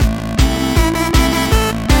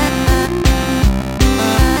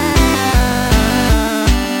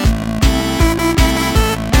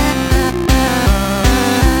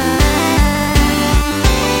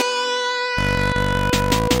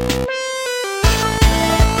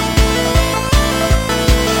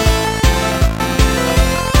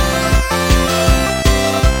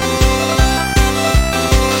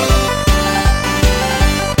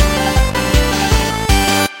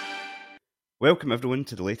Welcome everyone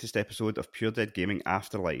to the latest episode of Pure Dead Gaming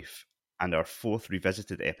Afterlife and our 4th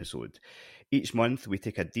revisited episode. Each month we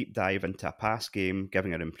take a deep dive into a past game,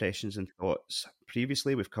 giving our impressions and thoughts.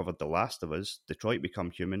 Previously we've covered The Last of Us, Detroit Become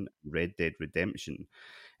Human, and Red Dead Redemption.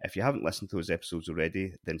 If you haven't listened to those episodes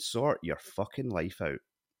already, then sort your fucking life out.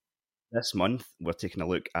 This month we're taking a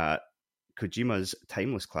look at Kojima's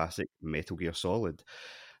timeless classic Metal Gear Solid.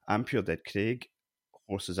 I'm Pure Dead Craig,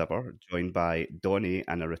 host as ever, joined by Donnie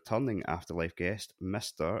and a returning Afterlife guest,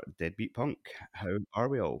 Mr. Deadbeat Punk. How are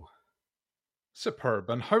we all? Superb.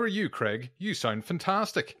 And how are you, Craig? You sound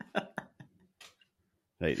fantastic.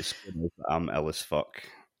 Right, the score is I'm ill as fuck.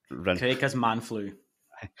 Craig has man flu.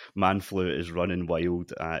 Man flu is running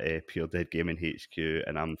wild at Pure Dead Gaming HQ,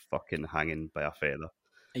 and I'm fucking hanging by a feather.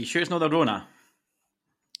 Are you sure it's not the Rona?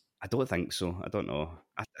 I don't think so. I don't know.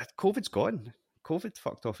 COVID's gone. COVID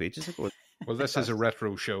fucked off ages ago. Well, this is a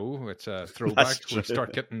retro show. It's a throwback. We'll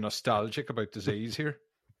start getting nostalgic about disease here.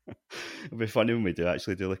 It'll be funny when we do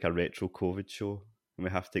actually do like a retro COVID show, and we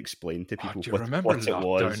have to explain to people Do you remember what lockdown? it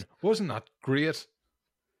was. Wasn't that great?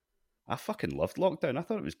 I fucking loved lockdown. I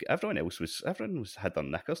thought it was. Everyone had their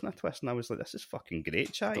knickers in a twist, and I was like, "This is fucking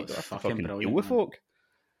great, chat. You don't have to fucking deal with folk."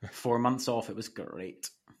 4 months off, it was great.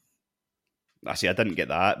 I see. I didn't get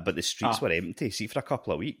that, but the streets were empty. See, for a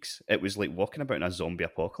couple of weeks, it was like walking about in a zombie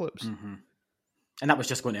apocalypse. Mm-hmm. And that was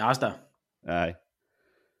just going to Asda. Aye.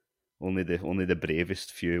 Only the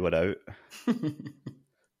bravest few were out.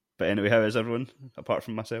 But anyway, how is everyone apart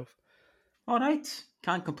from myself? All right,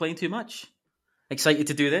 can't complain too much. Excited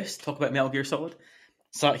to do this. Talk about Metal Gear Solid.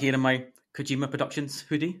 Sat here in my Kojima Productions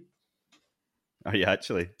hoodie. Are you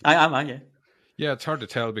actually? I am. Yeah. Yeah, it's hard to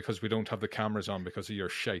tell because we don't have the cameras on because of your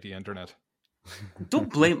shitey internet.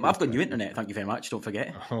 Don't blame. I've got new internet. Thank you very much. Don't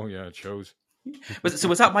forget. Oh yeah, it shows.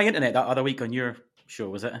 Was that my internet that other week on your show?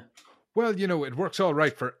 Was it? Well, it works all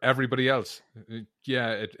right for everybody else.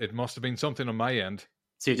 Yeah, it must have been something on my end.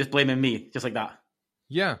 So you're just blaming me, just like that?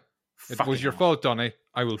 Yeah, it was your fault, Donnie.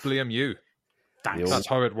 I will blame you. Thanks. That's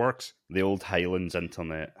how it works. The old Highlands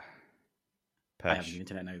internet. Pish. I have new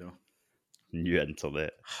internet now, though. New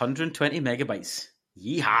internet. 120 megabytes.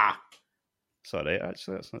 Yeehaw! It's all right,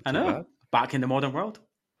 actually. That's not too I know. bad. Back in the modern world.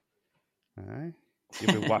 Aye.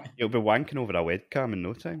 You'll be wanking over a webcam in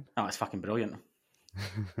no time. Oh, it's fucking brilliant.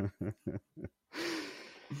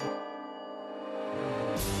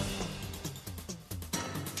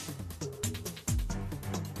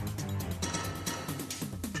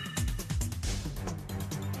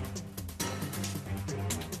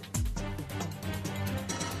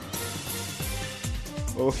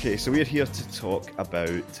 Okay, so we're here to talk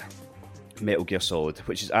about Metal Gear Solid,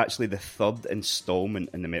 which is actually the third installment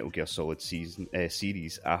in the Metal Gear Solid series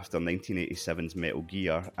after 1987's Metal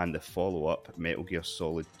Gear and the follow-up Metal Gear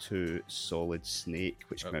Solid 2 Solid Snake,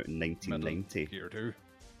 which came out in 1990.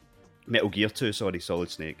 Metal Gear 2, Solid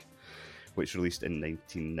Snake, which released in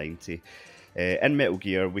 1990. In Metal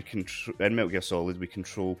Gear Solid, we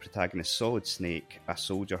control protagonist Solid Snake, a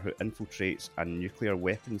soldier who infiltrates a nuclear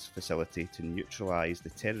weapons facility to neutralize the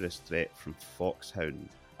terrorist threat from Foxhound,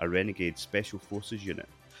 a renegade special forces unit.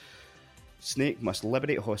 Snake must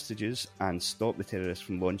liberate hostages and stop the terrorists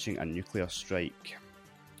from launching a nuclear strike.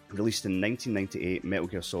 Released in 1998, Metal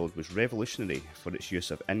Gear Solid was revolutionary for its use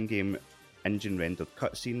of in-game engine-rendered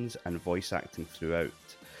cutscenes and voice acting throughout.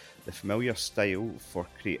 A familiar style for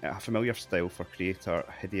creator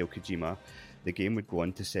Hideo Kojima, the game would go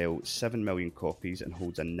on to sell 7 million copies and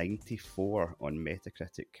holds a 94 on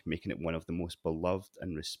Metacritic, making it one of the most beloved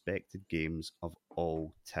and respected games of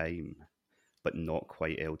all time. But not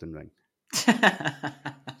quite Elden Ring.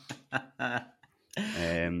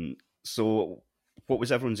 So, what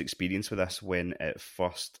was everyone's experience with this when it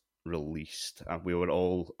first released? We were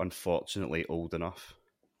all, unfortunately, old enough.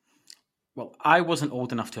 Well, I wasn't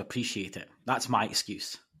old enough to appreciate it. That's my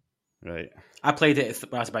excuse. Right. I played it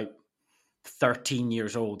when I was about 13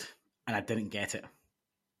 years old, and I didn't get it.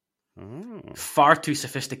 Oh. Far too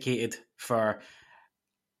sophisticated for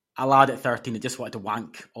a lad at 13 that just wanted to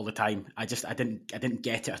wank all the time. I didn't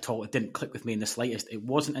get it at all. It didn't click with me in the slightest. It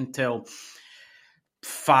wasn't until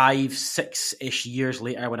 5-6-ish years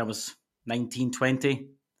later, when I was 19, 20,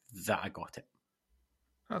 that I got it.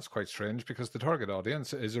 That's quite strange because the target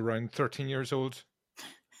audience is around 13 years old.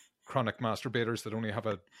 Chronic masturbators that only have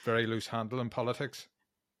a very loose handle in politics.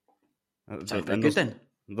 Sounds pretty good then.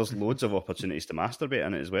 There's loads of opportunities to masturbate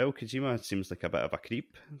in it as well. Kojima seems like a bit of a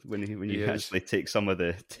creep when you actually take some of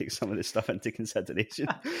the stuff into consideration.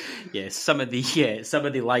 Some of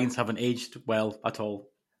the lines haven't aged well at all.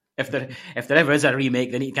 If there ever is a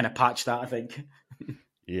remake, they need to kind of patch that, I think.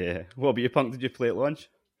 Yeah. What about you, Punk? Did you play at launch?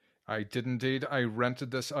 I did indeed. I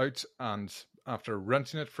rented this out and after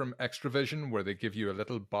renting it from Extravision, where they give you a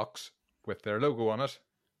little box with their logo on it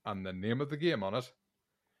and the name of the game on it,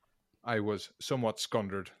 I was somewhat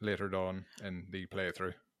squandered later on in the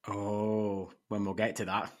playthrough. Oh, when we'll get to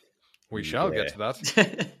that. We shall get to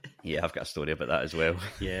that. Yeah, I've got a story about that as well.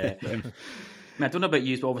 Yeah. I don't know about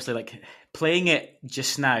you, but obviously, like, playing it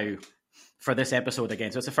just now for this episode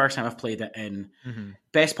again, so it's the first time I've played it in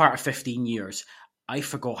best part of 15 years. I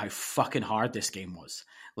forgot how fucking hard this game was.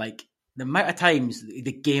 Like, the amount of times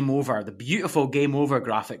the game over, the beautiful game over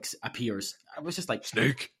graphics appears, I was just like,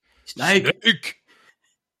 Snake! Snake! Snake,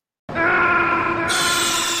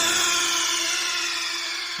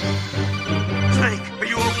 are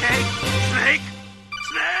you okay? Snake!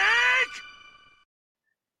 Snake!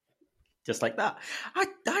 Just like that.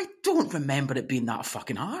 I don't remember it being that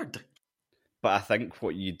fucking hard. But I think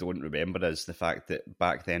what you don't remember is the fact that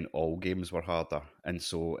back then all games were harder, and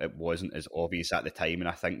so it wasn't as obvious at the time. And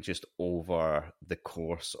I think just over the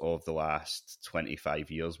course of the last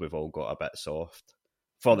 25 years, we've all got a bit soft.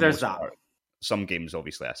 For the There's most that. part. Some games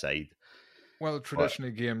obviously aside. Well,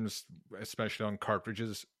 traditionally games, especially on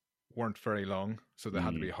cartridges, weren't very long, so they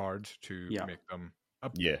had to be hard to make them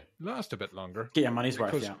last a bit longer. Get your money's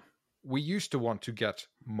worth, Because yeah. we used to want to get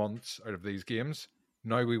months out of these games.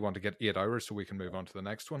 Now we want to get 8 hours so we can move on to the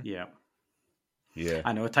next one. Yeah. Yeah.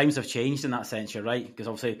 I know times have changed in that sense. You're right, because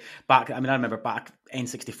obviously I remember back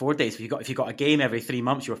N64 days. If you got a game every 3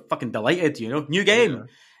 months, you were fucking delighted. You know, new game. Yeah.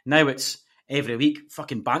 Now it's every week.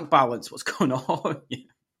 Fucking bank balance. What's going on?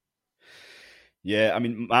 Yeah, I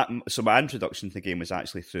mean, my introduction to the game was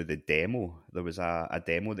actually through the demo. There was a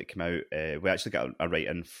demo that came out. We actually got a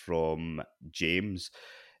write-in from James,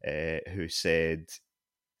 who said,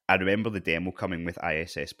 I remember the demo coming with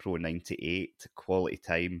ISS Pro 98, quality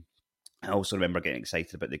time. I also remember getting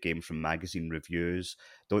excited about the game from magazine reviews.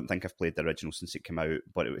 Don't think I've played the original since it came out,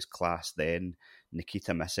 but it was class then.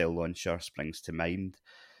 Nikita missile launcher springs to mind.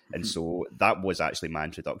 And so that was actually my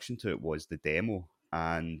introduction to it, was the demo.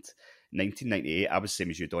 And 1998, I was the same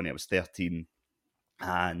as you, Donnie. I was 13.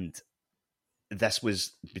 And this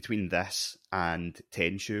was between this and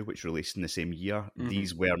Tenchu, which released in the same year.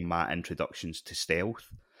 These were my introductions to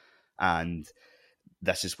stealth. And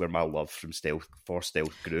this is where my love for stealth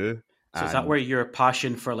grew. So is that where your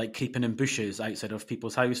passion for like creeping in bushes outside of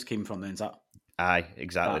people's house came from then? Is that? Aye,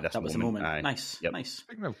 exactly. That was the moment. Aye. Nice, Yep. nice.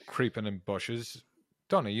 Speaking of creeping in bushes,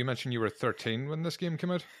 Donnie, you mentioned you were 13 when this game came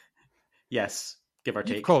out. Yes, give or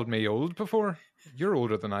You've take. called me old before. You're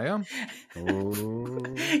older than I am. Yeah,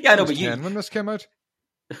 I know, I was but 10 when this came out.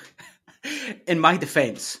 in my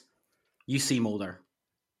defense, you seem older.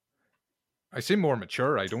 I seem more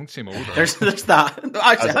mature. I don't seem older. There's that. No,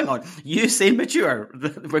 actually, hang on. You seem mature.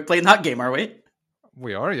 We're playing that game, are we?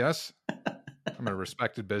 We are, yes. I'm a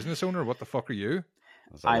respected business owner. What the fuck are you?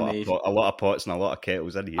 There's a lot of pots and a lot of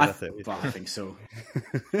kettles in here. I think. think so.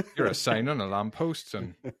 You're a sign on a lamppost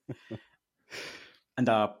and And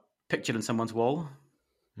a picture on someone's wall.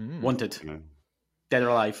 Wanted. Yeah. Dead or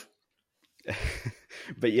alive.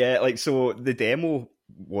 But yeah, like, so the demo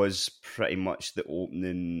was pretty much the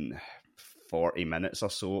opening 40 minutes or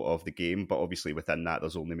so of the game, but obviously within that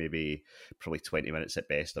there's only maybe probably 20 minutes at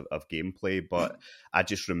best of gameplay. But I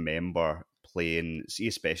just remember playing, see,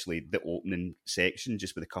 especially the opening section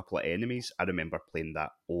just with a couple of enemies. I remember playing that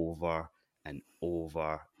over and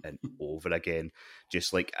over and over again.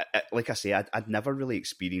 Just like I say, I'd never really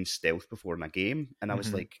experienced stealth before in a game, and I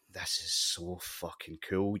was like, this is so fucking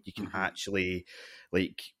cool. You can actually,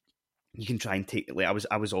 like, you can try and take, like,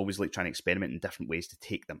 I was always like trying to experiment in different ways to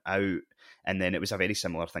take them out. And then it was a very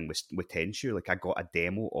similar thing with Tenchu. Like, I got a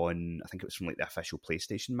demo on, I think it was from like the official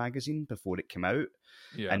PlayStation magazine before it came out.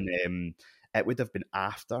 yeah. And it would have been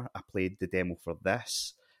after I played the demo for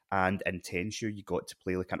this. And in Tenchu, you got to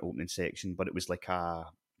play like an opening section, but it was like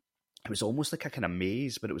it was almost like a kind of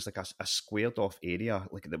maze, but it was like a squared off area.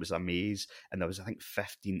 Like, there was a maze, and there was, I think,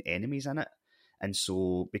 15 enemies in it. And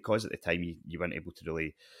so, because at the time you weren't able to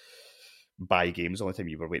really buy games all the time,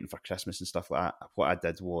 you were waiting for Christmas and stuff like that, what I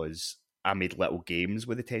did was I made little games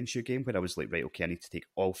with the Tenchu game where I was like, right, okay, I need to take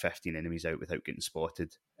all 15 enemies out without getting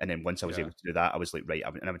spotted. And then once I was able to do that, I was like, right,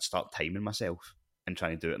 and I would start timing myself and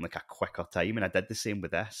trying to do it in like a quicker time. And I did the same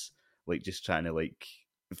with this, like just trying to like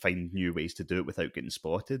find new ways to do it without getting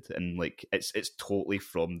spotted. And like it's totally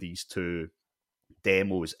from these two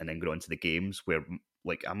demos and then go on to the games where,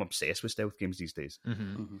 like, I'm obsessed with stealth games these days.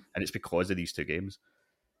 And it's because of these two games.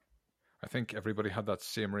 I think everybody had that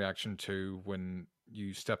same reaction to when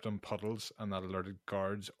you stepped on puddles and that alerted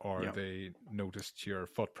guards, or they noticed your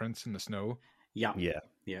footprints in the snow. Yeah.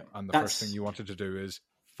 Yeah. And the first thing you wanted to do is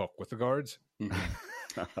fuck with the guards.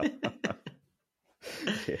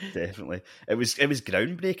 Yeah, definitely. It was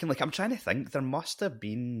groundbreaking. Like, I'm trying to think. There must have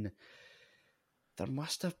been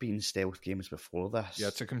stealth games before this. Yeah,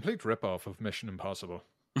 it's a complete rip-off of Mission Impossible.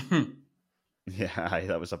 Yeah, aye,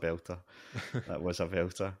 that was a belter. That was a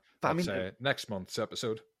belter. But I That's mean, next month's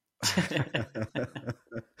episode.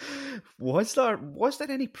 was there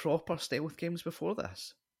any proper stealth games before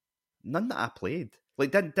this? None that I played.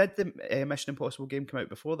 Like, did the Mission Impossible game come out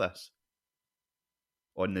before this?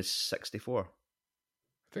 On the 64? I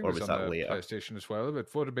think Or it was was on that the later? PlayStation as well.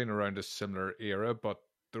 It would have been around a similar era, but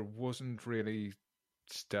there wasn't really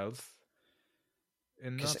stealth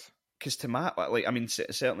in that. Because to my, like, I mean,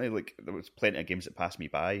 certainly, like, there was plenty of games that passed me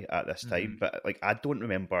by at this time, but like, I don't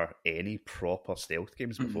remember any proper stealth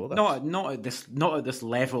games before this. Not at this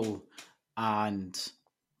level and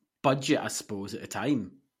budget, I suppose, at the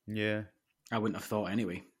time. Yeah, I wouldn't have thought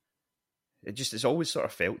anyway. It's always sort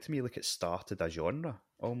of felt to me like it started a genre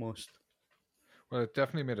almost. Well, it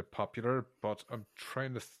definitely made it popular, but I'm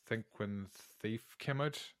trying to think when Thief came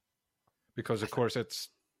out, because of course it's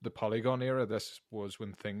the Polygon era. This was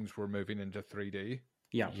when things were moving into 3D.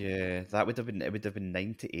 Yeah. Yeah, it would have been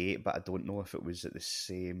 98, but I don't know if it was at the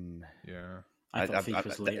same. Yeah, I thought Thief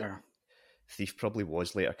was later. Thief probably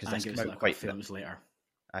was later because I this think came it was out like quite. a few months later.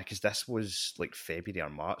 Because this was like February or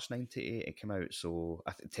March 98 it came out, so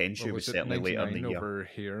I think Tenchu was it certainly later in the 99 year. over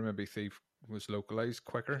here, maybe Thief was localized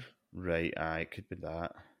quicker. Right, it could be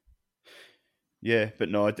that. Yeah, but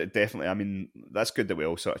no, definitely. I mean, that's good that we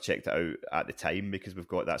all sort of checked it out at the time because we've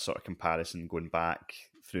got that sort of comparison going back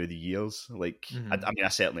through the years. Like, I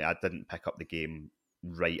didn't pick up the game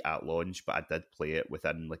right at launch, but I did play it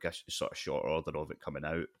within like a sort of short order of it coming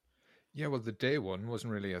out. Yeah, well, the day one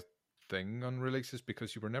wasn't really a thing on releases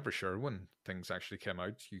because you were never sure when things actually came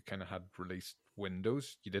out. You kind of had release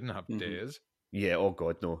windows. You didn't have days. Yeah, oh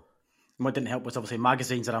god, no. And what didn't help was obviously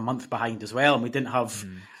magazines are a month behind as well, and we didn't have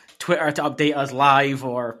Twitter to update us live,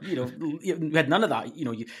 or we had none of that.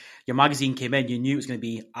 Your magazine came in, you knew it was going to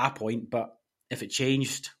be a point, but if it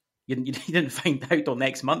changed, you didn't find out till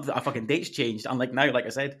next month that a fucking date's changed. Unlike now, like I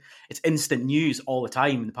said, it's instant news all the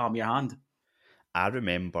time in the palm of your hand. I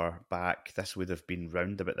remember back, this would have been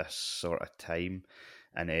round about this sort of time,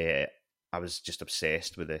 and I was just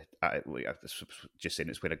obsessed with I was just saying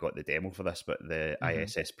it's where I got the demo for this, but the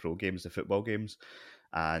ISS Pro games, the football games,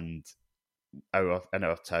 and in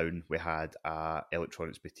our town we had a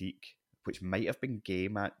electronics boutique, which might have been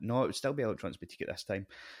no, it would still be electronics boutique at this time,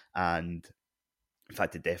 and in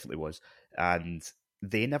fact it definitely was, and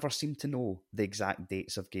they never seemed to know the exact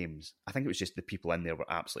dates of games. I think it was just the people in there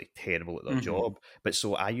were absolutely terrible at their job. But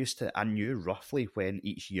so I knew roughly when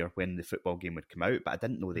each year when the football game would come out, but I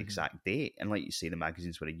didn't know the exact date. And like you say, the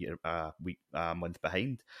magazines were a month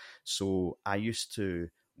behind. So I used to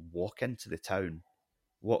walk into the town,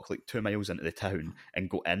 walk like 2 miles into the town and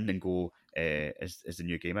go in and go, is the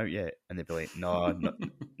new game out yet? And they'd be like, no,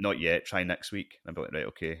 not yet, try next week. And I'd be like, right,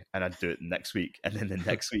 okay. And I'd do it next week. And then the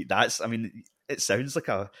next week, it sounds like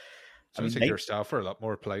Sounds like your staff are a lot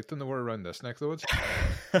more polite than they were around this neck of the woods.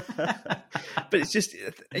 But it's just,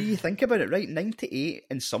 you think about it, right? 98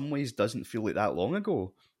 in some ways doesn't feel like that long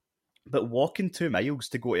ago. But walking 2 miles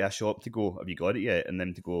to go to a shop to go, have you got it yet? And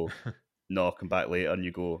then to go, no, come back later, and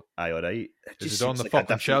you go, aye, all right. Is it on the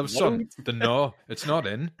fucking shelves, son? No, it's not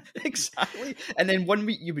in. Exactly. And then 1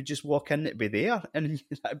 week you would just walk in, it'd be there, and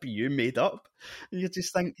that'd be you made up. And you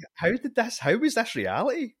just think, how was this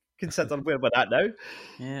reality? Considering where we're at now.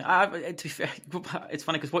 Yeah, to be fair, it's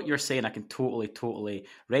funny because what you're saying, I can totally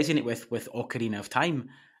resonate with Ocarina of Time.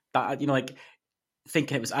 But like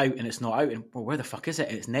thinking it was out and it's not out, and well, where the fuck is it?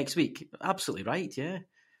 And it's next week. Absolutely right. Yeah.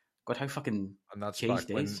 God, how fucking. And that's changed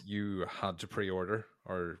back when days. you had to pre-order,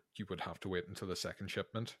 or you would have to wait until the second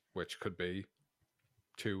shipment, which could be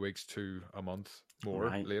 2 weeks to a month more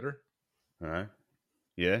later. Aye.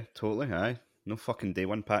 Yeah, totally. Aye. No fucking day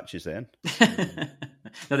one patches then.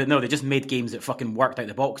 No, they just made games that fucking worked out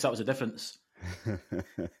the box. That was the difference.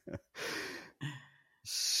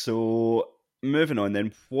 So, moving on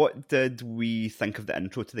then, what did we think of the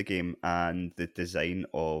intro to the game and the design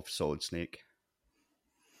of Solid Snake?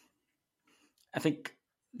 I think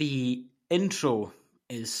the intro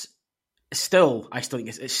is still, I still think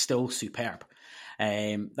it's still superb.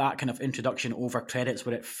 That kind of introduction over credits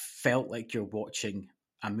where it felt like you're watching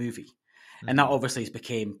a movie. And that obviously has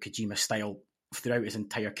become Kojima style throughout his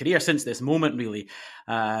entire career since this moment, really.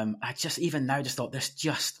 I just, even now, just thought this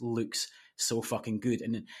just looks so fucking good.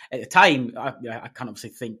 And at the time, I can't obviously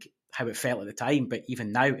think how it felt at the time, but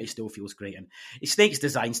even now, it still feels great. And Snake's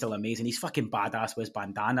design's still amazing. He's fucking badass with his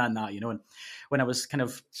bandana and that, And when I was kind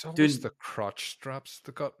of it's doing the crotch straps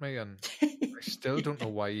that got me, and I still don't know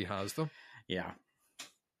why he has them. Yeah.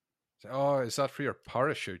 Oh, is that for your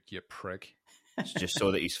parachute, you prick? It's just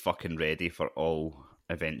so that he's fucking ready for all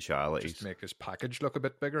Just eventualities. to make his package look a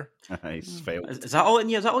bit bigger. He's failed. Is that all?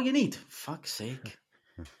 Is that all you need? Fuck's sake!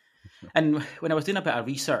 And when I was doing a bit of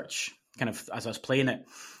research, kind of as I was playing it,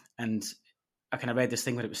 and I kind of read this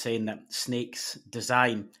thing where it was saying that Snake's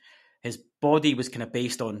design, his body was kind of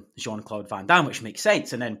based on Jean-Claude Van Damme, which makes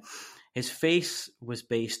sense, and then his face was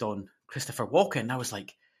based on Christopher Walken. And I was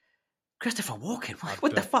like, Christopher Walken?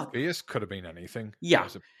 What the fuck? Face could have been anything. Yeah. It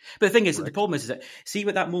was But the thing is, the problem is that, see,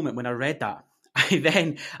 at that moment when I read that,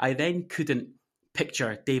 I then couldn't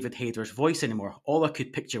picture David Hayter's voice anymore. All I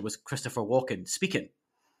could picture was Christopher Walken speaking.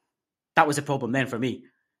 That was a problem then for me.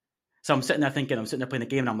 So I'm sitting there playing the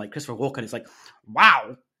game, and I'm like, Christopher Walken is like,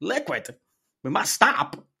 wow, Liquid, we must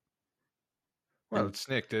stop. Well,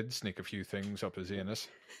 Snake did sneak a few things up his anus.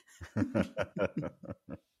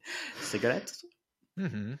 Cigarettes?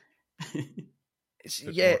 Mm-hmm. It's,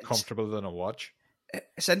 More comfortable than a watch.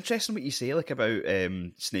 It's interesting what you say, like, about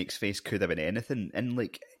Snake's face could have been anything, and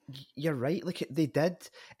like, you're right. Like, they did.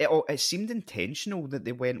 It seemed intentional that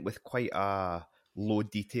they went with quite a low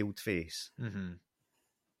detailed face. Mm-hmm.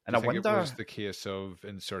 And I think wonder, it was the case of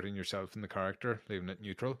inserting yourself in the character, leaving it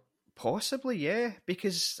neutral. possibly, yeah,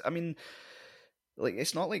 because I mean, like,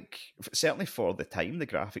 it's not like, certainly for the time, the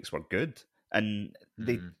graphics were good, and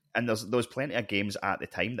there was plenty of games at the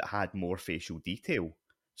time that had more facial detail.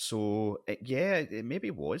 So it maybe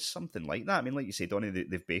was something like that. I mean, like you said, Donnie,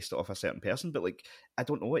 they've based it off a certain person, but like, I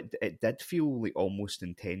don't know, it did feel like almost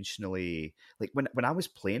intentionally. Like when I was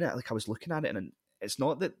playing it, like I was looking at it, and it's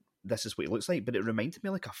not that this is what it looks like, but it reminded me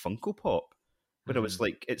like a Funko Pop, where it was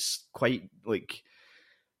like, it's quite like,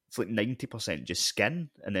 it's like 90% just skin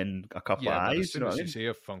and then a couple of eyes. As soon as you see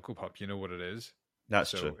a Funko Pop, you know what it is.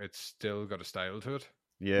 That's true. It's still got a style to it.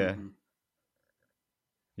 Yeah. Mm-hmm.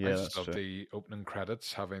 Yeah, I that's just love true. the opening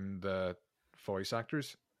credits having the voice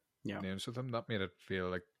actors names with them. That made it feel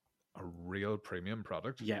like a real premium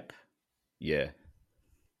product. Yep. Yeah.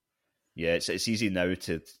 Yeah, it's easy now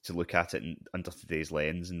to look at it under today's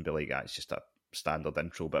lens and be like, it's just a standard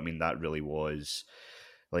intro. But I mean, that really was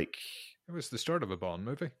like, it was the start of a Bond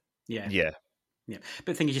movie. Yeah. Yeah. Yeah. But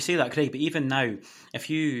the thing is, you say that, Craig, but even now, if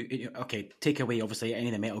you, take away obviously any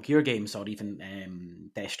of the Metal Gear games or even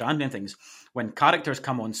Death Stranding and things, when characters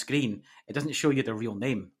come on screen, it doesn't show you their real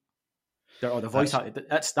name or the voice actor.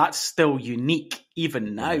 That's still unique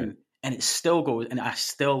even now. Yeah. And it still goes, and I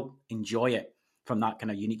still enjoy it from that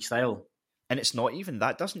kind of unique style. And it's not even,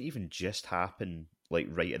 that doesn't even just happen like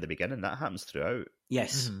right at the beginning. That happens throughout.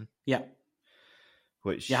 Yes. Mm-hmm. Yeah.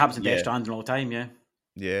 Which It happens in Death Stranding all the time, yeah.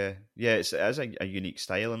 Yeah, it is a unique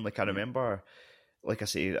style, and like I remember, like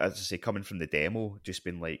as I say, coming from the demo, just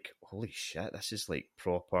being like, holy shit, this is like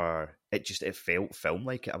proper. It felt film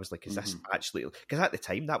like it. I was like, is this actually? Because at the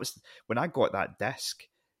time, that was when I got that disc.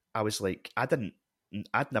 I was like, I'd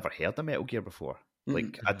never heard of Metal Gear before.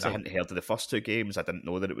 Like I hadn't heard of the first two games. I didn't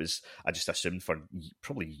know that it was. I just assumed for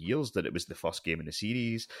probably years that it was the first game in the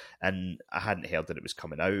series, and I hadn't heard that it was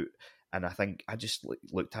coming out. And I think I just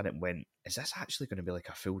looked at it and went, is this actually going to be like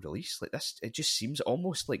a full release? Like this, it just seems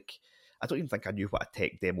almost like, I don't even think I knew what a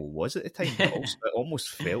tech demo was at the time, but also, it almost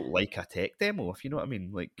felt like a tech demo, if you know what I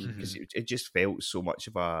mean. Like, because it just felt so much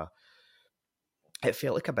of it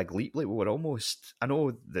felt like a big leap. Like we were almost, I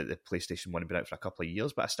know that the PlayStation 1 had been out for a couple of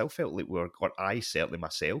years, but I still felt like I certainly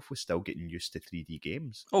myself was still getting used to 3D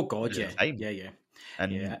games. Oh God, yeah. Yeah.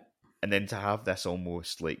 And then to have this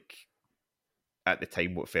almost like, at the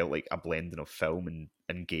time, what felt like a blending of film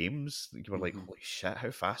and games, you were like, holy shit, how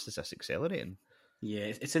fast is this accelerating? Yeah,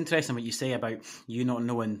 it's interesting what you say about you not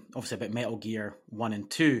knowing, obviously, about Metal Gear 1 and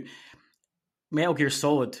 2. Metal Gear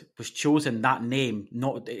Solid was chosen, that name,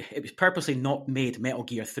 it was purposely not made Metal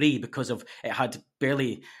Gear 3 because of it had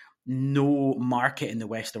barely no market in the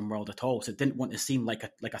Western world at all. So it didn't want to seem like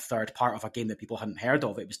a third part of a game that people hadn't heard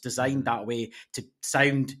of. It was designed that way to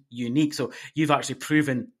sound unique. So you've actually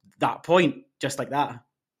proven that point just like that.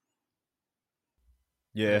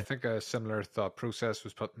 Yeah. I think a similar thought process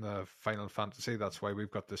was put in the Final Fantasy. That's why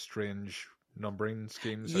we've got the strange numbering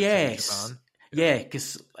schemes. Yes. Japan. Yeah,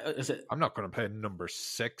 because I'm not going to play number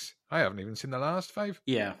 6. I haven't even seen the last 5.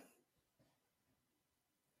 Yeah.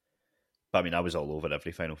 But I mean, I was all over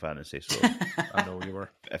every Final Fantasy, so I know you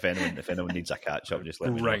were. If anyone needs a catch up, just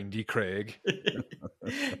let me know. Grindy Craig.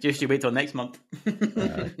 Just you wait till next month.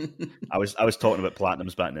 I was talking about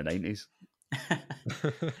Platinums back in the 90s.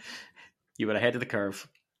 You were ahead of the curve.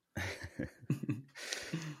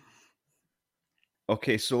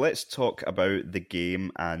 Okay, so let's talk about the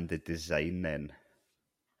game and the design then.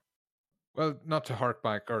 Well, not to hark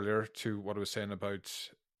back earlier to what I was saying about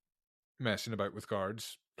messing about with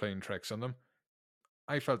guards, playing tricks on them.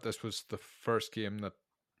 I felt this was the first game that,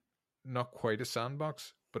 not quite a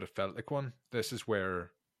sandbox, but it felt like one. This is where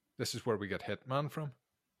we get Hitman from.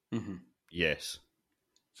 Mm-hmm. Yes.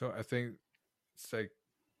 So I think it's like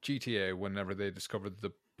GTA, whenever they discovered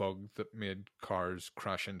the bug that made cars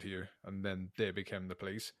crash into you, and then they became the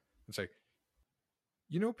police. It's like,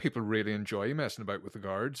 people really enjoy messing about with the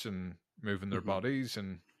guards and moving their bodies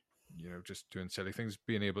and, just doing silly things,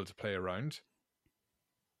 being able to play around.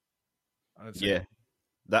 And it's like,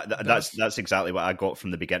 that's exactly what I got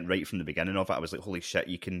from the beginning. Right from the beginning of it, I was like, "Holy shit!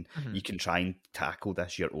 You can try and tackle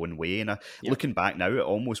this your own way." And looking back now, it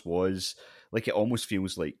almost feels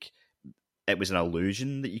like it was an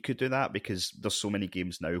illusion that you could do that, because there's so many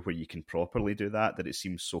games now where you can properly do that it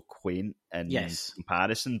seems so quaint in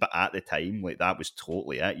comparison. But at the time, like, that was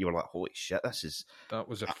totally it. You were like, "Holy shit! That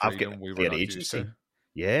was a freedom we were not used to."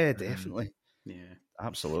 Yeah, definitely. Yeah,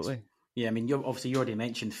 absolutely. Yeah, I mean, you already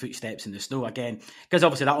mentioned footsteps in the snow again, because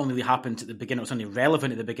obviously that only really happened at the beginning. It was only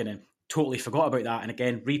relevant at the beginning. Totally forgot about that. And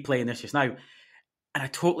again, replaying this just now, and I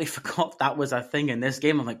totally forgot that was a thing in this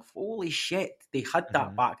game. I'm like, holy shit, they had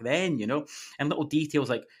that back then, And little details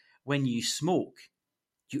like when you smoke,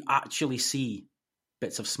 you actually see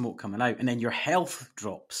bits of smoke coming out, and then your health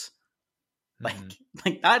drops. Like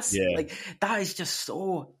that's that is just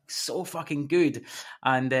so fucking good.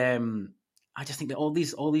 And I just think that all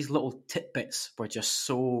these little tidbits were just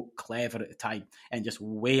so clever at the time, and just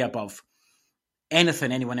way above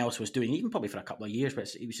anything anyone else was doing, even probably for a couple of years.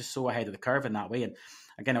 But it was just so ahead of the curve in that way. And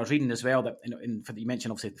again, I was reading as well that you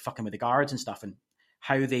mentioned obviously fucking with the guards and stuff, and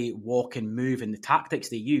how they walk and move and the tactics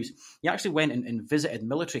they use. He actually went and visited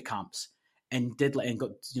military camps and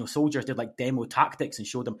soldiers did like demo tactics and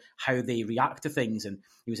showed them how they react to things. And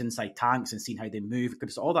he was inside tanks and seeing how they move,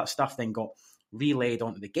 because all that stuff then got relayed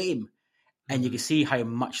onto the game. And you can see how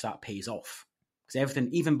much that pays off. Because everything,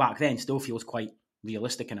 even back then, still feels quite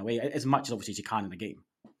realistic in a way, as much as obviously as you can in the game.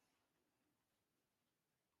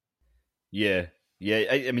 Yeah.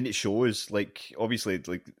 I mean, it shows, like, obviously,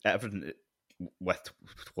 like, everything with,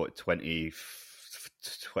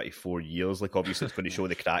 24 years, like, obviously it's going to show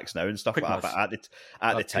the cracks now and stuff like that. But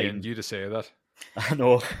at the time... you to say that. I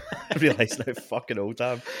know. I realise how fucking old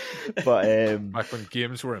I am. But back when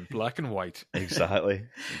games were in black and white. Exactly.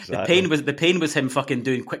 The pain was him fucking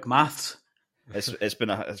doing quick maths. It's been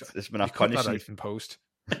a punishing that out in post.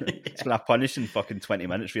 It's been a punishing fucking 20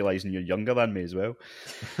 minutes realising you're younger than me as well.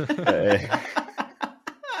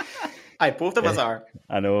 Both of us are.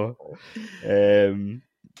 I know.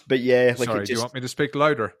 But yeah, like, sorry, do you want me to speak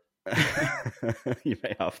louder? You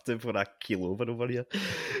might have to before I keel over here.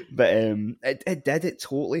 But it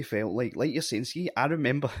totally felt like you're saying, see, I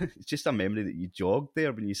remember, it's just a memory that you jogged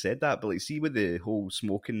there when you said that, but like, see, with the whole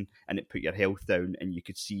smoking and it put your health down and you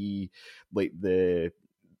could see like the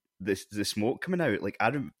smoke coming out, like,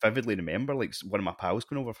 I vividly remember like one of my pals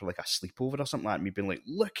going over for like a sleepover or something like that, and me being like,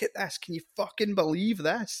 look at this, can you fucking believe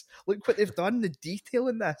this? Look what they've done, the detail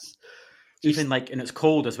in this. Even like, and it's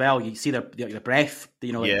cold as well. You see the breath,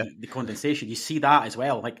 the condensation. You see that as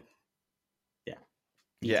well. Like,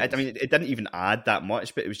 yeah. I mean, it didn't even add that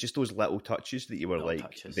much, but it was just those little touches that you were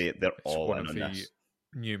like, they're all in on this.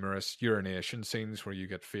 Numerous urination scenes where you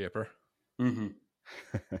get vapor. Mm-hmm.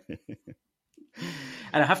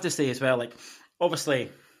 And I have to say as well, like, obviously,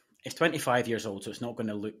 it's 25 years old, so it's not going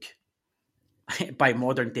to look by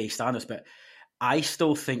modern day standards, but I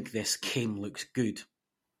still think this game looks good.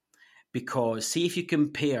 Because see if you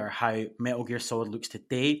compare how Metal Gear Solid looks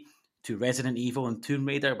today to Resident Evil and Tomb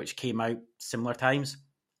Raider, which came out similar times,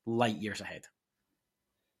 light years ahead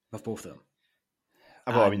of both of them.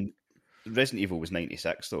 Well, I mean, Resident Evil was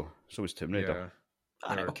 96 though, so was Tomb Raider.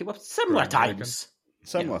 Yeah. Okay, well, similar times.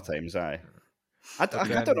 Similar times, aye. I don't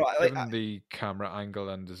know. Given the camera angle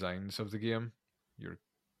and designs of the game,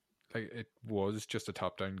 it was just a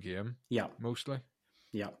top-down game. Yeah, mostly.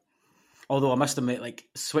 Yeah. Although I must admit, like,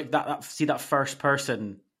 that first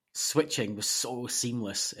person switching was so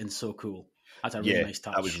seamless and so cool. That's a really nice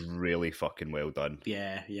touch. That was really fucking well done.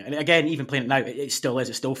 Yeah. And again, even playing it now, it still is.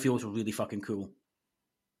 It still feels really fucking cool.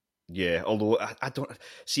 Yeah, although I don't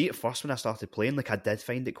see at first when I started playing, like, I did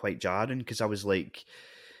find it quite jarring because I was like,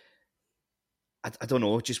 I don't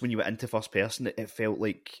know, just when you went into first person, it felt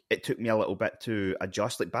like it took me a little bit to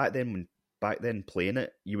adjust. Like back then playing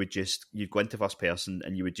it, you'd go into first person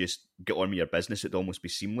and you would just get on with your business. It'd almost be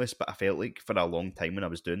seamless. But I felt like for a long time when I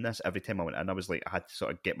was doing this, every time I went in, I was like, I had to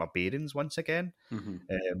sort of get my bearings once again.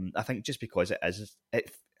 Mm-hmm. I think just because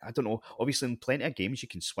I don't know, obviously in plenty of games you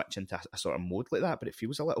can switch into a sort of mode like that, but it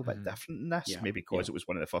feels a little bit different in this, maybe because it was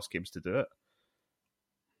one of the first games to do it.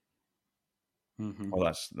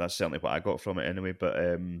 Well, that's certainly what I got from it anyway.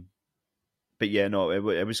 But yeah, no,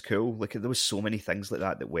 it was cool. Like there was so many things like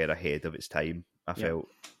that were ahead of its time. I felt.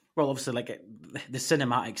 Well, obviously, like the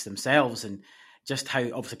cinematics themselves, and just how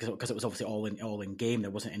obviously because it was obviously all in game,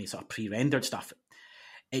 there wasn't any sort of pre-rendered stuff.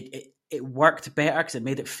 It worked better because it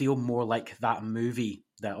made it feel more like that movie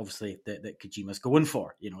that obviously that Kojima's going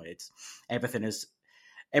for. You know, it's everything is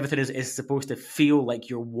supposed to feel like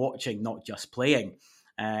you're watching, not just playing.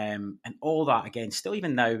 And all that, again, still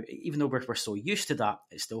even now, even though we're so used to that,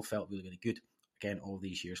 it still felt really, really good, again, all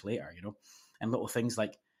these years later, you know? And little things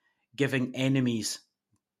like giving enemies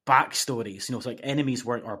backstories, you know, so like enemies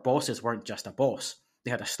weren't, or bosses weren't just a boss.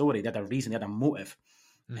 They had a story, they had a reason, they had a motive.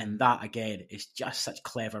 And that, again, is just such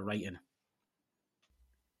clever writing.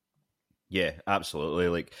 Yeah, absolutely.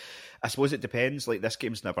 Like, I suppose it depends. Like, this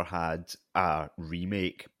game's never had a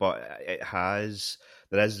remake, but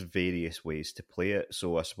there is various ways to play it.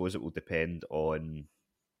 So I suppose it will depend on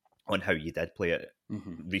how you did play it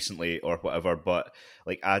recently or whatever. But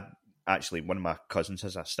like, one of my cousins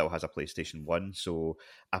still has a PlayStation 1, so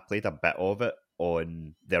I played a bit of it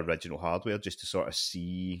on the original hardware just to sort of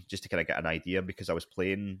see, just to kind of get an idea, because I was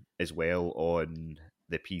playing as well on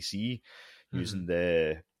the PC using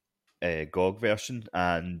the GOG version,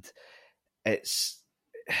 and there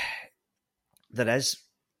is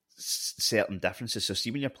certain differences. So see,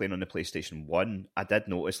 when you're playing on the PlayStation 1, I did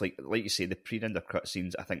notice, like you say, the pre-render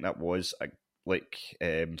cutscenes, I think that was the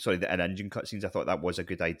in-engine cutscenes, I thought that was a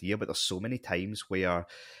good idea, but there's so many times where,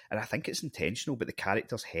 and I think it's intentional, but the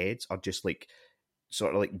characters' heads are just like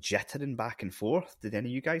sort of like jittering back and forth. Did any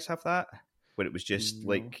of you guys have that? Where it was just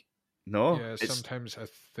like, no? Yeah, sometimes I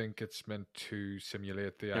think it's meant to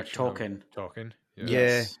simulate the action talking.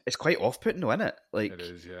 Yeah, it's quite off-putting though, isn't it? Like, it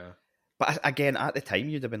is, yeah. But again, at the time,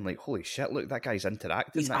 you'd have been like, holy shit, look, that guy's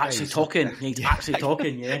interacting. He's actually talking. He's actually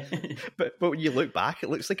talking, yeah. But when you look back, it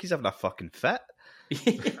looks like he's having a fucking fit.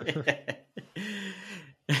 He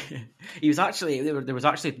was actually, there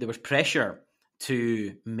was pressure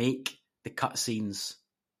to make the cutscenes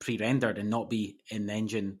pre-rendered and not be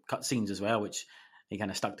in-engine cutscenes as well, which he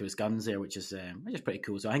kind of stuck to his guns there, which is pretty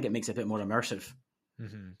cool. So I think it makes it a bit more immersive.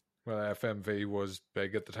 Well, FMV was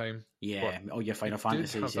big at the time. Yeah, all your Final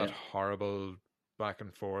Fantasies. Did have that horrible back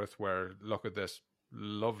and forth where, look at this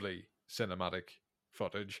lovely cinematic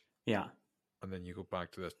footage. Yeah. And then you go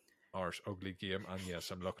back to this arse ugly game, and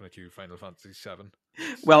yes, I'm looking at you, Final Fantasy VII.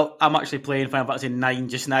 Well, I'm actually playing Final Fantasy 9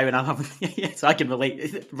 just now, and I'm having, so I can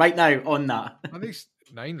relate right now on that. At least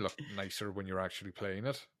 9 looked nicer when you're actually playing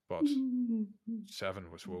it, but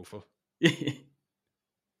 7 was woeful.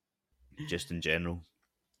 Just in general.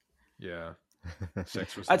 Yeah.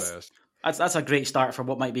 6 was the best. That's a great start for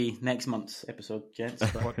what might be next month's episode, gents.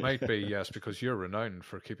 What might be, yes, because you're renowned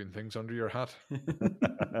for keeping things under your hat.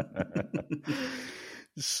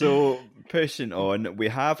 So, pushing on, we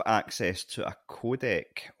have access to a codec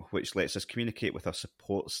which lets us communicate with our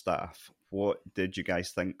support staff. What did you guys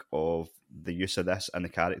think of the use of this and the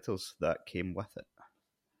characters that came with it?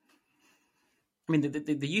 I mean,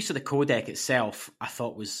 the use of the codec itself, I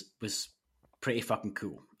thought was pretty fucking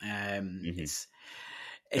cool. It's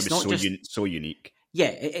not so unique. Yeah,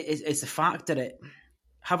 it's the fact that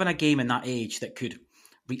having a game in that age that could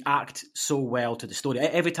react so well to the story.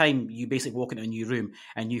 Every time you basically walk into a new room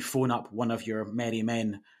and you phone up one of your merry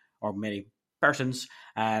men or merry persons,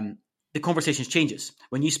 the conversation changes.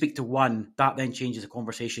 When you speak to one, that then changes the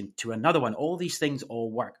conversation to another one. All these things all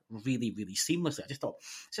work really, really seamlessly. I just thought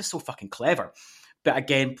it's just so fucking clever. But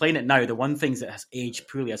again, playing it now, the one things that has aged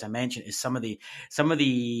poorly, as I mentioned, is some of the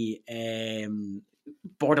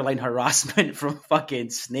borderline harassment from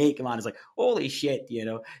fucking Snake, man. It's like, holy shit, you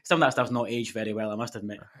know. Some of that stuff's not aged very well, I must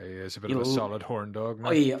admit. He is a bit of a solid horn dog now.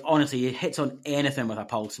 Oh, yeah, honestly, he hits on anything with a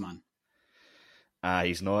pulse, man.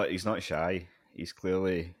 He's not shy. He's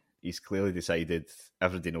clearly decided,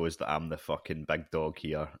 everybody knows that I'm the fucking big dog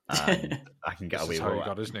here, and I can get away with it. That's how he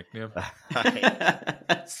got his nickname.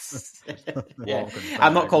 Yeah.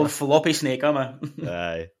 I'm not called Floppy Snake, am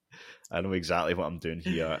I? I know exactly what I'm doing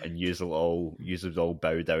here, and you'll all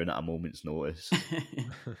bow down at a moment's notice.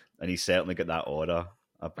 And he's certainly got that aura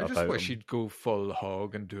about him. I just wish he'd go full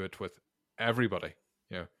hog and do it with everybody.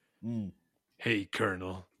 Yeah. Hey,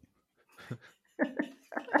 Colonel. I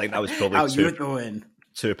think that was probably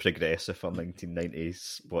too progressive for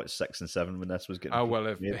 1990s, 6 and 7 when this was getting. Oh well,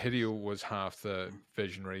 if Hideo was half the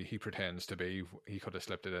visionary he pretends to be, he could have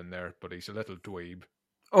slipped it in there. But he's a little dweeb.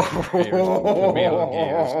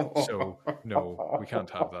 So no, we can't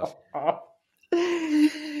have that.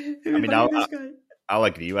 I mean, I'll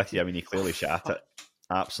agree with you. I mean, he clearly shat it,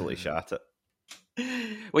 absolutely shat it.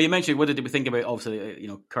 Well, you mentioned, what did we think about, obviously,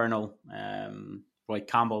 Colonel Roy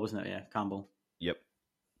Campbell, wasn't it? Yeah, Campbell. Yep.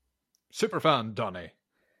 Superfan Donny.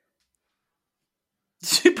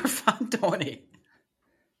 Superfan Donny.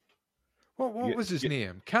 What was his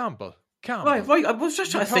name? Campbell. Right, I was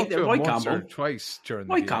just trying to think that Roy Campbell. Twice during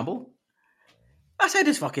the Roy game. Campbell. I said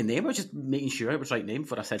his fucking name. I was just making sure it was the right name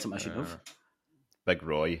before I said something I shouldn't have. Big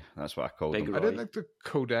Roy, that's what I called Big him. Roy. I didn't like the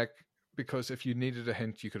codec because if you needed a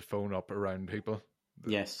hint, you could phone up around people.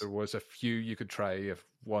 Yes. There was a few you could try. If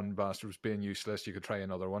one bastard was being useless, you could try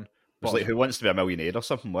another one. It was like Who Wants to Be a Millionaire or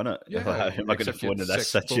something, wasn't it? Yeah, Like, how am I going to except you phone had in this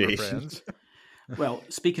 6 older situation? friends. Well,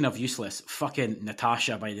 speaking of useless, fucking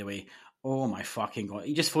Natasha, by the way. Oh my fucking god!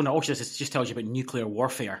 You just phone her. All she does is just tells you about nuclear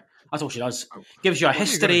warfare. That's all she does. Gives you a What are you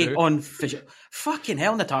history gonna do? on fucking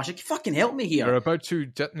hell, Natasha. Fucking help me They're here. about to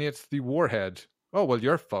detonate the warhead. Oh, well,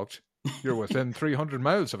 you're fucked. You're within 300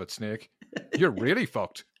 miles of it, Snake. You're really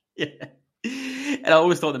fucked. Yeah. And I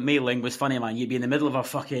always thought that Mei Ling was funny, man. You'd be in the middle of a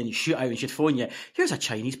fucking shootout and she'd phone you. Here's a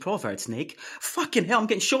Chinese proverb, Snake. Fucking hell, I'm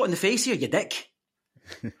getting shot in the face here, you dick.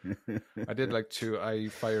 I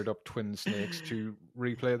fired up Twin Snakes to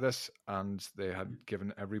replay this, and they had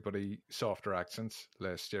given everybody softer accents,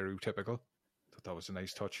 less stereotypical. Thought that was a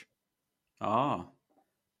nice touch. Oh.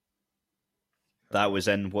 That was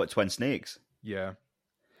in what, Twin Snakes? Yeah.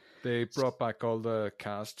 They brought back all the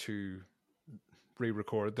cast to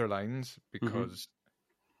re-record their lines because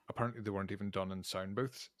apparently they weren't even done in sound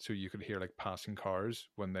booths, so you could hear like passing cars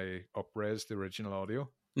when they up-res the original audio.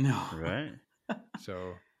 No. Right.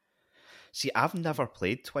 So, See, I've never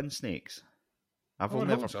played Twin Snakes. I've Oh, it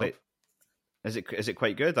only ever holds up. played. Is it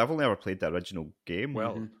quite good? I've only ever played the original game.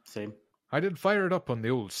 well, Same. I did fire it up on the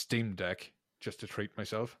old Steam Deck just to treat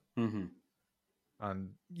myself. Mm-hmm.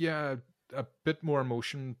 And yeah, a bit more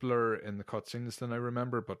motion blur in the cutscenes than I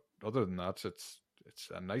remember, but other than that, it's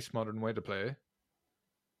a nice modern way to play.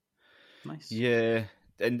 Nice. yeah,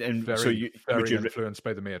 and Very, so you very would you influenced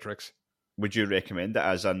by the Matrix. would you recommend it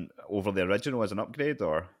as an over the original as an upgrade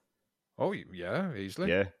or? Oh yeah,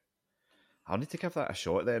 easily. Yeah, I'll need to give that a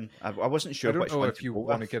shot then. I wasn't sure I don't which know one if you go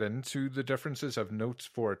want to with. get into the differences. I've notes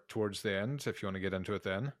for it towards the end. If you want to get into it,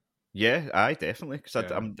 then Yeah, aye, definitely. Because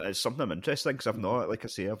Yeah. it's something I'm interested in. Because I've not, like I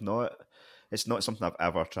say, I've not. It's not something I've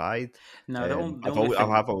ever tried. No, the I've only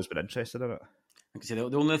thing, always been interested in it. like I say, the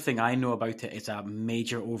only thing I know about it is a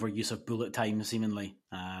major overuse of bullet time, seemingly.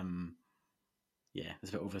 Yeah, it's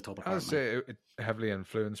a bit over the top. I'd Apparently. say it heavily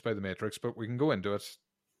influenced by the Matrix, but we can go into it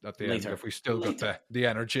at the Later. end if we still got the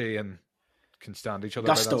energy and can stand each other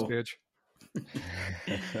Gusto. by that stage.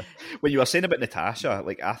 When you were saying about Natasha,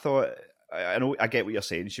 like I thought, I know I get what you're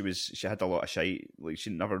saying. She had a lot of shite. Like she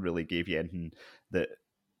never really gave you anything that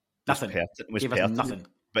Nothing. was Gave us pertinent. nothing.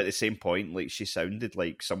 But at the same point, like she sounded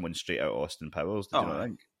like someone straight out of Austin Powers. Did you not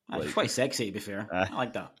think? It's quite sexy, to be fair. I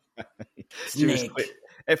like that. She was Snake.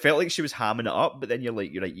 it felt like she was hamming it up, but then you're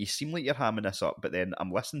right, you seem like you're hamming this up, but then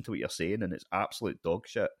I'm listening to what you're saying and it's absolute dog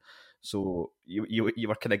shit. So you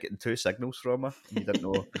were kind of getting two signals from her. You didn't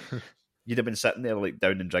know. You'd have been sitting there like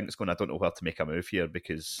down in drinks going, I don't know where to make a move here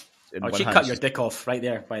because She cut your dick off right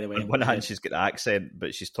there, by the way. on one hand she's got the accent,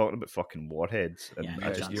 but she's talking about fucking warheads. And Yeah, I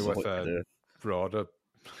no just chance. You know with what to do. rod of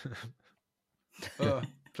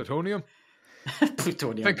plutonium.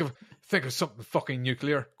 Plutonium. Think of something fucking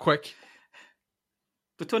nuclear, quick.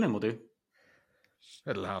 Plutonium will do.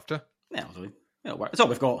 It'll have to. Yeah, it'll do. It'll work. It's all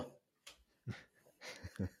we've got.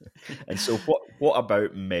 And so what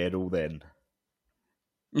about Meryl then?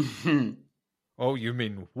 Oh, you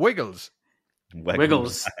mean Wiggles?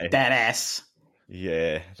 Wiggles. aye. Dead ass.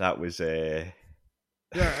 Yeah, that was Yeah,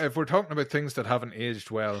 if we're talking about things that haven't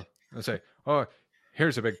aged well, I say, oh,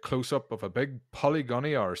 here's a big close-up of a big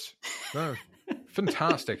polygony arse. Oh,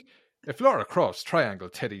 fantastic. If Laura Croft's triangle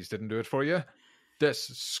titties didn't do it for you, this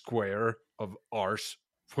square of arse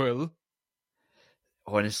will.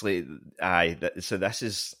 honestly, aye. So this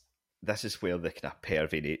is where the kind of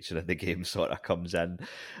pervy nature of the game sort of comes in.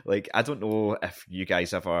 Like, I don't know if you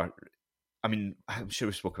guys ever. I mean, I'm sure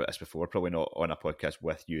we spoke about this before, probably not on a podcast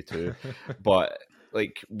with you two, but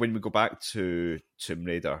like when we go back to Tomb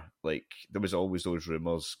Raider, like there was always those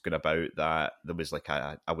rumours going about that there was like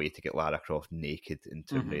a way to get Lara Croft naked in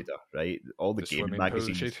Tomb Raider, right? All the gaming swimming pool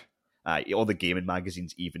magazines. sheet. All the gaming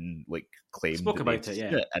magazines even like claimed Spoke that about they'd it, yeah.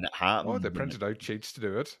 seen and it happened. Oh, they printed out cheats to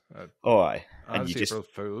do it. Oh, aye. And As you just April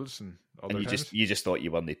Fools and other and times. you just thought you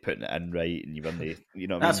weren't putting it in right, and you weren't, you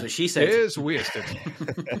know. What That's I mean? what she said. Is wasted.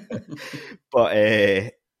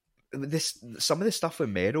 But some of the stuff with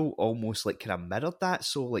Meryl almost like kind of mirrored that.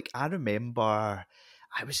 So like I remember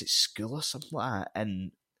I was at school or something like that,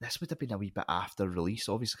 and this would have been a wee bit after release,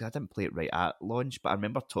 obviously, 'cause I didn't play it right at launch, but I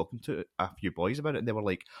remember talking to a few boys about it, and they were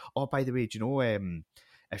like, oh, by the way, do you know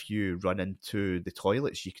if you run into the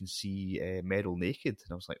toilets, you can see Meryl naked?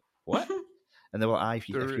 And I was like, what? And they were,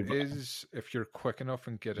 if you're quick enough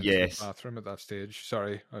and get into Yes. the bathroom at that stage.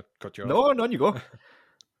 Sorry, I cut you off. No, on you go.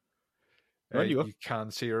 You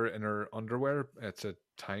can see her in her underwear. It's a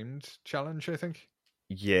timed challenge, I think.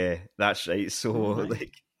 Yeah, that's right. So,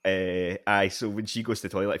 so when she goes to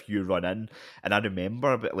the toilet, if you run in, and I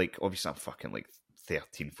remember, but like, obviously I'm fucking like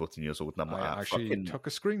 13, 14 years old, and I'm like, I actually took a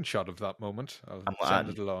screenshot of that moment. I'll send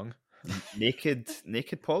it along.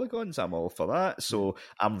 naked polygons, I'm all for that. So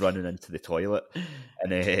I'm running into the toilet,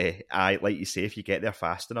 and I, like you say, if you get there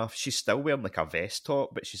fast enough, she's still wearing like a vest top,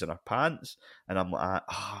 but she's in her pants, and I'm like,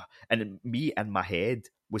 and me in my head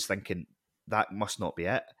was thinking, that must not be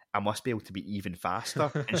it. I must be able to be even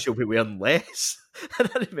faster, and she'll be wearing less.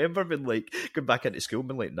 And I remember being like, going back into school and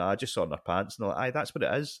being like, nah, I just saw in her pants. And I'm like, aye, that's what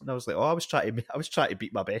it is. And I was like, I was trying to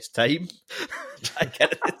beat my best time. Try to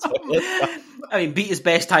get in the toilet. I mean, beat his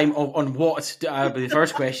best time on what? Would be the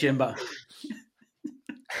first question, but.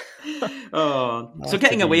 So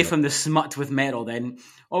getting away from the smut with Meryl, then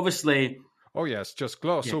obviously. Oh yes, just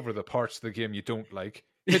gloss over the parts of the game you don't like.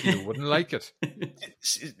 You wouldn't like it.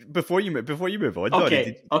 Before you move on,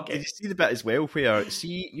 okay, did you see the bit as well where,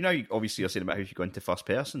 obviously you're saying about how if you go into first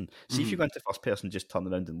person, see if you go into first person, just turn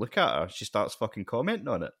around and look at her, she starts fucking commenting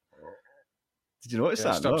on it. Did you notice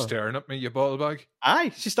that? Stop staring at me, you ball bag.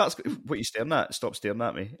 Aye, she starts, what are you staring at? Stop staring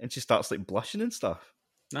at me. And she starts like blushing and stuff.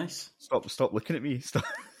 Nice. Stop looking at me. Stop.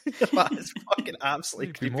 It's fucking absolutely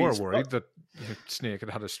You'd creepy. be more worried that Snake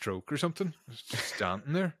had a stroke or something. Just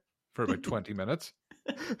standing there for about 20 minutes.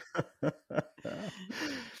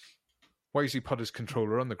 Why has he put his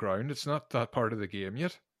controller on the ground? It's not that part of the game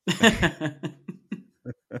yet.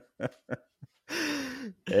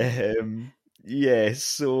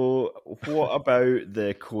 So what about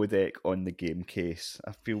the codec on the game case?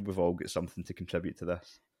 I feel we've all got something to contribute to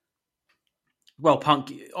this. Well,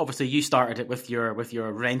 Punk, obviously you started it with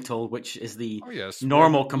your rental, which is the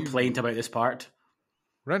normal complaint about this part.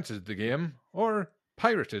 Rented the game or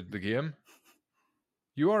pirated the game.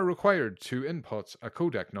 You are required to input a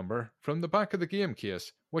codec number from the back of the game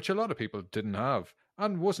case, which a lot of people didn't have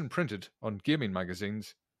and wasn't printed on gaming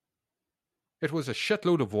magazines. It was a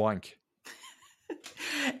shitload of wank.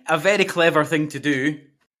 A very clever thing to do.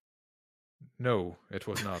 No, it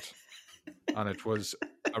was not. And it was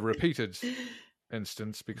a repeated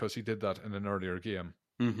instance because he did that in an earlier game.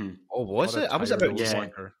 Mm-hmm. Oh, was it? I was about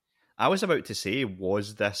to say,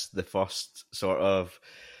 was this the first sort of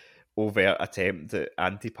overt attempt at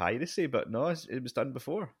anti-piracy? But no, it was done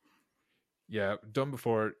before. Yeah, done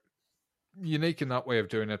before. Unique in that way of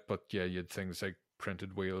doing it, but yeah, you had things like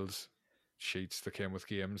printed wheels, sheets that came with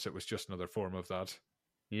games. It was just another form of that.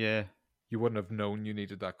 Yeah. You wouldn't have known you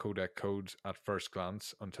needed that codec code at first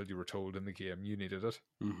glance until you were told in the game you needed it.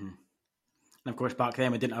 Mm-hmm. And of course, back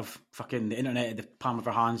then we didn't have fucking the internet at the palm of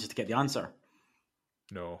our hands just to get the answer.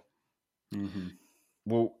 No. Mm-hmm.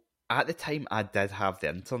 Well, at the time I did have the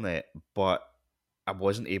internet, but I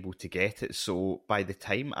wasn't able to get it. So by the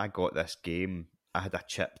time I got this game, I had a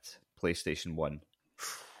chipped PlayStation 1.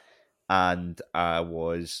 And I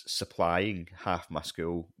was supplying half my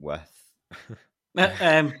school with...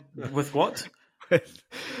 with what?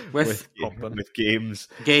 with games.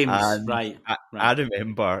 Games, and right. I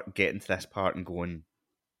remember getting to this part and going,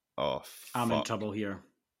 oh, fuck. I'm in trouble here.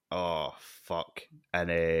 Oh, fuck.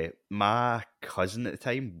 And my cousin at the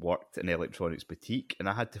time worked in an electronics boutique, and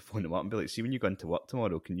I had to phone him up and be like, see, when you go into work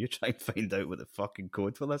tomorrow, can you try and find out what the fucking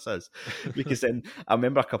code for this is? Because then I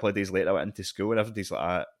remember a couple of days later I went into school and everybody's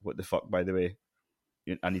like, what the fuck, by the way?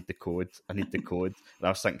 I need the code. And I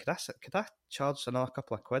was thinking, could I charge another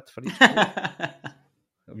couple of quid for each code?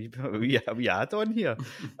 Are we add on here?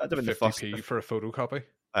 That'd have been 50p for a photocopy.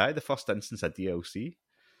 Aye, the first instance of DLC.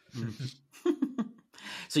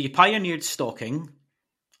 So you pioneered stocking,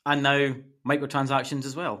 and now microtransactions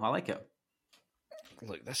as well. I like it.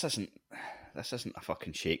 Look, this isn't a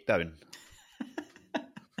fucking shakedown.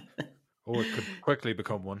 Oh, it could quickly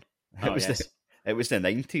become one. It was the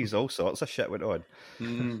 90s. All sorts of shit went on.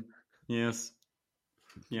 Yes.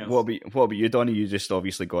 What about you, Donnie? You just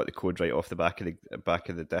obviously got the code right off the back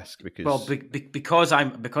of the disc because because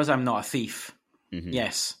I'm not a thief. Mm-hmm.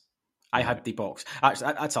 Yes. I had the box.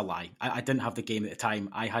 Actually, that's a lie. I didn't have the game at the time.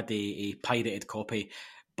 I had a pirated copy,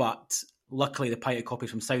 but luckily the pirated copies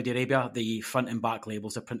from Saudi Arabia, the front and back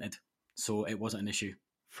labels are printed, so it wasn't an issue.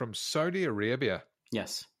 From Saudi Arabia?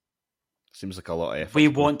 Yes. Seems like a lot of effort. We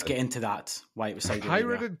won't get into that, why it was Saudi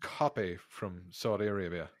Arabia. Pirated copy from Saudi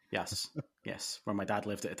Arabia? Yes, where my dad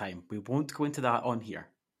lived at the time. We won't go into that on here.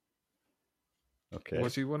 Okay.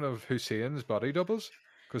 Was he one of Hussein's body doubles?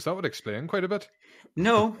 Because that would explain quite a bit.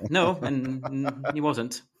 No, and he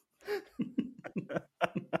wasn't.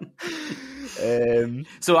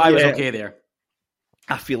 So I was okay there.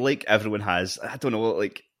 I feel like everyone has, I don't know,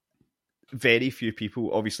 like, very few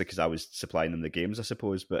people, obviously because I was supplying them the games, I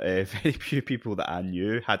suppose, but very few people that I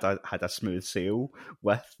knew had a smooth sail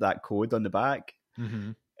with that code on the back.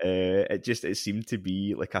 Mm-hmm. It seemed to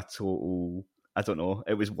be like a total, I don't know,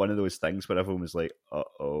 it was one of those things where everyone was like,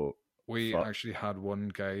 uh-oh. We fuck. actually had one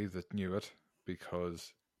guy that knew it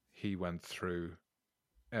because he went through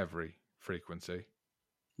every frequency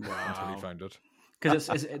until he found it. Because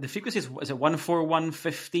the frequency is it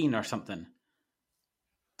 14115 or something?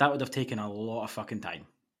 That would have taken a lot of fucking time.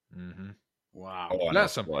 Mm-hmm. Wow. Oh,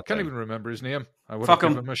 Bless him. What a Can't time. even remember his name. I would Fuck have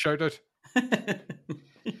him. given him a shout out.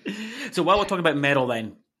 So while we're talking about Meryl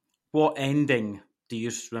then, what ending do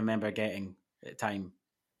you remember getting at the time?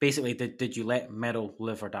 Basically, did you let Meryl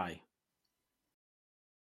live or die?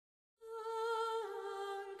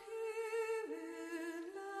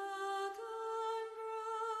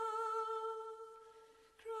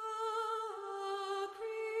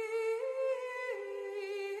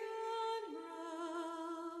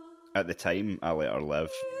 At the time, I let her live,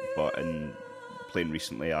 but in playing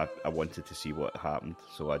recently, I wanted to see what happened,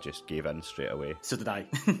 so I just gave in straight away. So did I.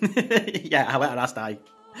 Yeah, I let her ass die.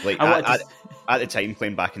 Like, I wanted to- at the time,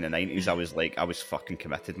 playing back in the 90s, I was fucking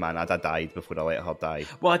committed, man. I'd have died before I let her die.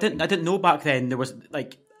 Well, I didn't know back then there was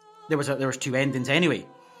two endings anyway.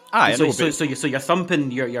 I So know, but you're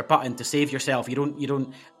thumping your button to save yourself. You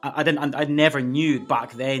don't. I never knew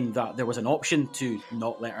back then that there was an option to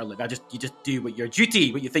not let her live. You just do what you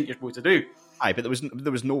think you're supposed to do. but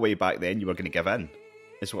there was no way back then you were going to give in.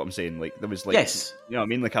 Is what I'm saying. Like there was like, Yes. you know what I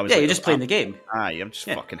mean? Like I was, Yeah, like, you're just playing the game. I'm just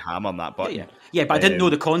fucking hammering that button. Yeah, but I didn't know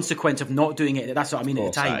the consequence of not doing it. That's what I mean at the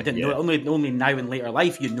course, time. I didn't know it. Only now in later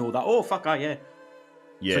life you know that. Oh fuck, yeah.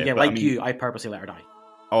 Yeah, So yeah, but like I mean, you, I purposely let her die.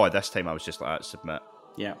 Oh, this time I was just like, submit.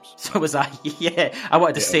 Yeah. So was I. Yeah, I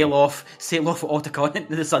wanted to sail off with Otacon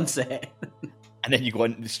into the sunset. And then you go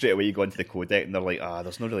on straight away. You go into the codec, and they're like,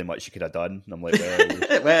 "There's not really much you could have done." And I'm like,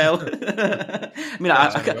 "Well, Well, I mean,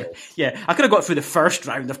 I could have got through the first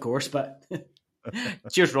round, of course, but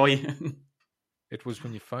cheers, Roy. It was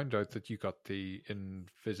when you found out that you got the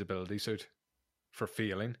invisibility suit for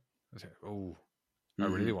feeling. I was like, oh, I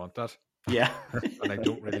really want that. Yeah. And I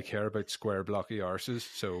don't really care about square blocky arses,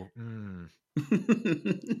 so...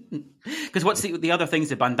 Because what's the other thing's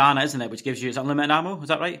the bandana, isn't it? Which gives you unlimited ammo, is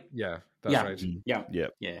that right? Yeah, that's Yeah.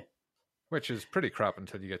 right. Yeah. Which is pretty crap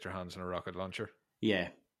until you get your hands on a rocket launcher. Yeah.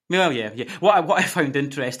 Well, yeah. What I found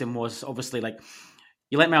interesting was obviously like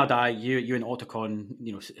you let Mel die, you and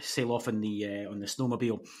Otacon, sail off on the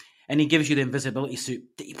snowmobile, and he gives you the invisibility suit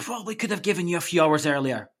that he probably could have given you a few hours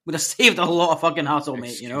earlier. Would have saved a lot of fucking hassle,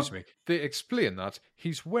 mate. Excuse me. They explain that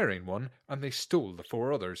he's wearing one, and they stole the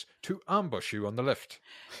 4 others to ambush you on the lift.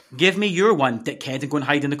 Give me your one, dickhead, and go and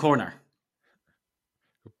hide in the corner.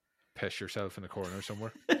 Piss yourself in a corner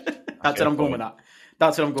somewhere. That's what I'm going with that.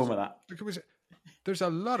 That's what I'm going with that. There's a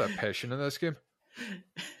lot of passion in this game.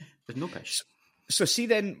 There's no piss. So see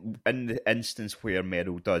then, in the instance where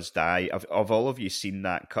Meryl does die, have all of you seen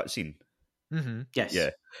that cutscene? Mm-hmm. Yes. Yeah.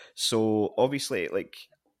 So obviously, like,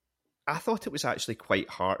 I thought it was actually quite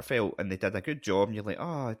heartfelt, and they did a good job. And you're like,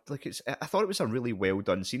 I thought it was a really well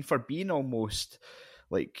done scene for being almost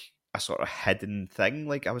like a sort of hidden thing.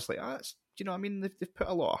 Like I was like, it's, you know what I mean? They've put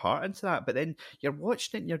a lot of heart into that. But then you're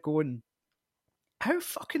watching it and you're going, how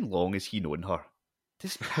fucking long has he known her?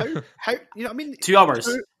 How you know what I mean? 2 hours.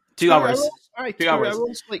 2 hours. Right, 2 hours.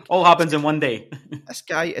 Like, All happens in one day. this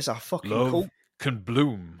guy is a fucking Love cold. can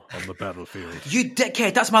bloom on the battlefield. You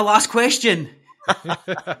dickhead, that's my last question.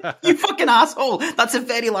 You fucking asshole. That's the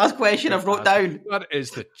very last question I've wrote down. That is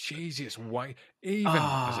the cheesiest whine. Even as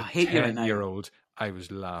a I hate you right now. 10-year-old, I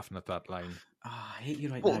was laughing at that line. I hate you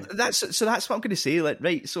right Well, now. that's what I'm going to say. Like,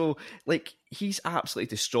 right, so like he's absolutely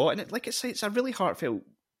distraught, and it's a really heartfelt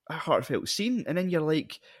scene. And then you're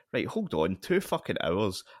like, right, hold on, 2 fucking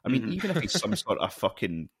hours. I mean, even if he's some sort of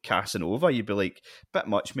fucking Casanova, you'd be like, bit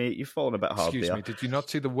much, mate. You've fallen a bit hard Excuse there. me, did you not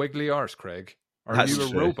see the wiggly arse, Craig? Are That's you a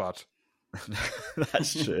true. robot?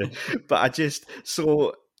 That's true. But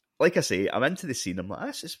so like I say, I'm into the scene. I'm like,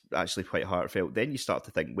 this is actually quite heartfelt. Then you start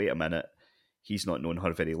to think, wait a minute, he's not known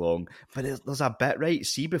her very long. But there's a bit, right?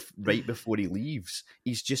 See, right before he leaves,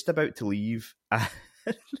 he's just about to leave. I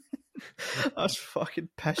was fucking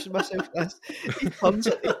pissing myself. He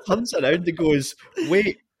turns around and goes,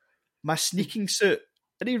 wait, my sneaking suit.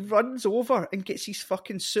 And he runs over and gets his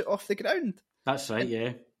fucking suit off the ground. That's right,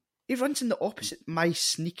 yeah. He runs in the opposite. My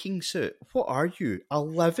sneaking suit. What are you?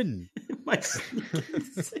 11. My sneaking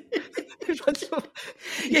suit. He runs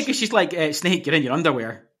Yeah, because she's like, Snake, you're in your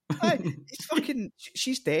underwear. He's fucking.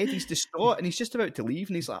 She's dead. He's distraught, and he's just about to leave.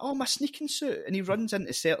 And he's like, "Oh, my sneaking suit!" And he runs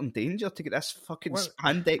into certain danger to get this fucking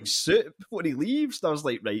spandex suit before he leaves. And I was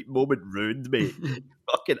like, "Right, moment ruined, mate.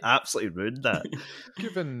 Fucking absolutely ruined that."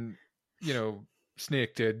 Given,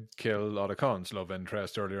 Snake did kill Oda Khan's love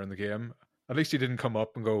interest earlier in the game. At least he didn't come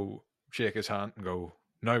up and go shake his hand and go,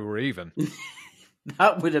 "Now we're even."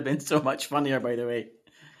 That would have been so much funnier, by the way.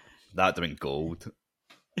 That'd have been gold.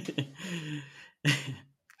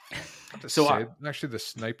 So actually, the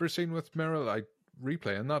sniper scene with Meryl, I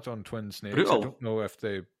replaying that on Twin Snakes. Brutal. I don't know if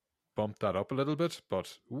they bumped that up a little bit,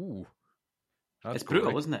 but it's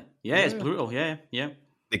brutal, isn't it? Yeah, it's brutal. Yeah.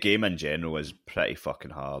 The game in general is pretty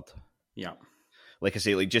fucking hard. Yeah. Like I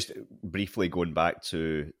say, like just briefly going back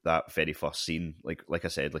to that very first scene, like I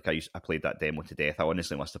said, like I played that demo to death. I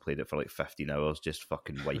honestly must have played it for like 15 hours, just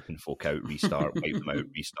fucking wiping folk out, restart, wipe them out,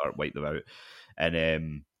 restart, wipe them out,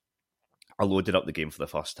 and I loaded up the game for the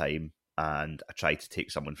first time and I tried to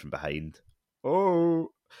take someone from behind.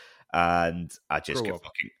 And I just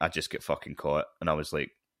get fucking caught, and I was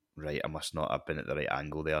like, right, I must not have been at the right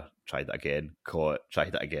angle there. Tried that again, caught,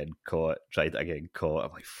 tried that again, caught, tried that again, caught.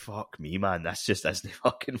 I'm like, fuck me, man, this just isn't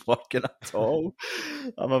fucking working at all.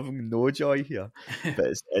 I'm having no joy here.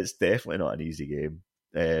 But it's definitely not an easy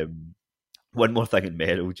game. One more thing in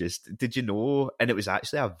Meryl, did you know, and it was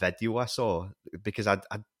actually a video I saw, because I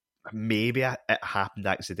maybe it happened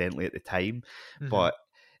accidentally at the time, but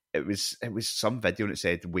it was some video and it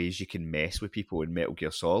said ways you can mess with people in Metal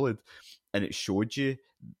Gear Solid, and it showed you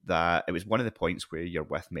that it was one of the points where you're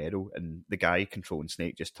with Meryl and the guy controlling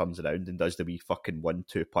Snake just turns around and does the wee fucking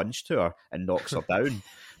 1-2 punch to her and knocks her down,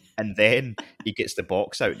 and then he gets the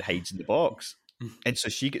box out and hides in the box, and so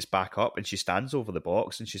she gets back up and she stands over the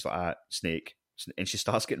box and she's like, Snake. And she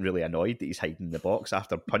starts getting really annoyed that he's hiding in the box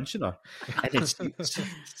after punching her. And then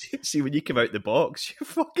see when you come out the box, she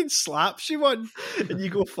fucking slaps you one and you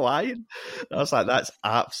go flying. And I was like, that's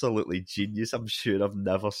absolutely genius. I'm sure I've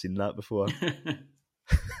never seen that before. I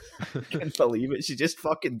can't believe it. She just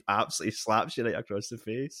fucking absolutely slaps you right across the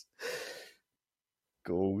face.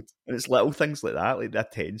 Gold. And it's little things like that, like the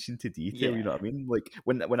attention to detail, you know what I mean? Like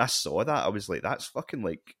when I saw that, I was like, that's fucking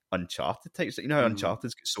like Uncharted type. You know how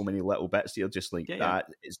Uncharted's got so many little bits here, just like that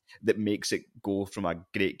makes it go from a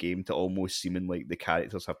great game to almost seeming like the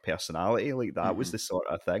characters have personality. Like that was the sort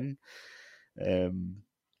of thing.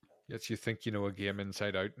 Yes, you think you know a game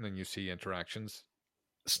inside out, and then you see interactions.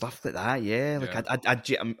 Stuff like that, yeah. Like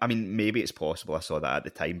I mean, maybe it's possible I saw that at the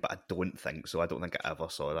time, but I don't think so. I don't think I ever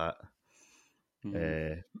saw that.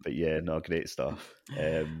 But yeah, no, great stuff.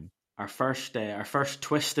 Our first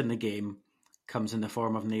twist in the game comes in the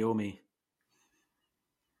form of Naomi.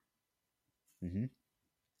 Dun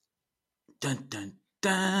dun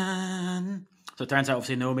dun. So it turns out,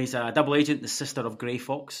 obviously, Naomi's a double agent, the sister of Grey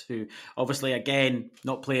Fox, who obviously, again,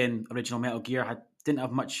 not playing original Metal Gear, didn't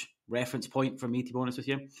have much reference point for me, to be honest with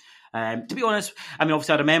you. To be honest, I mean,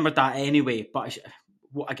 obviously I remembered that anyway, but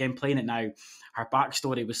again, playing it now, her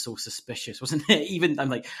backstory was so suspicious, wasn't it? Even I'm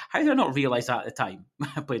like, how did I not realise that at the time?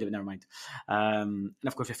 I played it, but never mind. And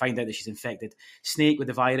of course, we find out that she's infected. Snake with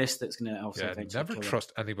the virus that's going to also eventually never kill her.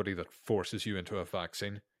 Trust anybody that forces you into a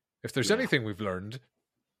vaccine. If there's anything we've learned,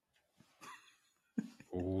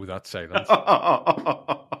 that silence.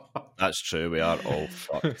 That's true. We are all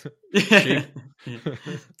fucked.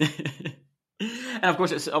 And of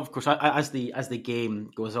course, as the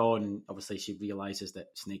game goes on, obviously she realizes that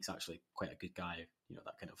Snake's actually quite a good guy. You know,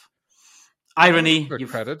 that kind of irony.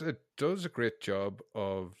 Credit, it does a great job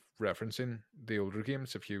of referencing the older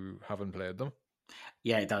games if you haven't played them.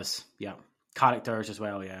 Yeah, it does. Yeah, characters as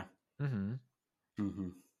well. Yeah.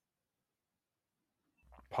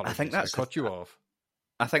 I think that's cut you off.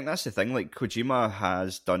 I think that's the thing. Like Kojima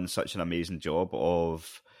has done such an amazing job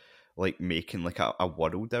of like making like a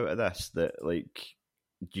world out of this that like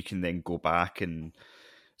you can then go back and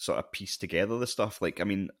sort of piece together the stuff. Like, I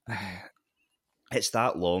mean, it's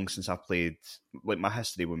that long since I played. Like my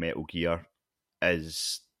history with Metal Gear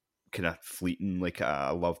is kind of fleeting. Like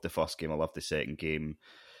I loved the first game, I loved the second game,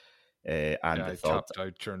 and the third. Tapped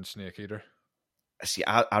out during Snake Eater. See,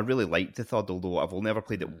 I really liked the third, although I've only ever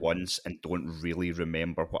played it once and don't really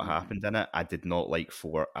remember what happened in it. I did not like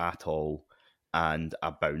 4 at all, and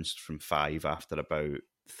I bounced from 5 after about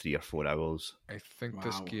 3 or 4 hours. I think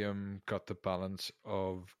this game got the balance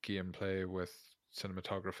of gameplay with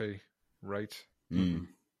cinematography right. And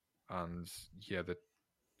yeah, the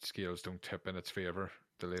scales don't tip in its favour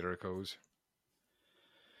the later it goes.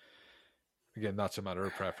 Again, that's a matter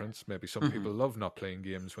of preference. Maybe some people love not playing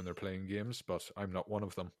games when they're playing games, but I'm not one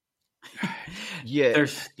of them. Yeah,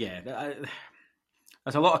 There's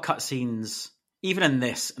a lot of cutscenes, even in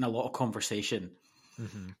this, and a lot of conversation,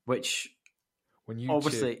 which When you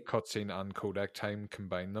obviously, take cutscene and codec time,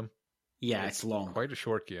 combine them, it's long. quite a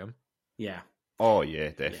short game. Yeah. oh yeah,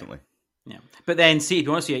 definitely. Yeah, but then see, to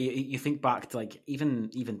be honest with you, you think back to like even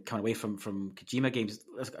coming away from Kojima games,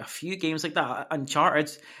 there's a few games like that. Uncharted,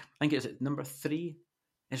 I think it's number 3,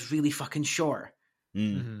 is really fucking short.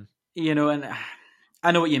 Mm. You know, and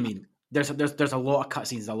I know what you mean. There's a lot of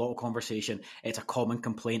cutscenes, a lot of conversation. It's a common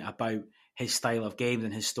complaint about his style of games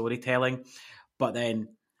and his storytelling, but then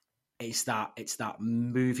it's that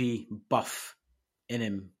movie buff in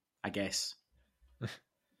him, I guess.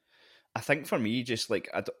 I think for me, just like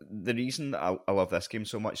the reason that I love this game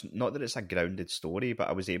so much, not that it's a grounded story, but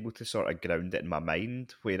I was able to sort of ground it in my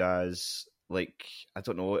mind. Whereas, like, I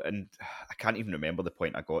don't know, and I can't even remember the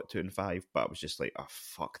point I got to in 5, but I was just like, oh,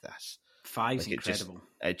 fuck this. 5's Like, incredible.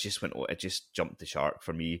 It just jumped the shark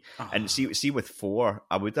for me. And see with 4,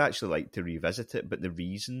 I would actually like to revisit it, but the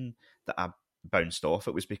reason that I bounced off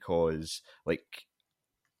it was because, like,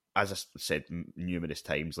 as I said numerous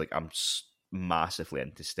times, like, I'm massively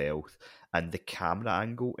into stealth, and the camera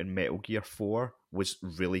angle in Metal Gear 4 was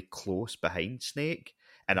really close behind Snake,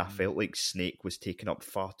 and I felt like Snake was taking up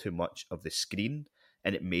far too much of the screen,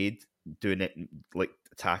 and it made doing it, like,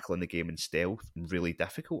 tackling the game in stealth, really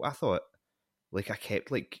difficult. I thought, like, I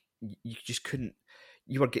kept, like, you just couldn't,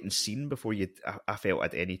 you were getting seen before I felt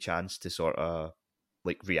had any chance to sort of,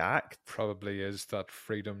 like, react. Probably is that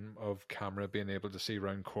freedom of camera, being able to see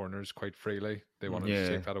around corners quite freely. They wanted to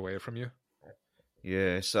take that away from you.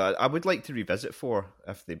 Yeah, so I would like to revisit 4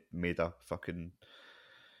 if they made a fucking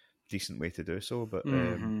decent way to do so, but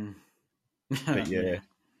but yeah,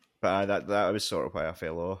 but that was sort of why I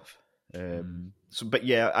fell off. So, but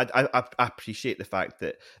yeah, I appreciate the fact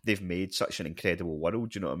that they've made such an incredible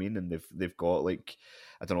world. You know what I mean? And they've got, like,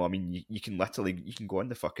 I don't know. I mean, you can go on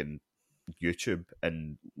the fucking YouTube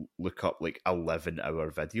and look up like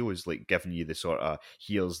 11-hour videos, like giving you the sort of,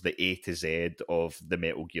 here's the A to Z of the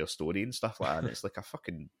Metal Gear story and stuff like that. And it's like a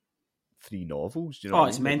fucking 3 novels. You know? Oh,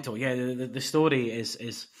 it's mental. Yeah, the story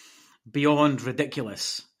is beyond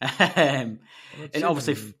ridiculous. And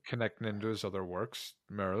obviously, connecting into his other works,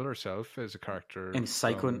 Meryl herself is a character in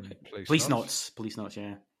Psycho, Police Notes.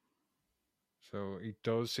 Yeah. So he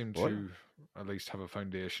does seem to at least have a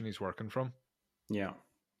foundation he's working from. Yeah.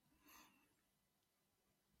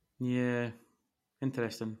 Yeah,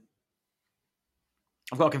 interesting.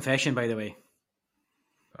 I've got a confession, by the way.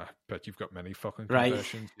 I bet you've got many fucking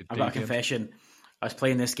confessions. Right, I've got a confession. I was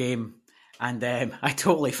playing this game, and I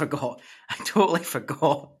totally forgot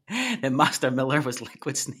that Master Miller was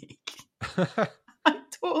Liquid Snake. I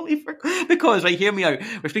totally forgot. Because, right, hear me out.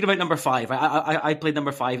 We're speaking about number 5. I played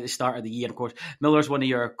number 5 at the start of the year. Of course, Miller's one of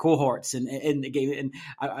your cohorts in the game. And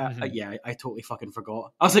I totally fucking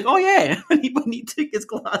forgot. I was like, oh yeah, when he took his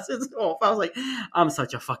glasses off. I was like, I'm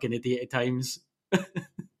such a fucking idiot at times.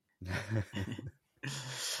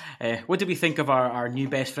 What do we think of our new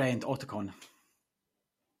best friend, Otacon?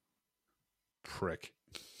 Prick.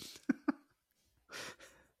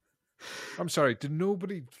 I'm sorry, did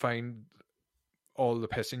nobody find all the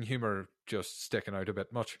pissing humor just sticking out a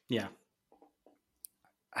bit much? Yeah.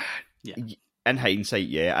 In hindsight,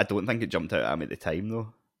 yeah. I don't think it jumped out at me at the time,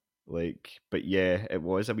 though. Like, but yeah, it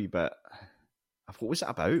was a wee bit... What was it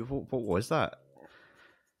about? What was that?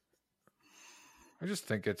 I just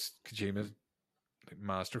think it's Kojima's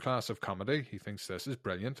masterclass of comedy. He thinks this is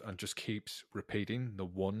brilliant and just keeps repeating the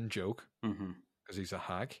one joke because he's a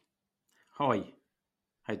hack. Hi.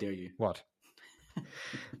 How dare you? What?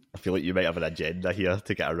 I feel like you might have an agenda here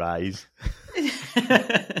to get a rise.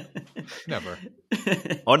 Never.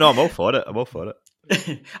 Oh no, I'm all for it.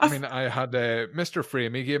 I mean, I had Mr.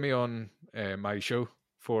 Framey gave me on my show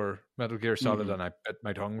for Metal Gear Solid, and I bit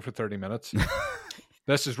my tongue for 30 minutes.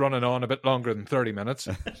 This is running on a bit longer than 30 minutes.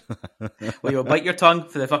 Well, you'll bite your tongue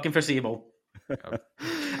for the fucking foreseeable.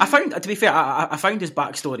 I found, to be fair, I found his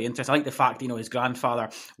backstory interesting. I like the fact that, his grandfather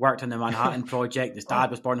worked on the Manhattan Project. His dad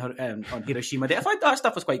was born on Hiroshima Day. I thought that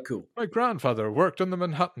stuff was quite cool. My grandfather worked on the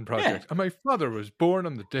Manhattan Project, and my father was born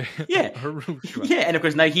on the day of Hiroshima. Yeah, and of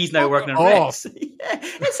course now he's working on Rex. Yeah,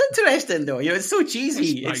 it's interesting though. It's so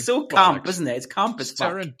cheesy. It's so camp, isn't it? It's camp as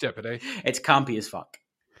fuck. Serendipity. It's campy as fuck.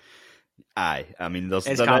 Aye, I mean,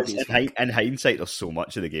 in hindsight, there's so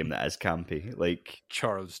much of the game that is campy. Like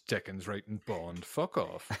Charles Dickens writing Bond. Fuck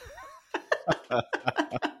off.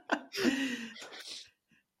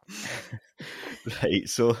 Right,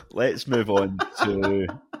 so let's move on to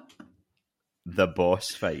the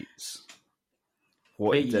boss fights.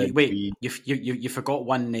 What Wait, did you, you forgot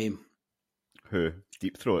one name. Who?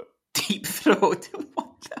 Deep Throat. Deep Throat.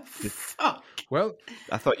 What the fuck? Well,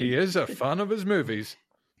 I thought he is a fan of his movies.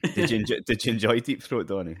 Did you enjoy Deep Throat,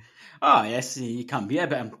 Donnie? Oh, yes, you can't beat it,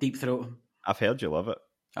 but I'm Deep Throat. I've heard you love it.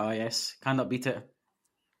 Oh, yes, cannot beat it.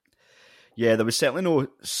 Yeah, there was certainly no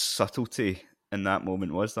subtlety in that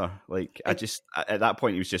moment, was there? Like, at that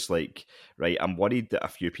point, it was just like, right, I'm worried that a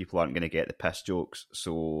few people aren't going to get the piss jokes,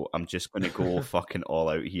 so I'm just going to go fucking all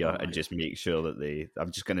out here and just make sure that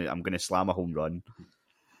I'm going to slam a home run.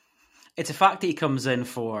 It's a fact that he comes in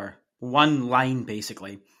for one line,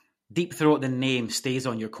 basically. Deep Throat, the name, stays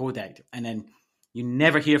on your codec, and then you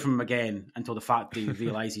never hear from him again until the fact that you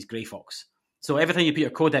realise he's Grey Fox. So every time you put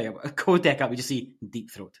your codec up, you just see Deep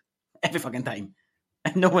Throat. Every fucking time.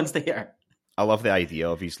 And no one's there. I love the idea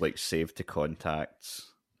of his, like, saved to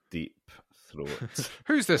contacts, Deep Throat.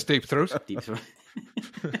 Who's this Deep Throat? Deep Throat.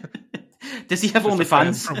 Does he have Just a friend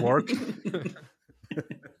OnlyFans? from work.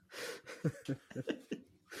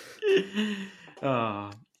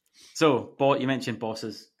 So, you mentioned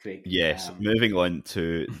bosses, Craig. Yes, moving on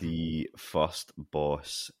to the first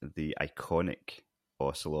boss, the iconic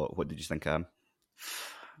Ocelot. What did you think of him?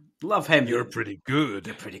 Love him. You're pretty good.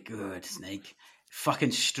 You're pretty good, Snake.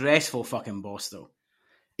 Fucking stressful fucking boss, though.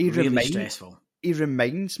 He really stressful. He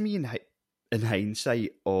reminds me in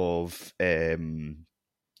hindsight of John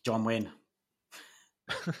Wayne.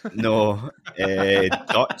 No,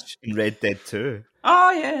 Dutch in Red Dead 2.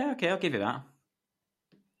 Oh, yeah, okay, I'll give you that.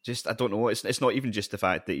 Just, I don't know, it's not even just the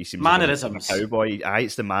fact that he seems mannerisms. like a cowboy.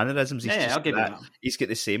 It's the mannerisms. I'll give you that. He's got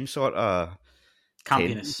the same sort of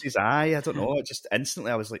campiness. His eye, I don't know. It just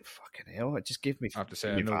instantly, I was like, "Fucking hell!" It just gave me. I have to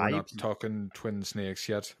say, I know we're not talking Twin Snakes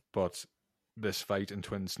yet, but this fight in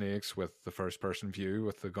Twin Snakes with the first-person view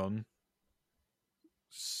with the gun,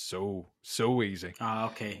 so easy. Ah,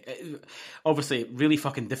 okay. Obviously, really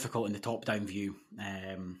fucking difficult in the top-down view.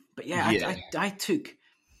 But yeah. I took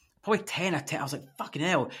probably 10 out of 10. I was like, fucking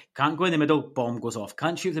hell, can't go in the middle, bomb goes off.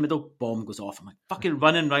 Can't shoot in the middle, bomb goes off. I'm like fucking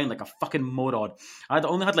running around like a fucking moron. I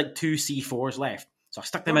only had like 2 C4s left. So I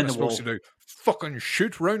stuck them in the wall. Supposed to do fucking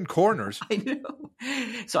shoot round corners. I know.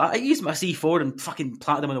 So I used my C4 and fucking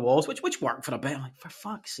planted them on the walls, which worked for a bit. I'm like, for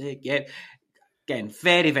fuck's sake, yeah. Again,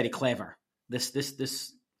 very, very clever. This,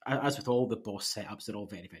 as with all the boss setups, they're all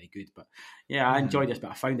very, very good. But yeah, I enjoyed this,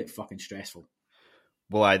 but I found it fucking stressful.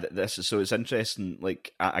 Well, so it's interesting.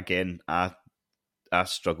 Like, again, I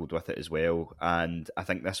struggled with it as well, and I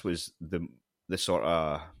think this was the sort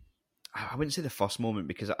of, I wouldn't say the first moment,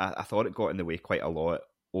 because I thought it got in the way quite a lot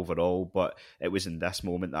overall, but it was in this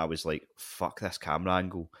moment that I was like, fuck this camera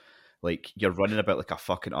angle. Like, you're running about like a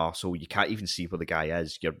fucking arsehole, you can't even see where the guy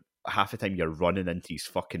is. You're half the time you're running into his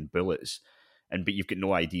fucking bullets, but you've got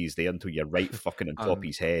no idea he's there until you're right fucking on top of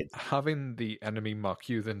his head. Having the enemy mock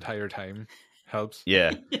you the entire time helps.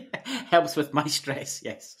 Yeah. Helps with my stress,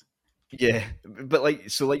 yes. Yeah, but like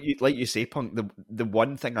you say, Punk, the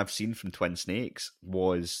one thing I've seen from Twin Snakes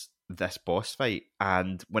was this boss fight,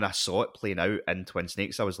 and when I saw it playing out in Twin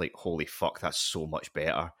Snakes, I was like, holy fuck, that's so much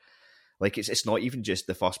better. Like, it's not even just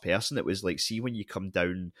the first person. It was like, see, when you come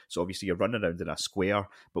down, so obviously you're running around in a square,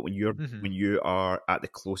 but when you are at the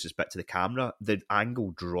closest bit to the camera, the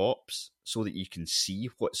angle drops so that you can see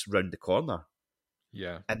what's round the corner.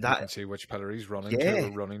 Yeah, and you can see which pillar he's running to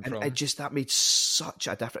or running from. And that made such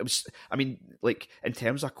a difference. I mean, like, in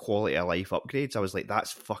terms of quality of life upgrades, I was like,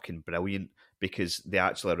 that's fucking brilliant, because the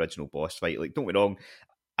actual original boss fight, like, don't get me wrong,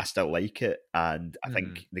 I still like it, and I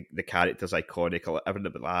think the character's iconic, everything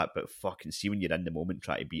about that, but fucking see when you're in the moment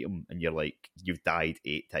trying to beat him, and you're like, you've died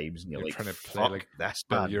 8 times, and you're like, trying to play fuck like this,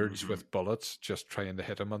 billiards with bullets, just trying to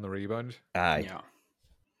hit him on the rebound. Aye.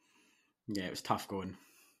 Yeah, it was tough going.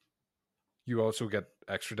 You also get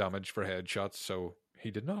extra damage for headshots, so he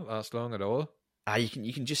did not last long at all. You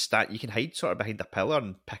can just you can hide sort of behind a pillar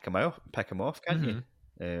and pick him off, can't you?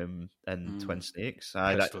 In Twin Snakes.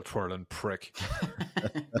 Pistol twirling prick.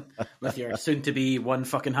 With your soon-to-be one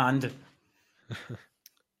fucking hand.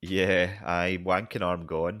 Yeah, wanking arm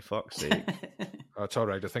gone, fuck's sake. That's all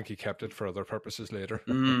right, I think he kept it for other purposes later.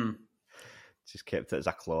 Just kept it as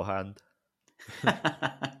a claw hand.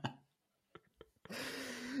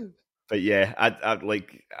 But yeah,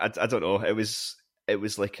 I don't know. It was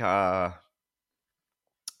like a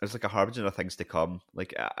harbinger of things to come.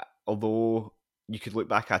 Like, although you could look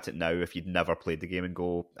back at it now if you'd never played the game and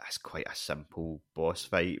go, that's quite a simple boss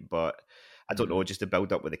fight. But I don't know, just to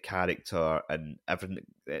build up with the character and everything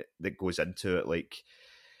that goes into it. Like,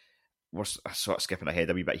 we're sort of skipping ahead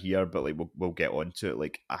a wee bit here, but like we'll get onto it.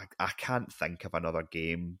 Like, I can't think of another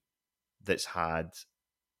game that's had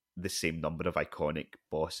the same number of iconic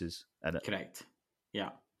bosses in it. Correct. Yeah.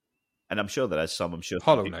 And I'm sure there is some. I'm sure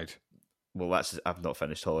Hollow Knight. Well, I've not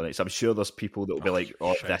finished Hollow Knight, so I'm sure there's people that will be like,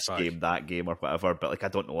 "Oh, this game, that game, or whatever." But like, I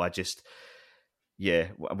don't know.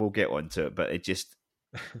 We'll get onto it. But it just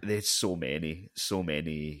there's so many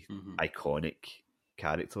iconic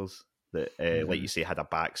characters that, like you say, had a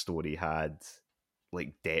backstory, had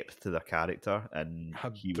like depth to their character, and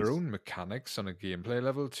had their own mechanics on a gameplay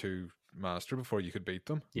level to master before you could beat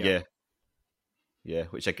them. Yeah,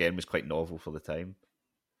 which again was quite novel for the time.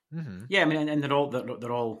 Mm-hmm. Yeah, I mean, and they're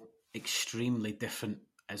all extremely different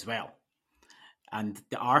as well, and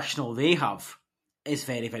the arsenal they have is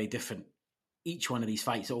very, very different. Each one of these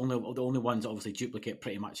fights, the only ones that obviously duplicate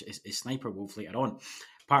pretty much is Sniper Wolf later on.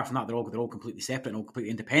 Apart from that, they're all completely separate and all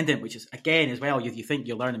completely independent, which is again as well. You think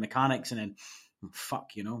you learn the mechanics, and then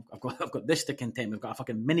fuck, I've got this to contend with. I've got a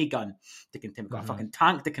fucking minigun to contend with. I've got a fucking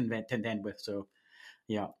tank to contend with. So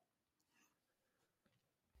yeah.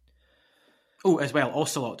 Oh, as well,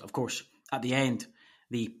 Ocelot, of course, at the end,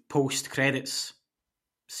 the post-credits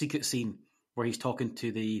secret scene where he's talking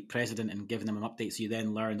to the president and giving him an update. So you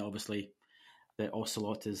then learn, obviously, that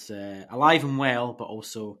Ocelot is alive and well, but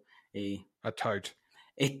also a tout.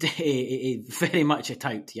 A very much a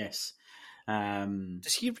tout, yes.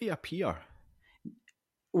 Does he reappear?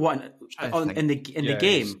 What in the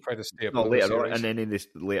game? No, later on, and then in the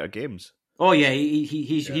later games. Oh yeah,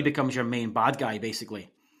 he becomes your main bad guy basically.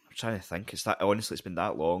 I'm trying to think. Honestly, it's been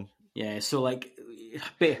that long. Yeah, so like,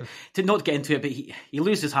 but to not get into it, but he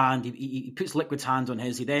loses his hand. He puts Liquid's hands on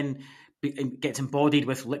his. He then gets embodied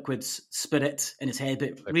with Liquid's spirit in his head, but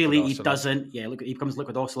Liquid really Ocelot. He doesn't. Yeah, he becomes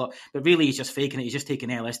Liquid Ocelot, but really he's just faking it. He's just taking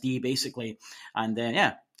LSD basically, and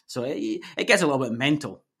so it gets a little bit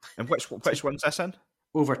mental. And which one's this in?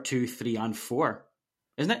 Over 2, 3, and 4,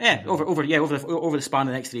 isn't it? Yeah, over the span of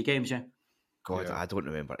the next 3 games. Yeah. God, yeah. I don't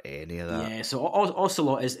remember any of that. Yeah, so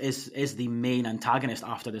Ocelot is the main antagonist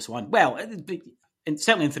after this one. Well,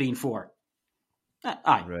 certainly in 3 and 4.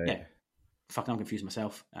 Right. Yeah. Fucking, I'm confused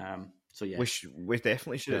myself. So yeah, we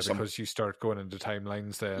definitely should. Yeah, because you start going into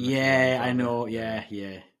timelines then. Yeah, I know. Yeah,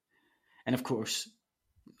 and of course,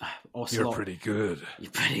 Ocelot.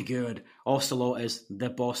 You're pretty good. Ocelot is the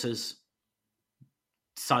boss's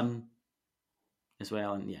son as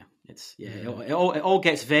well, and yeah. It all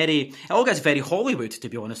gets very Hollywood, to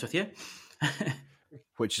be honest with you.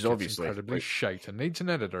 Which is obviously incredibly shite and needs an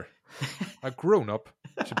editor. A grown up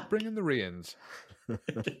should bring in the reins.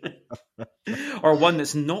 Or one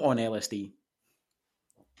that's not on LSD.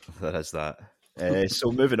 There is that.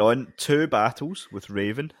 So moving on, 2 battles with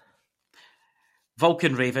Raven.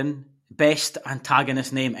 Vulcan Raven, best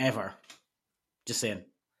antagonist name ever. Just saying.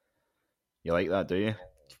 You like that, do you?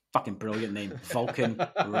 Fucking brilliant name. Vulcan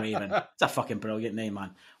Raven. It's a fucking brilliant name,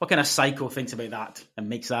 man. What kind of psycho thinks about that and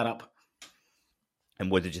makes that up?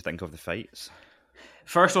 And what did you think of the fights?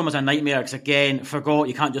 First one was a nightmare because, again, forgot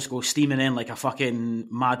you can't just go steaming in like a fucking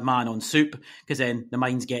madman on soup because then the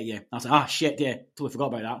mines get you. I was like, shit, yeah, totally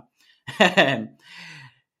forgot about that.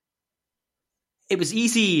 It was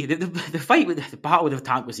easy. The fight with the battle with the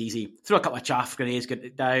tank was easy. Throw a couple of chaff grenades, get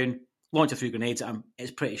it down. Launch a few grenades at him.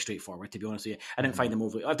 It's pretty straightforward, to be honest with you. I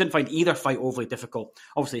didn't find either fight overly difficult.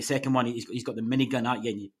 Obviously, the second one, he's got the minigun at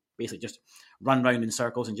you, and you basically just run round in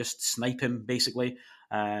circles and just snipe him. Basically,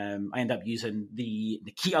 I ended up using the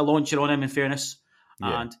Kita launcher on him. In fairness,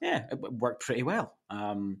 and it worked pretty well.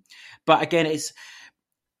 But again, it's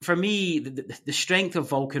for me the strength of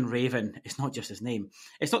Vulcan Raven is not just his name.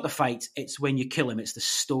 It's not the fight. It's when you kill him. It's the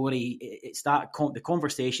story. It's that the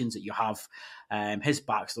conversations that you have, his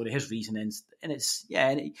backstory, his reasonings, and it's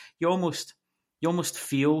you almost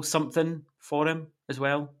feel something for him as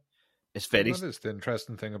well. It's very. That is the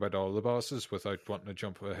interesting thing about all the bosses. Without wanting to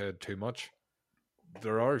jump ahead too much,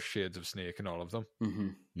 there are shades of Snake in all of them. Mm-hmm.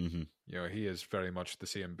 Mm-hmm. He is very much the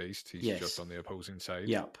same beast. He's just on the opposing side.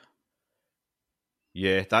 Yep.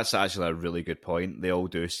 Yeah, that's actually a really good point. They all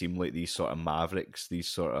do seem like these sort of mavericks. These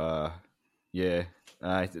sort of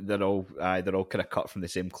they're all kind of cut from the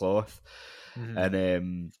same cloth. Mm-hmm.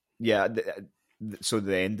 And so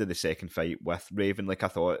the end of the second fight with Raven, like I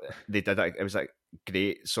thought they did it was like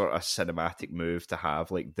great sort of cinematic move to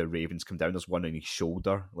have like the Ravens come down. There's one on his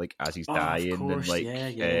shoulder, like as he's dying, and like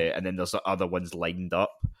and then there's other ones lined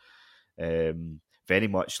up. Very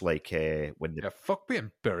much like when the fuck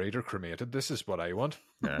being buried or cremated. This is what I want.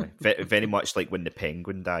 Very much like when the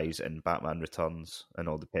Penguin dies in Batman Returns, and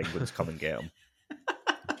all the penguins come and get him.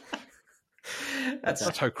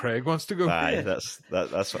 That's how Craig wants to go. Aye, that's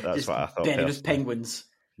what I thought. Benny with penguins.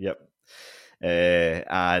 Yep.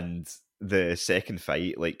 And the second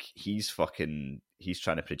fight, like he's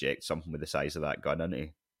trying to project something with the size of that gun, isn't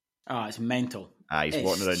he? Oh, it's mental. He's It's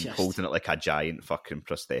walking around just- holding it like a giant fucking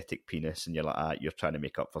prosthetic penis, and you're like, you're trying to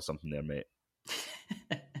make up for something there, mate.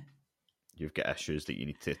 You've got issues that you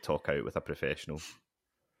need to talk out with a professional.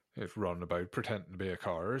 If running about pretending to be a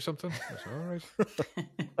car or something. That's all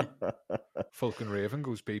right. Falcon Raven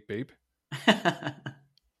goes beep beep.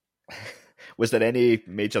 Was there any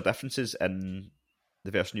major differences in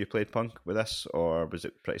the version you played, Punk, with this, or was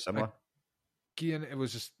it pretty similar? Again, it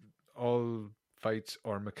was just all fights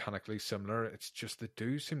are mechanically similar. It's just they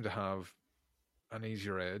do seem to have an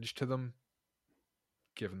easier edge to them,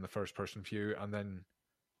 given the first-person view, and then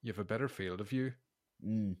you have a better field of view.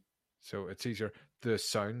 So it's easier. The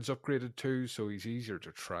sound's upgraded too, so he's easier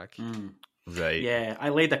to track. Right. Yeah, I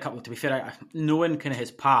laid a couple. To be fair, knowing kind of his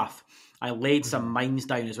path, I laid some mines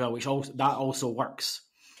down as well, which also works.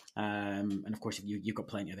 And of course, you've got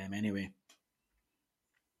plenty of them anyway.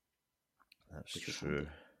 That's true.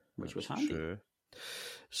 Which was handy. True.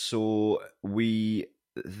 So we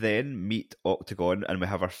then meet Octagon, and we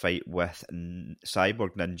have our fight with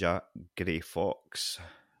Cyborg Ninja Grey Fox.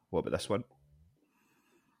 What about this one?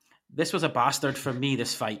 This was a bastard for me,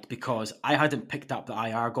 this fight, because I hadn't picked up the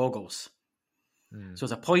IR goggles. So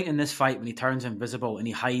there's a point in this fight when he turns invisible and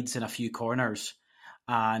he hides in a few corners.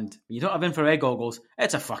 And when you don't have infrared goggles,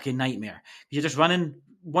 it's a fucking nightmare. You're just running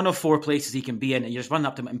one of 4 places he can be in, and you're just running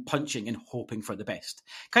up to him and punching and hoping for the best.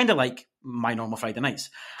 Kind of like my normal Friday nights.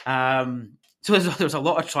 So there's a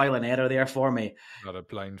lot of trial and error there for me. Not a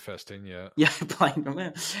blind fisting, yeah. Yeah, blind.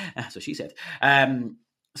 That's what she said.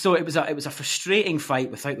 So it was a frustrating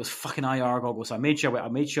fight without those fucking IR goggles. So I made sure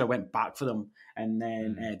I went back for them, and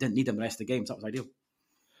then didn't need them the rest of the game. So that was ideal.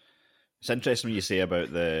 It's interesting what you say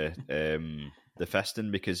about the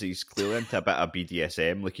fisting, because he's clearly into a bit of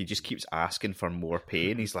BDSM. Like, he just keeps asking for more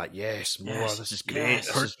pain. He's like, yes, more. Yes, this is great. yes.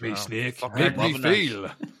 This Hurt is, me, I'm Snake. fucking Make me loving this.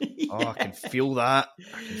 feel. Oh, I can feel that.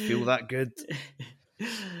 I can feel that good.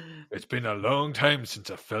 It's been a long time since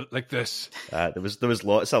I felt like this. There was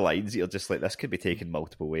lots of lines that you're just like, this could be taken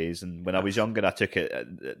multiple ways. And when I was younger, I took it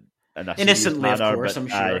in a Innocently, serious manner, of course, but I'm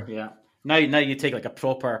sure. Yeah. Now you take like a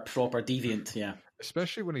proper deviant. Yeah.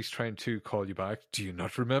 Especially when he's trying to call you back. Do you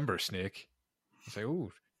not remember, Snake? I say,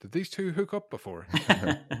 oh, did these two hook up before?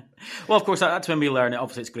 Well, of course, that's when we learn it.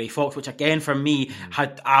 Obviously, it's Grey Fox, which again, for me,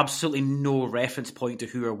 had absolutely no reference point to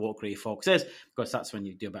who or what Grey Fox is, because that's when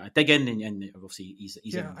you do a bit of digging, and obviously he's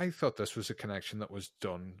Yeah, I thought this was a connection that was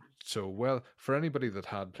done so well. For anybody that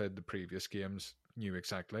had played the previous games, knew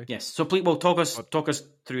exactly. Yes. So please, well, talk us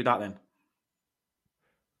through that then.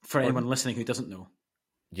 For anyone listening who doesn't know.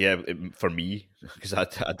 Yeah, for me, because I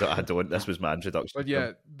don't. This was my introduction. But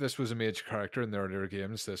yeah, this was a major character in the earlier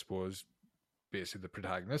games. This was basically the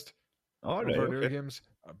protagonist of earlier games,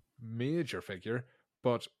 a major figure.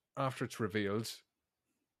 But after it's revealed,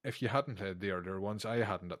 if you hadn't played the earlier ones, I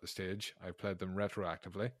hadn't at the stage. I played them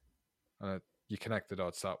retroactively, and you connect the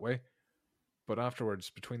dots that way. But afterwards,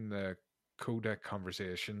 between the codec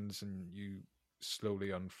conversations and you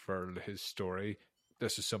slowly unfurl his story,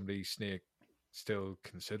 this is somebody Snake still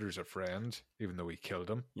considers a friend, even though he killed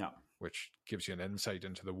him. Yeah. Which gives you an insight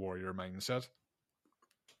into the warrior mindset.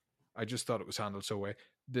 I just thought it was handled so well.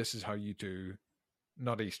 This is how you do,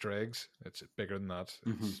 not Easter eggs, it's bigger than that,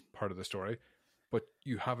 it's part of the story, but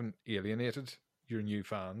you haven't alienated your new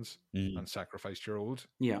fans and sacrificed your old.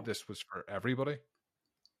 Yeah. This was for everybody.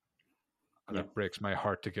 And it breaks my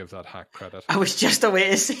heart to give that hack credit. I was just a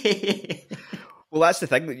way to say. Well, that's the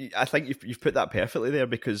thing. I think you've put that perfectly there,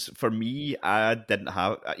 because for me, I didn't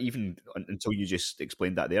have, even until you just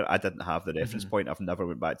explained that there, I didn't have the reference point. I've never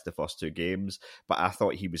went back to the first 2 games, but I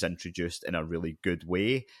thought he was introduced in a really good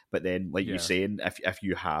way. But then, like you're saying, if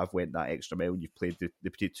you have went that extra mile and you've played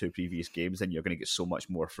the 2 previous games, then you're going to get so much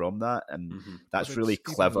more from that. And that's really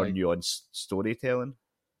clever, nuanced storytelling.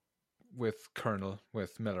 With Colonel,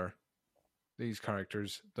 with Miller, these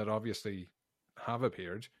characters that obviously have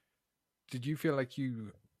appeared, did you feel like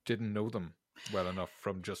you didn't know them well enough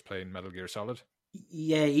from just playing Metal Gear Solid?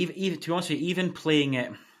 Yeah, even to be honest with you, even playing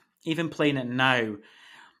it now,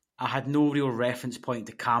 I had no real reference point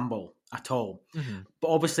to Campbell at all. But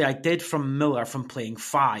obviously, I did from Miller from playing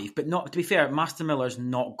 5. But not, to be fair, Master Miller's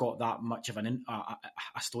not got that much of a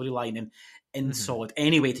storyline in Solid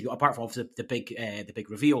anyway. To go apart from obviously the big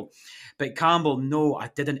reveal. But Campbell, no, I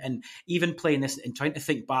didn't. And even playing this and trying to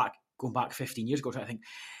think back, going back 15 years ago, trying to think,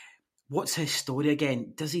 what's his story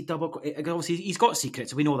again? Does he obviously, he's got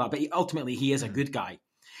secrets, we know that, but ultimately he is a good guy.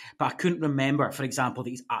 But I couldn't remember, for example, that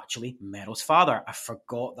he's actually Meryl's father. I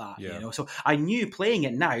forgot that, you know. So I knew playing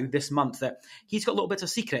it now, this month, that he's got little bits of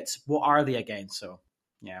secrets. What are they again? So,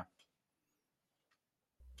 yeah.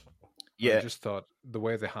 Yeah. I just thought the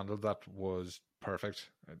way they handled that was perfect.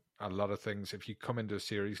 A lot of things, if you come into a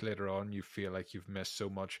series later on, you feel like you've missed so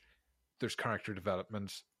much. There's character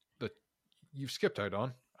development that you've skipped out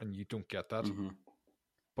on, and you don't get that. Mm-hmm.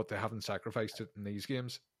 But they haven't sacrificed it in these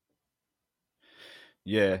games.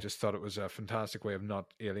 Yeah. I just thought it was a fantastic way of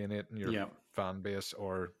not alienating your fan base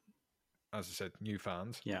or, as I said, new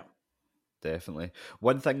fans. Yeah. Definitely.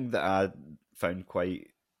 One thing that I found quite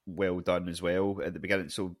well done as well at the beginning,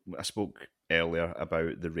 so I spoke earlier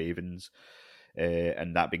about the Ravens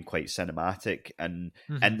and that being quite cinematic, and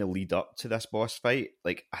in the lead up to this boss fight,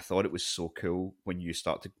 like, I thought it was so cool when you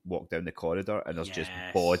start to walk down the corridor and there's just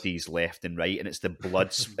bodies left and right, and it's the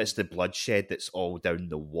blood it's the bloodshed that's all down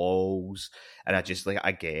the walls, and I just, like,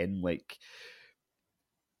 again, like,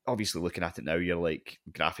 obviously looking at it now, you're like,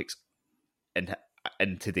 graphics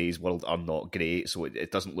in today's world are not great, so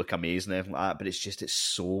it doesn't look amazing or anything like that, but it's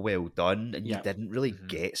so well done, and you didn't really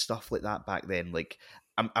get stuff like that back then. Like,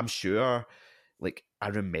 I'm sure, like, I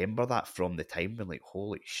remember that from the time when, like,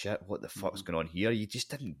 holy shit, what the fuck's going on here? You just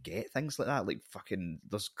didn't get things like that. Like, fucking,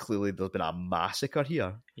 there's been a massacre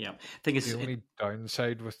here. Yeah. Thing is, the only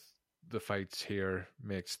downside with the fights here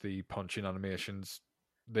makes the punching animations,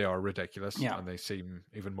 they are ridiculous, and they seem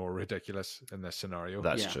even more ridiculous in this scenario.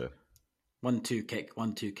 That's true. 1-2 kick,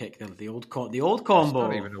 1-2 kick. The old combo. It's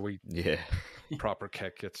not even a wee proper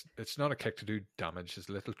kick. It's not a kick to do damage. It's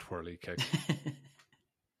a little twirly kick.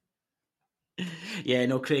 Yeah,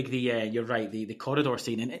 no, Craig. You're right. The corridor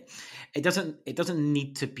scene, and it doesn't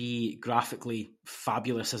need to be graphically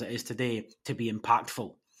fabulous as it is today to be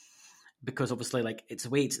impactful, because obviously, like, it's the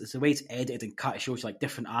way it's edited and cut. It shows you, like,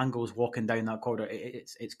 different angles walking down that corridor.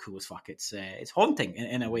 It's cool as fuck. It's haunting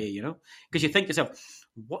in a way, you know, because you think to yourself,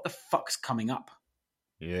 what the fuck's coming up?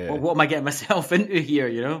 Yeah, what am I getting myself into here?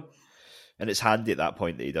 You know. And it's handy at that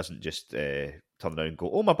point that he doesn't just turn around and go,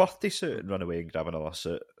 "Oh, my birthday suit," and run away and grab another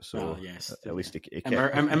suit. So at least he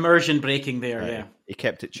kept immersion breaking there. Yeah, he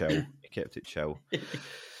kept it chill.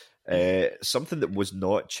 Something that was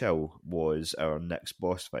not chill was our next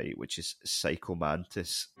boss fight, which is Psycho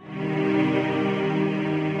Mantis.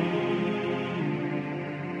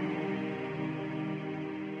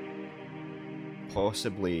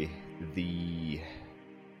 Possibly the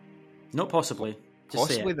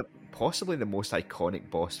most iconic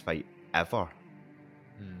boss fight ever.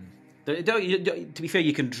 To be fair,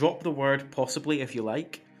 you can drop the word possibly if you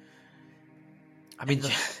like. I mean,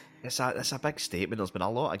 it's a big statement. There's been a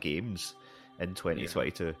lot of games in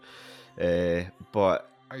 2022, but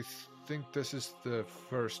I think this is the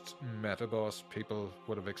first meta boss people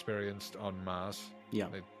would have experienced en masse. Yeah,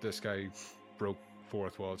 like, this guy broke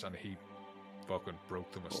fourth walls and he fucking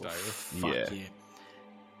broke them with style. Fuck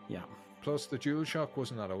yeah. Plus, the DualShock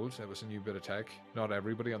wasn't that old. It was a new bit of tech. Not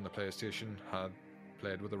everybody on the PlayStation had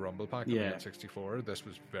played with a Rumble Pack on the N64. This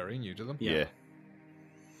was very new to them. Yeah.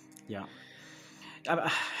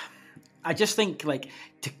 I just think, like,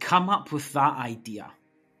 to come up with that idea,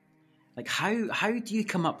 like, how do you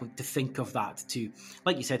come up with to think of that? To,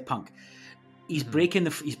 like you said, Punk, he's breaking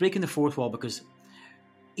the fourth wall because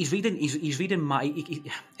he's reading my.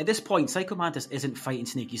 At this point, Psycho Mantis isn't fighting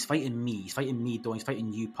Snake. He's fighting me. He's fighting me, Dawn. He's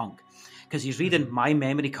fighting you, Punk, because he's reading my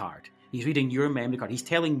memory card. He's reading your memory card. He's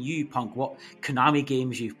telling you, Punk, what Konami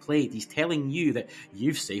games you've played. He's telling you that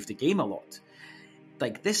you've saved the game a lot.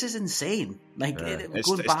 Like, this is insane. Like, going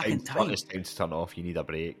back in time. It's time to turn off. You need a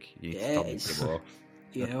break. You need to turn the game off.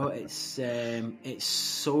 You know, it's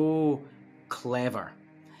so clever.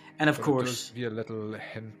 And of course, it does give you a little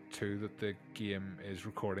hint too that the game is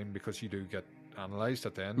recording, because you do get analysed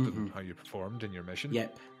at the end and how you performed in your mission.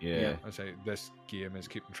 Yep. Yeah. I say this game is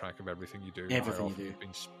keeping track of everything you do. Everything how you do. You've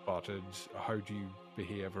been spotted. How do you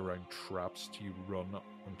behave around traps? Do you run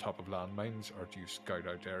on top of landmines, or do you scout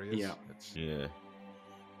out areas? Yeah.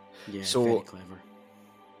 Yeah. So, very clever.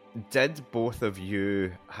 Did both of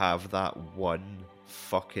you have that one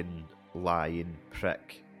fucking lying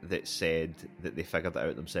prick that said that they figured it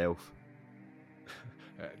out themselves?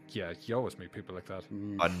 Yeah, you always meet people like that.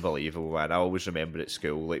 Unbelievable, man. I always remember at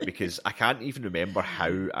school, like, because I can't even remember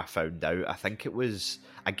how I found out. I think it was,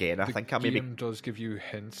 again, The game does give you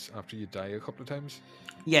hints after you die a couple of times.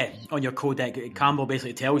 Yeah, on your codec, Campbell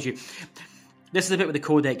basically tells you. This is the bit where the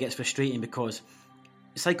codec gets frustrating, because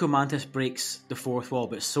Psycho Mantis breaks the fourth wall,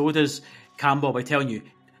 but so does Campbell by telling you,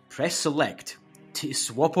 press select to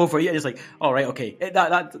swap over. Yeah, it's like, all right, okay,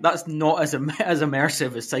 that's not as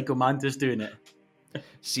immersive as Psycho Mantis doing it.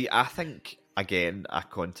 See, I think again, I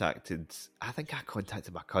think I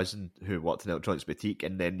contacted my cousin who worked in Electronics Boutique,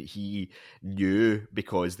 and then he knew,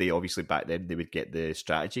 because they obviously back then they would get the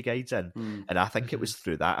strategy guides in, and I think it was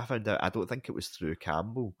through that I found out. I don't think it was through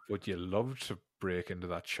Campbell. Would you love to break into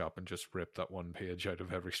that shop and just rip that one page out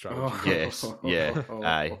of every strategy? Yes, yeah,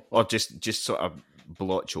 aye, or just sort of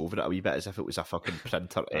blotch over it a wee bit as if it was a fucking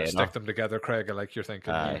printer error. Stick them together, Craig. I like your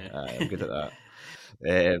thinking. Aye, I'm good at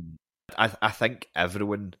that. I think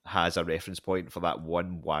everyone has a reference point for that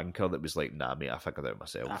one wanker that was like, nah, mate, I figured it out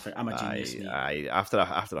myself. I'm a genius, mate. After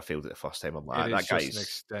I failed it the first time, I'm like, it that is guy's just an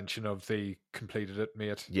extension of the completed it,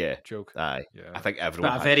 mate. joke. Aye, yeah. I think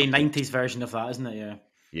everyone. But a very 90s version of that, isn't it? Yeah.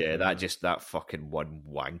 Yeah, that fucking one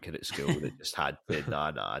wanker at school that just had to,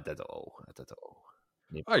 nah, I did it all.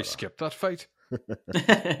 I skipped that fight.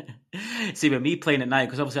 See, with me playing it now,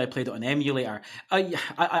 because obviously I played it on emulator,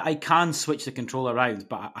 I can switch the controller around,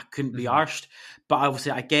 but I couldn't be arsed. But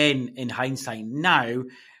obviously, again, in hindsight now,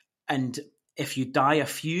 and if you die a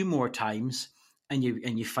few more times and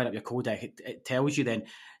you fire up your codec, it tells you then,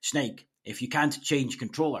 Snake, if you can't change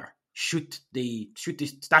controller, shoot the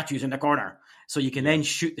statues in the corner. So you can then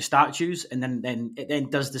shoot the statues, and then it then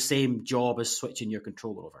does the same job as switching your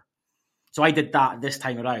controller over. So I did that this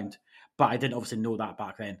time around, but I didn't obviously know that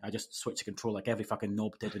back then. I just switched the controller like every fucking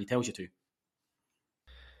knob did when he tells you to.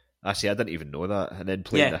 I didn't even know that. And then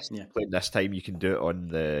playing this time, you can do it on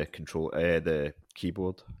the the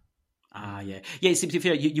keyboard. Yeah. It seems to be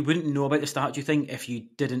fair. You wouldn't know about the statue thing if you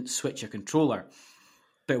didn't switch your controller.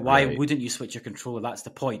 But why wouldn't you switch your controller? That's the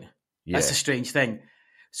point. Yeah. That's a strange thing.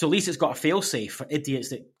 So at least it's got a failsafe for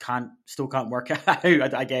idiots that still can't work it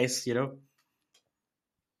out, I guess, you know.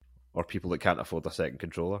 Or people that can't afford a second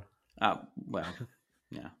controller. Well,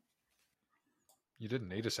 yeah. You didn't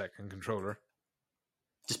need a second controller.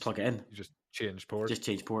 Just plug it in. You just change port.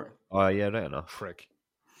 Oh, yeah, right enough. Frick.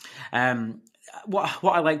 What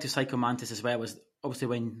I liked with Psycho Mantis as well was obviously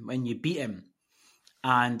when you beat him,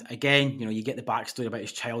 and again, you know, you get the backstory about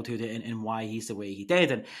his childhood and why he's the way he did.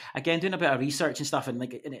 And again, doing a bit of research and stuff, and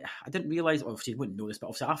I didn't realize. Obviously, you wouldn't know this, but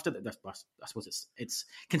obviously after I suppose it's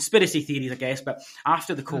conspiracy theories, I guess. But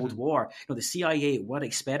after the Cold War, you know, the CIA were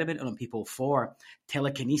experimenting on people for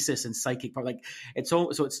telekinesis and psychic power. Like it's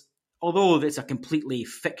although it's a completely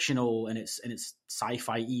fictional and it's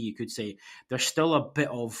sci-fi, you could say, there's still a bit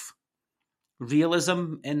of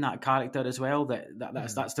realism in that character as well.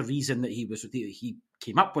 That's the reason that he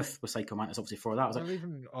came up with Psycho Mantis, obviously, for that.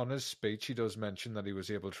 Even on his speech, he does mention that he was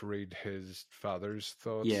able to read his father's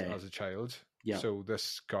thoughts as a child. Yeah. So this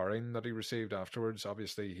scarring that he received afterwards,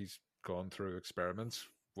 obviously he's gone through experiments,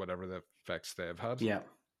 whatever the effects they've had. Yeah.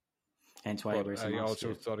 Hence why I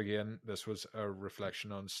also thought, again, this was a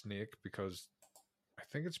reflection on Snake, because I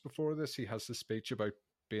think it's before this he has the speech about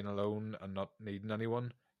being alone and not needing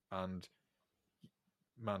anyone, and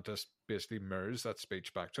Mantis basically mirrors that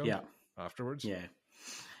speech back to him afterwards. Yeah.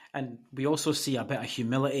 And we also see a bit of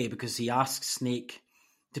humility, because he asks Snake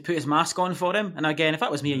to put his mask on for him. And again, if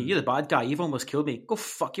that was me and you're the bad guy, you've almost killed me. Go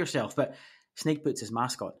fuck yourself. But Snake puts his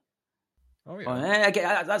mask on. Oh, yeah.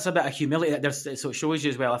 Again, that's a bit of humility. So it shows you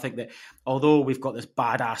as well, I think, that although we've got this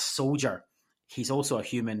badass soldier, he's also a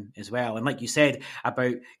human as well. And like you said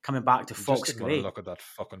about coming back to Fox just Grey. Just look at that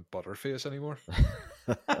fucking butterface anymore.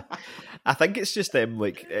 I think it's just them,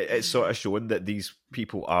 like, it's sort of showing that these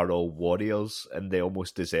people are all warriors and they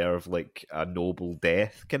almost deserve, like, a noble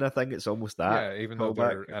death kind of thing. It's almost that. Yeah, even though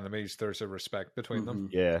they're enemies, there's a respect between them.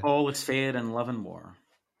 Yeah. All is fair in love and war.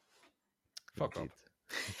 Fuck up.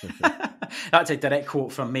 That's a direct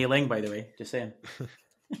quote from Mei Ling, by the way. Just saying.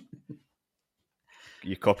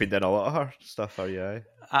 You copied in a lot of her stuff, are you?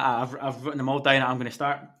 I've written them all down. I'm going to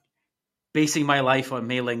start basing my life on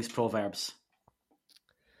Mei Ling's proverbs.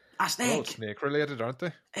 A snake. All snake related, aren't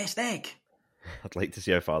they? A snake. I'd like to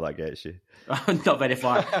see how far that gets you. Not very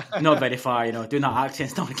far. Not very far. You know, doing that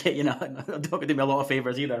accent's not going to get you. Not going to do me a lot of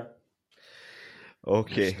favors either.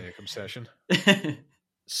 Okay. Snake obsession.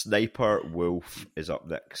 Sniper Wolf is up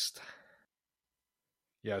next.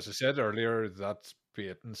 Yeah, as I said earlier, that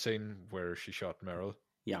baiting scene where she shot Meryl.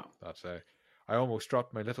 Yeah. That's I almost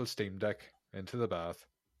dropped my little Steam Deck into the bath.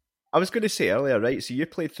 I was going to say earlier, right, so you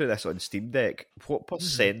played through this on Steam Deck. What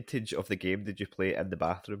percentage of the game did you play in the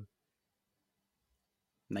bathroom?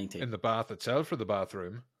 90. In the bath itself or the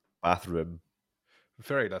bathroom? Bathroom.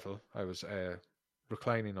 Very little. I was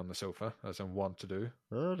reclining on the sofa, as I want to do.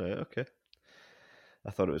 Oh, right, okay.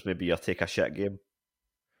 I thought it was maybe your take a shit game.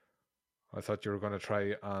 I thought you were going to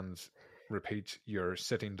try and repeat your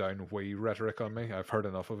sitting down wee rhetoric on me. I've heard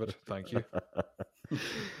enough of it. Thank you.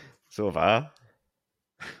 So have I.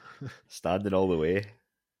 Standing all the way.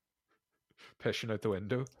 Pissing out the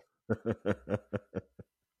window.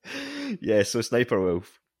 Yeah, so Sniper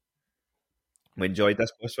Wolf. We enjoyed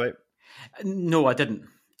this boss fight. No, I didn't,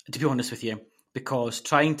 to be honest with you, because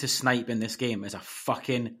trying to snipe in this game is a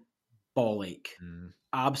fucking ball ache.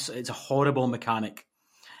 It's a horrible mechanic,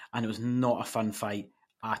 and it was not a fun fight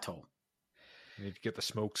at all. You need to get the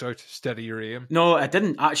smokes out, steady your aim. No, I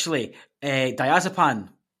didn't actually. Diazepam.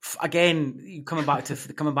 Again, coming back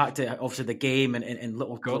to obviously the game and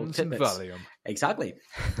little Guns little and tidbits. Valium. Exactly.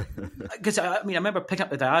 Because I remember picking up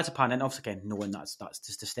the diazepam and obviously again knowing that's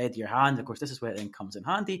just to steady your hand. Of course, this is where it then comes in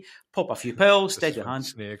handy. Pop a few pills, steady your hand.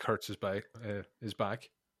 Snake hurts his back.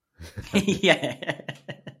 Yeah,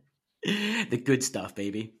 the good stuff,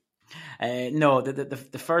 baby. No,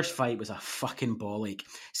 the first fight was a fucking ball ache.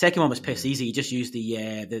 Second one was piss easy. You just use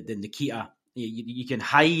the Nikita. You can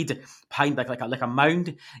hide behind like a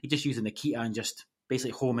mound. You just use the Nikita and just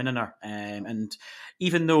basically home in on her. And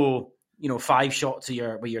even though 5 shots of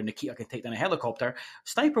where your Nikita can take down a helicopter,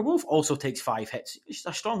 Sniper Wolf also takes 5 hits. She's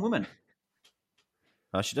a strong woman.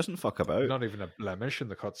 She doesn't fuck about. Not even a blemish in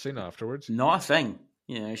the cutscene afterwards. Not a thing.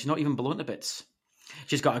 She's not even blown to bits.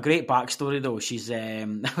 She's got a great backstory though. She's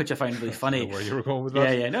which I find really funny. Where you were going with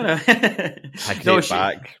that? Yeah, no.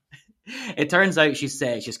 Back. It turns out she's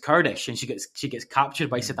Kurdish and she gets captured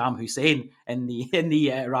by Saddam Hussein in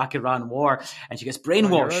the Iraq-Iran war, and she gets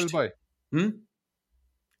brainwashed. Old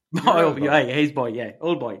boy. His boy, yeah,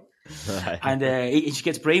 old boy. And she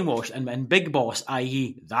gets brainwashed, and Big Boss,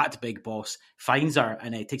 i.e. that Big Boss, finds her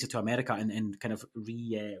and takes her to America and kind of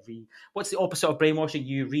what's the opposite of brainwashing?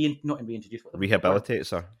 You reintroduce.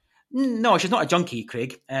 Rehabilitates her. No, she's not a junkie,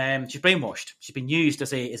 Craig. She's brainwashed. She's been used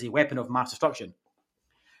as a weapon of mass destruction.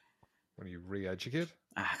 When you re-educate?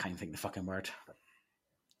 I can't even think of the fucking word.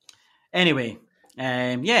 Anyway,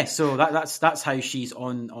 so that's how she's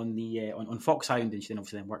on Foxhound, and she then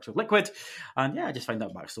obviously works with Liquid, and I just find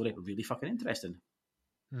that backstory really fucking interesting.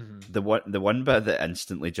 Mm-hmm. The one bit that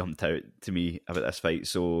instantly jumped out to me about this fight.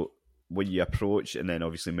 So when you approach, and then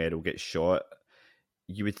obviously Meryl gets shot,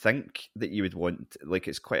 you would think that you would want, like,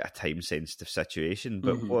 it's quite a time sensitive situation,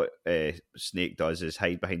 but what Snake does is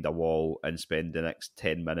hide behind a wall and spend the next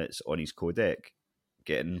 10 minutes on his codec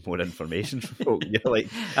getting more information from folk. You're like,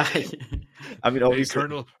 I mean, obviously, hey,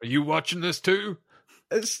 Colonel, are you watching this too?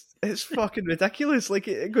 It's fucking ridiculous. Like,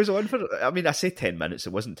 it goes on for, I mean, I say 10 minutes.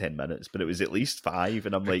 It wasn't 10 minutes, but it was at least 5.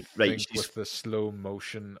 And I'm like, right, with the slow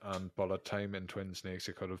motion and bullet time in Twin Snakes,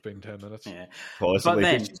 it could have been 10 minutes. Yeah, possibly. But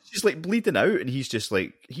then, she's like bleeding out, and he's just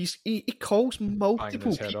like, he calls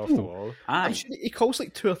multiple head people. Off the wall. I'm sure he calls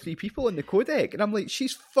like 2 or 3 people in the codec, and I'm like,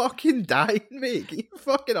 she's fucking dying, mate. Get your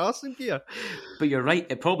fucking arse in gear. But you're right,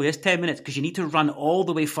 it probably is 10 minutes because you need to run all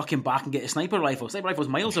the way fucking back and get a sniper rifle. Sniper rifle's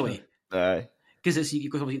miles away. Aye. Because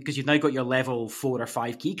you've now got your level 4 or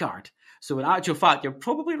 5 key card. So in actual fact, you're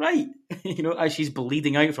probably right. As she's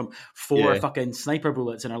bleeding out from 4 fucking sniper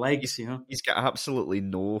bullets in her legs. He's got absolutely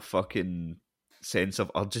no fucking sense of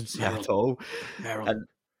urgency at all. And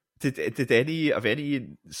did any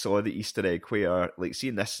saw the Easter egg where, like, see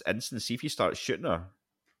in this instance, see if you start shooting her?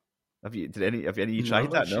 Have you tried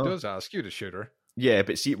that? She does ask you to shoot her. Yeah,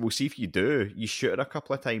 but see if you do, you shoot her a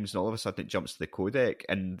couple of times, and all of a sudden it jumps to the codec,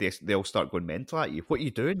 and they all start going mental at you. What are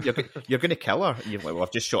you doing? You're going to kill her. And you're like, well,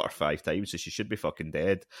 I've just shot her 5 times, so she should be fucking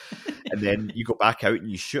dead. And then you go back out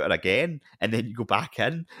and you shoot her again, and then you go back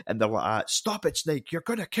in, and they're like, stop it, Snake, you're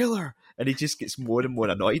going to kill her. And he just gets more and more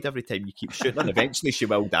annoyed every time you keep shooting her, and eventually she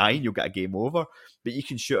will die, and you'll get a game over. But you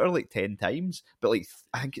can shoot her like 10 times, but like,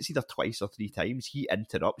 I think it's either twice or 3 times, he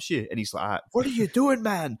interrupts you, and he's like, what are you doing,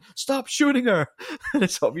 man? Stop shooting her. And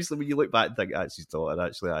it's obviously when you look back and think, that's his daughter,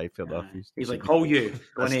 actually, I feel enough. He's like, hold you,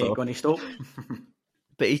 going to stop.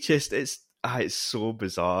 But he just, it's so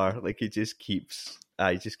bizarre. Like, he just keeps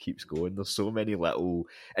going. There's so many little,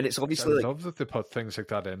 and it's obviously I love that they put things like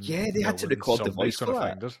that in. Yeah, they had to record the voice for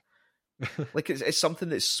that. Like, it's something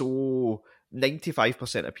that's so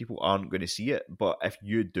 95% of people aren't going to see it, but if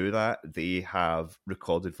you do that, they have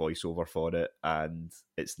recorded voiceover for it, and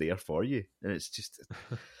it's there for you. And it's just,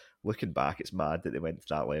 looking back, it's mad that they went to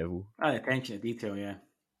that level. Attention to detail, yeah.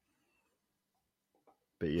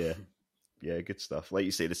 But yeah, good stuff. Like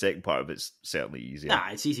you say, the second part of it's certainly easier.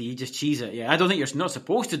 Nah, it's easy. You just cheese it. Yeah, I don't think you're not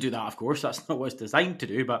supposed to do that. Of course, that's not what it's designed to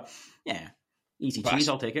do. But yeah, easy cheese.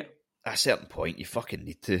 I'll take it. At a certain point, you fucking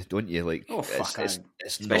need to, don't you? Like, oh fuck, it's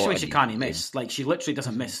especially when she can't miss. Like, she literally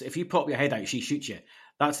doesn't miss. If you pop your head out, she shoots you.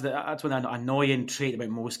 That's one annoying trait about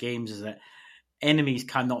most games, is that enemies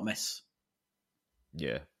cannot miss.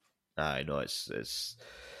 Yeah, I know it's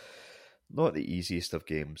not the easiest of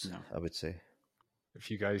games. No. I would say. If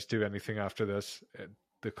you guys do anything after this,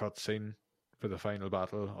 the cutscene for the final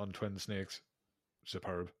battle on Twin Snakes,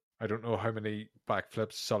 superb. I don't know how many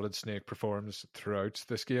backflips Solid Snake performs throughout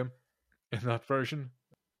this game in that version.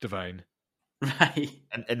 Divine. Right.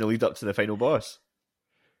 And in the lead up to the final boss.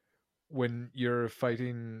 When you're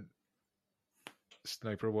fighting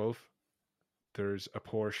Sniper Wolf, there's a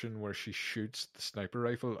portion where she shoots the sniper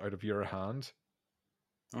rifle out of your hand.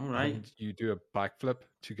 All right. And you do a backflip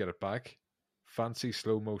to get it back. Fancy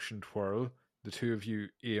slow motion twirl. The two of you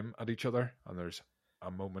aim at each other, and there's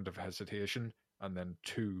a moment of hesitation, and then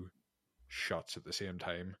 2 shots at the same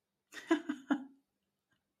time.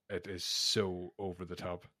 It is so over the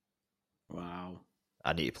top. Wow.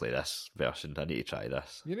 I need to play this version. I need to try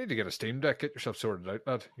this. You need to get a Steam Deck. Get yourself sorted out,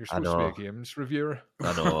 lad. You're I supposed to know. be a games reviewer.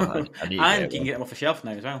 I know. I need to And get you can one. get them off the shelf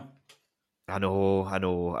now as well. I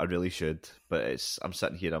know. I really should. But I'm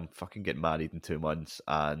sitting here. I'm fucking getting married in 2 months,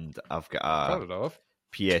 and I've got Cut a it off.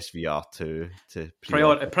 PSVR 2 to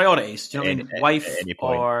pre-order. Priorities. Do you know what I mean? At Wife any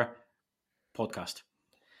point. or podcast?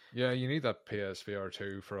 Yeah, you need that PSVR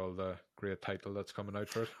 2 for all the great title that's coming out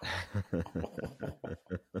for it.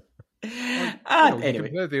 And You anyway,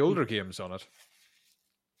 can play the older games on it.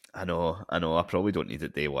 I know. I probably don't need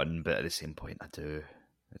it day one, but at the same point, I do.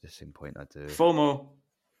 FOMO.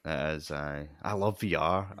 As I love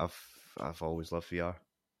VR. I've always loved VR,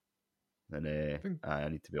 and I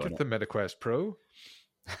need to be on Get it. the MetaQuest Pro.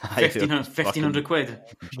 1,500 quid.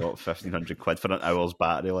 Drop 1,500 quid for an hour's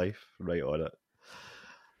battery life. Right on it.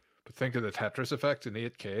 But think of the Tetris effect in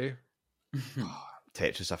 8K.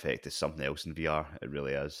 Tetris Effect is something else in VR. It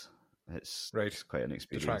really is. It's Right. quite an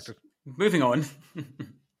experience. Detracted. Moving on.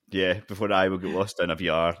 Yeah, before I will get lost down a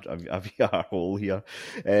VR hole here.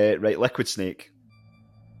 Right, Liquid Snake.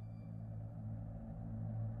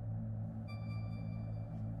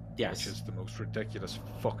 Yes. Which is the most ridiculous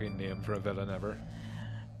fucking name for a villain ever.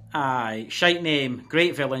 Aye. Shite name.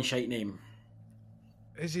 Great villain, shite name.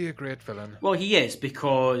 Is he a great villain? Well, he is,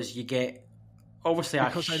 because you get obviously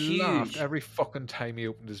Because a I huge... laughed every fucking time he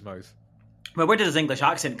opened his mouth. Well, where did his English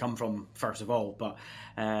accent come from, first of all? But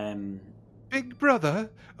Big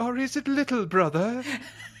brother? Or is it little brother?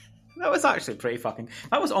 that was actually pretty fucking...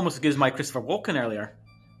 That was almost as good as my Christopher Walken earlier.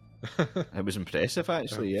 It was impressive,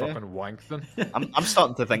 actually, yeah. Fucking wank then. I'm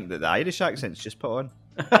starting to think that the Irish accent's just put on.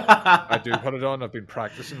 I do put it on. I've been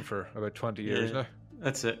practicing for about 20 years now.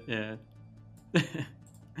 That's it, yeah.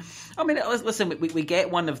 I mean, listen, we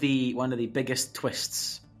get one of the biggest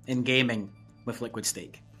twists in gaming with Liquid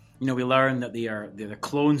Snake. You know, we learn that they're the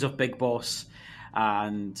clones of Big Boss,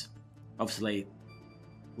 and obviously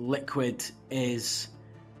Liquid is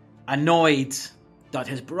annoyed that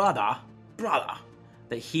his brother,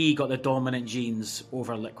 that he got the dominant genes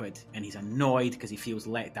over Liquid, and he's annoyed because he feels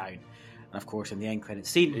let down. And of course, in the end credit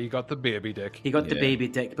scene, He got the baby dick. he got the baby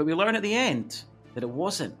dick, but we learn at the end that it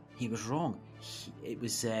wasn't. He was wrong. It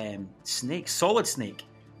was Snake, Solid Snake,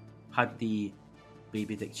 had the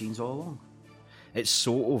baby dick genes all along. It's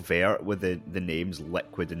so overt with the names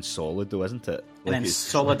Liquid and Solid, though, isn't it? And then it's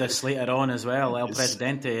Solidus later on as well, El It's-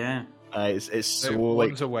 Presidente, yeah. it's so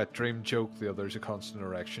One's like a wet dream joke, the other's a constant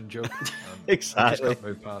erection joke. And Exactly. I just can't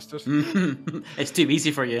move past it. It's too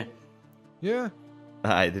easy for you. Yeah.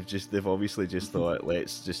 they've obviously just thought,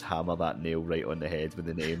 let's just hammer that nail right on the head with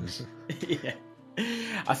the names. Yeah.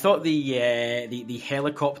 I thought the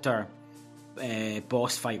helicopter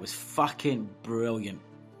boss fight was fucking brilliant.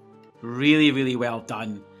 Really, really well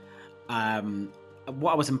done.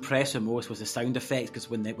 What I was impressed with most was the sound effects, because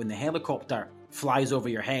when the helicopter flies over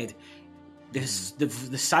your head, the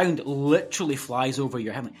sound literally flies over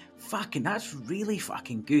your head. Like, fucking, that's really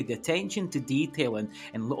fucking good. The attention to detail and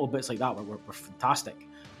little bits like that were fantastic.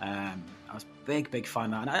 I was big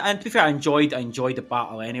fan of that. And to be fair, I enjoyed the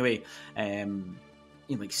battle anyway.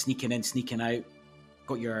 You know, like sneaking in, sneaking out.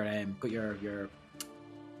 Got your what do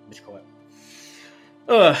you call it?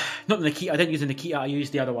 Not the Nikita. I didn't use the Nikita. I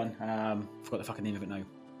used the other one. Forgot the fucking name of it now.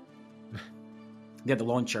 They had the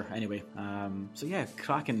launcher anyway. So yeah,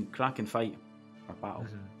 cracking fight or battle.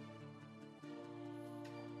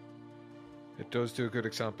 It does do a good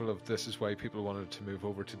example of this is why people wanted to move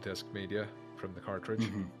over to disc media from the cartridge.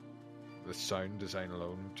 The sound design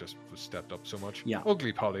alone just was stepped up so much. Yeah.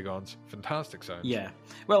 Ugly polygons, fantastic sound. Yeah.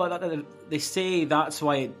 Well, they say that's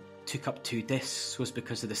why it took up 2 discs, was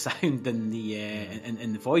because of the sound and the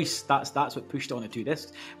and the voice. That's what pushed it on to 2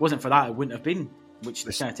 discs. Wasn't for that, it wouldn't have been. Which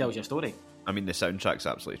kind of tells you a story. I mean, the soundtrack's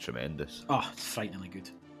absolutely tremendous. Oh, it's frighteningly good.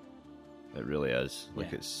 It really is.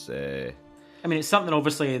 Like, Yeah. it's... I mean, it's something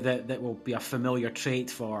obviously that will be a familiar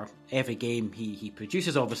trait for every game he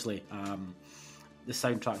produces. Obviously, the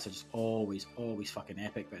soundtracks are just always fucking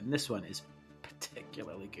epic, but in this one is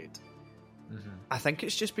particularly good. I think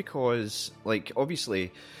it's just because, like,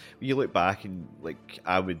 obviously, when you look back and, like,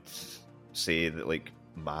 I would say that, like,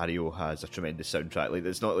 Mario has a tremendous soundtrack. Like,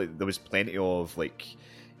 it's not like there was plenty of, like,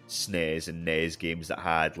 SNES and NES games that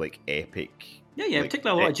had, like, epic. Yeah, like,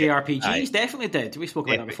 particularly a lot of JRPGs definitely did. We spoke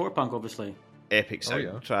about that Epic. before, Punk, obviously. Epic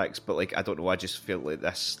soundtracks, but, like, I don't know, I just feel like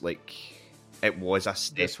this, like, it was a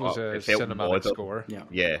step This was up. a It felt cinematic modern. score.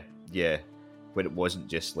 Yeah. When it wasn't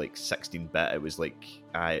just like 16-bit, it was like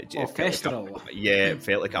it felt Orchestral. like it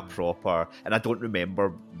felt like a proper. And I don't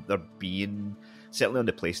remember there being, certainly on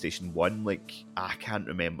the PlayStation 1. Like, I can't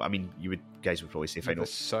remember. I mean, guys would probably say Final. The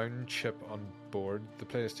sound chip on board the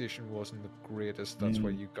PlayStation wasn't the greatest. That's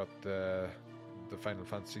why you got the Final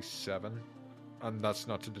Fantasy VII, and that's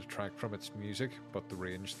not to detract from its music, but the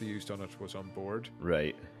range they used on it was on board.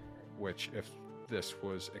 Right. Which, if this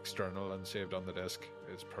was external and saved on the disc,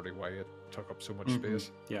 is probably why it took up so much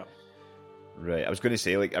space. Yeah. Right. I was going to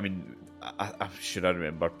say, like, I mean, I'm sure I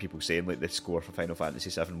remember people saying, like, the score for Final Fantasy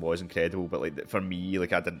VII was incredible, but, like, for me,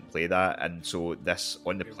 like, I didn't play that, and so this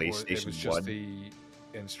on the PlayStation It was just 1. the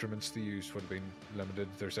instruments they used would have been limited.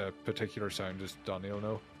 There's a particular sound, as Donnie will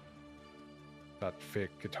know. That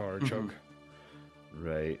fake guitar chug.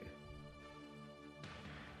 Right.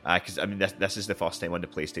 Because I mean, this is the first time on the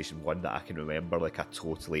PlayStation 1 that I can remember, like, a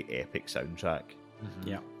totally epic soundtrack.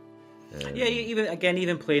 Yeah.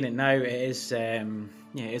 Even playing it now, it is it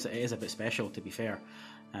is a bit special, to be fair.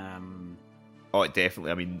 Oh,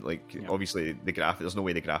 definitely. I mean, like, obviously the there's no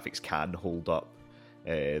way the graphics can hold up.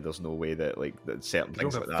 There's no way that, like, that certain You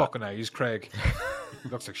things don't like have that. fucking eyes, Craig.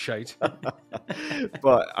 Looks like shite.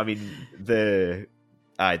 But I mean, the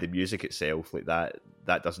music itself, like,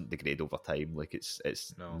 that doesn't degrade over time. Like, it's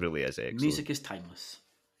really is excellent. Music is timeless.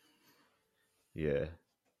 Yeah.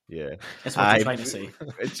 That's what I'm trying to say.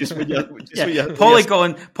 It's just when you're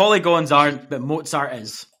Polygons aren't, but Mozart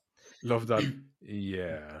is. Love that.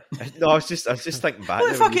 Yeah. No, I was just thinking back.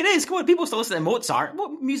 What the fuck it is? Come on, people still listen to Mozart.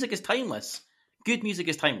 What music is timeless? Good music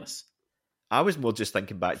is timeless. I was more just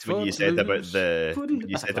thinking back to when you said about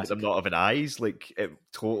them not having eyes. Like, it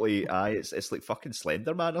totally, it's like fucking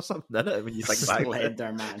Slender Man or something, isn't it? When you think back,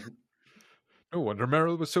 Slender Man. No wonder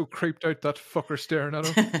Meryl was so creeped out, that fucker staring at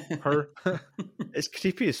him. Her. It's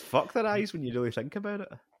creepy as fuck, their eyes, when you really think about it.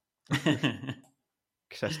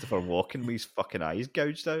 Christopher Walken with his fucking eyes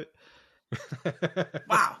gouged out.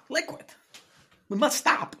 Wow, Liquid. We must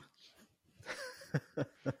stop.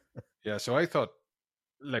 Yeah, so I thought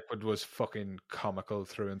Liquid was fucking comical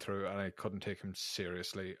through and through, and I couldn't take him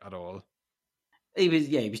seriously at all. He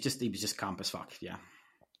was just camp as fuck, yeah.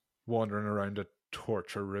 Wandering around a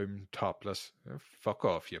torture room topless. Fuck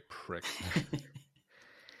off, you prick.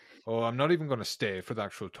 Oh, I'm not even going to stay for the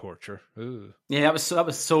actual torture. Ugh. Yeah, that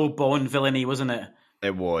was so Bond villainy, wasn't it?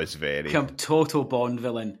 It was very Total Bond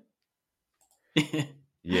villain.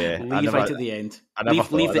 Yeah. Leave right at the end.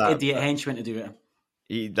 Leave the idiot henchman to do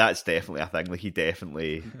it. That's definitely a thing. Like, he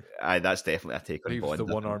definitely, that's definitely a take on Leave Bond. the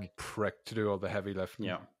one-armed prick to do all the heavy lifting.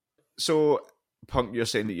 Yeah. So, Punk, you're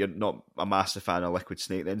saying that you're not a massive fan of Liquid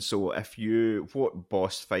Snake then. So, what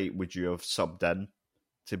boss fight would you have subbed in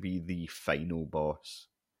to be the final boss?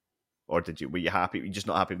 Or were you happy? Were you just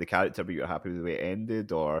not happy with the character, but you were happy with the way it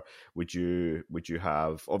ended? Or would you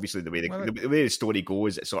have, obviously the way the story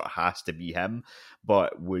goes, it sort of has to be him.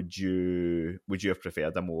 But would you have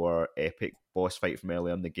preferred a more epic boss fight from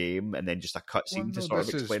earlier in the game, and then just a cutscene to sort of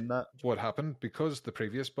explain that? What happened, because the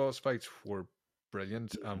previous boss fights were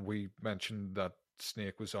brilliant, and we mentioned that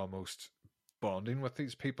Snake was almost bonding with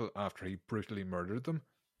these people after he brutally murdered them.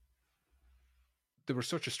 They were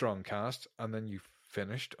such a strong cast, and then you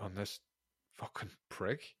finished on this fucking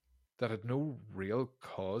prick that had no real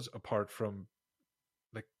cause apart from,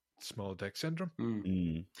 like, small dick syndrome.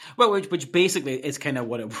 Well, which basically is kind of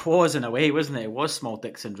what it was in a way, wasn't it? It was small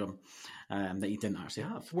dick syndrome that you didn't actually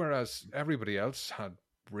have. Whereas everybody else had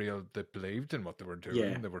they believed in what they were doing.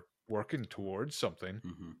 Yeah. They were working towards something.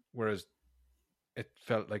 Mm-hmm. Whereas it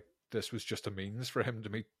felt like this was just a means for him to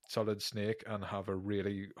meet Solid Snake and have a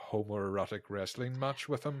really homoerotic wrestling match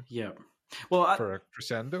with him. Yeah. Well, for a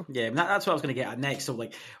crescendo. Yeah, that's what I was going to get at next. So,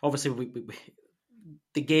 like, obviously, we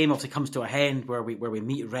the game obviously comes to a end where we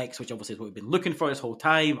meet Rex, which obviously is what we've been looking for this whole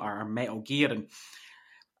time, our Metal Gear and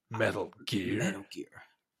Metal Gear.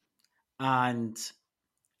 And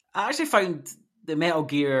I actually found the Metal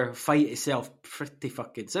Gear fight itself pretty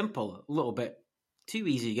fucking simple, a little bit too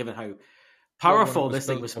easy given how powerful this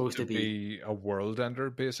thing was supposed to be. A world ender,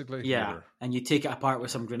 basically. Yeah, and you take it apart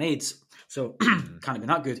with some grenades, so can't have been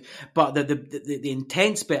that good. But the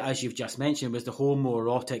intense bit, as you've just mentioned, was the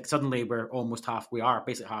homoerotic. Suddenly, we are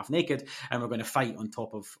basically half naked, and we're going to fight on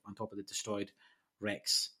top of the destroyed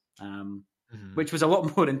Rex. which was a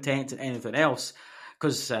lot more intense than anything else.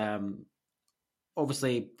 Because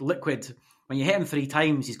obviously, Liquid, when you hit him 3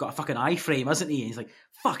 times, he's got a fucking iframe, hasn't he? And he's like,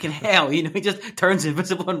 fucking hell, he just turns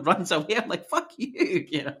invisible and runs away. I'm like, fuck you,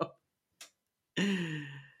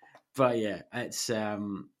 But yeah, it's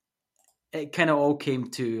it kind of all came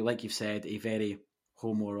to, like you've said, a very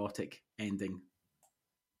homoerotic ending.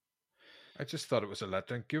 I just thought it was a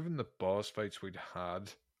letdown, given the boss fights we'd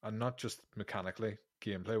had, and not just mechanically,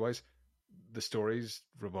 gameplay-wise, the stories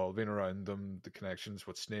revolving around them, the connections,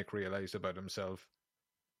 what Snake realized about himself,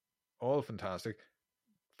 all fantastic.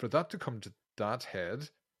 For that to come to that head,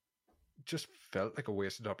 just felt like a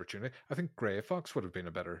wasted opportunity. I think Grey Fox would have been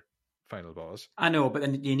a better final boss. I know, but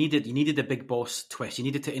then you needed the big boss twist. You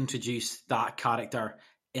needed to introduce that character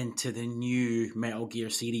into the new Metal Gear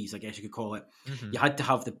series, I guess you could call it. You had to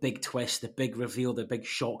have the big twist, the big reveal, the big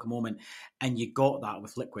shock moment, and you got that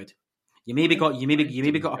with Liquid. You maybe got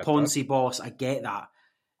a Ponzi boss. I get that.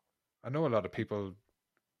 I know a lot of people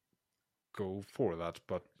go for that,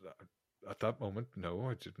 but at that moment, no,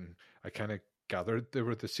 I didn't. I kind of gathered they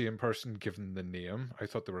were the same person given the name. I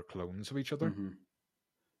thought they were clones of each other.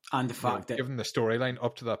 And the fact that, given the storyline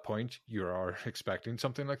up to that point, you are expecting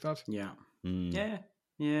something like that. Yeah.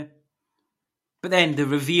 Yeah. But then the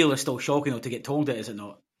reveal is still shocking, though, to get told it, is it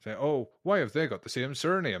not? Say, oh, why have they got the same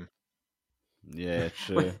surname? Yeah,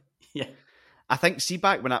 true. Yeah. I think, see,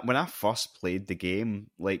 back when I first played the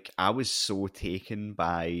game, like, I was so taken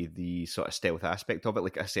by the sort of stealth aspect of it.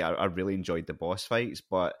 Like I say, I really enjoyed the boss fights,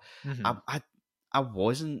 but I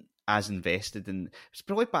wasn't as invested in. It's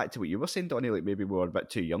probably back to what you were saying, Donnie. Like, maybe we were a bit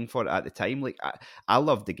too young for it at the time. Like, I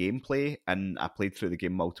loved the gameplay and I played through the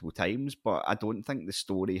game multiple times, but I don't think the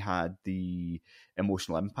story had the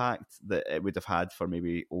emotional impact that it would have had for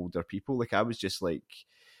maybe older people. Like, I was just like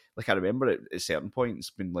I remember at certain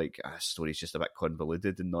points being like, the story's just a bit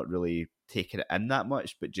convoluted and not really taking it in that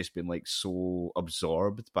much, but just being like so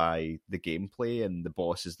absorbed by the gameplay and the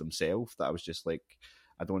bosses themselves that I was just like,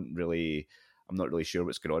 I'm not really sure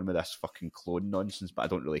what's going on with this fucking clone nonsense, but I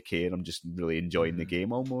don't really care. I'm just really enjoying the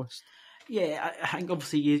game almost. Yeah, I think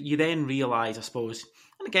obviously you then realise, I suppose,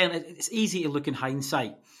 and again, it's easy to look in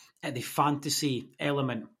hindsight at the fantasy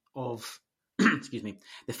element of, excuse me,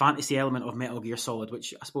 the fantasy element of Metal Gear Solid,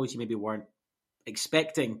 which I suppose you maybe weren't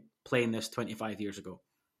expecting playing this 25 years ago.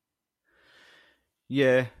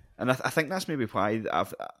 Yeah, and I think that's maybe why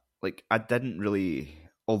I didn't really,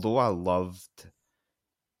 although I loved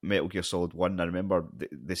Metal Gear Solid 1, I remember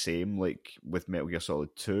the same, like, with Metal Gear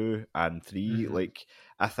Solid 2 and 3, like,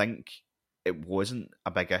 I think it wasn't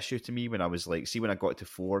a big issue to me when I was like, see, when I got to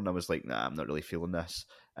 4 and I was like, nah, I'm not really feeling this,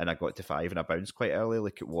 and I got to 5 and I bounced quite early,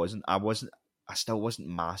 like, I still wasn't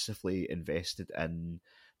massively invested in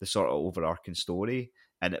the sort of overarching story,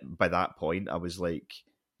 and by that point, I was like,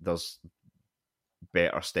 there's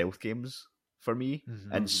better stealth games for me,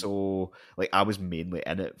 and so, like, I was mainly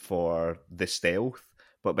in it for the stealth.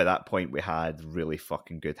 But by that point, we had really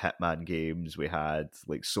fucking good Hitman games. We had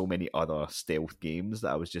like so many other stealth games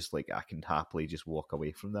that I was just like, I can happily just walk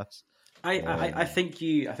away from this. I think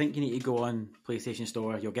you need to go on PlayStation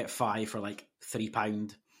Store. You'll get 5 for like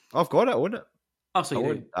 £3. I've got it. I own it. Oh, so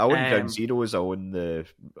you do. I own Ground Zeroes. I own the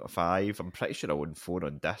 5. I'm pretty sure I own 4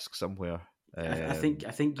 on disc somewhere. I think,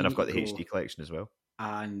 and I've got the HD collection as well.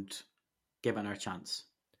 And give it another chance.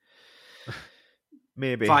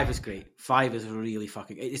 Maybe 5 is great. 5 is really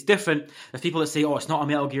fucking. It's different. There's people that say, "Oh, it's not a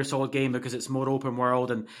Metal Gear Solid game because it's more open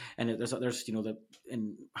world," and there's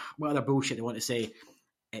and what other bullshit they want to say.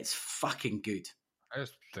 It's fucking good. I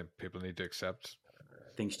just think people need to accept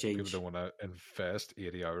things change. People don't want to invest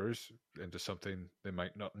 80 hours into something they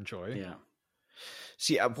might not enjoy. Yeah.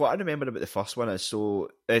 See, what I remember about the first one is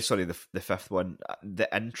the fifth one, the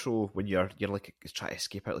intro when you're like trying to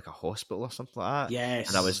escape out like a hospital or something like that. Yes.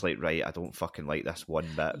 And I was like, right, I don't fucking like this one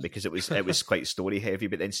bit because it was quite story heavy.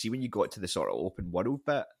 But then see, when you got to the sort of open world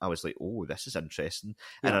bit, I was like, oh, this is interesting.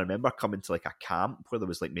 Yeah. And I remember coming to like a camp where there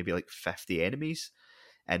was like maybe like 50 enemies.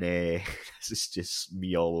 And this is just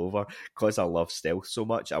me all over because I love stealth so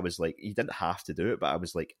much. I was like, you didn't have to do it, but I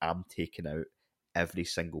was like, I'm taking out every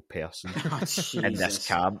single person in this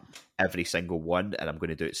camp, every single one, and I'm going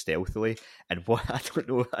to do it stealthily. And what I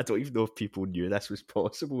don't even know if people knew this was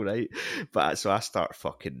possible, right? But so I start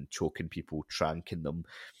fucking choking people, tranking them,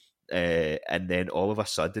 and then all of a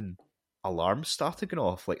sudden, alarms started going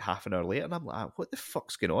off like half an hour later, and I'm like, what the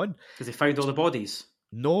fuck's going on? Because they found all the bodies.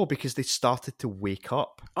 No, because they started to wake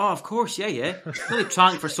up. Oh, of course, yeah. You only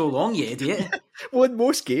tranked for so long, you idiot. Well, in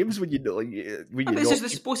most games, when you know, like, when I you mean, know,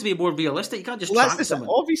 it's supposed to be more realistic. You can't just well, trank someone.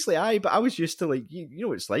 obviously, but I was used to like you know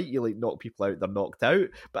what it's like. You like knock people out, they're knocked out.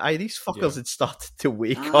 But these fuckers had started to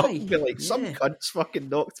wake up and be like, some cunts fucking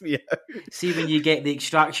knocked me out. See, when you get the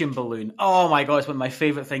extraction balloon, oh my god, it's one of my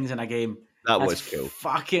favourite things in a game. That was cool.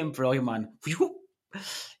 Fucking brilliant, man.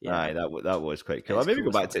 Yeah, aye, that was quite cool. I'll maybe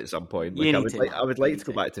go back to it at some point. Like, I would like to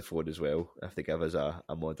go back to 4 as well if they give us a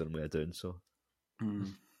modern way of doing so.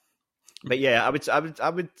 But yeah, I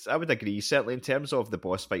would agree. Certainly in terms of the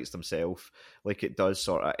boss fights themselves, like it does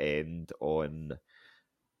sort of end on,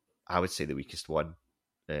 I would say, the weakest one.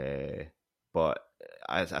 But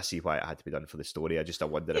I see why it had to be done for the story. I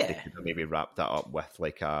wonder if they could have maybe wrapped that up with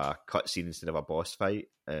like a cutscene instead of a boss fight.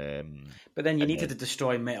 But then you needed to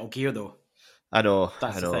destroy Metal Gear, though. I know.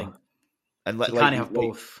 That's the thing. And you can't have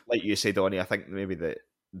both. Like you said, Donnie, I think maybe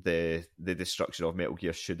the destruction of Metal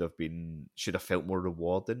Gear should have felt more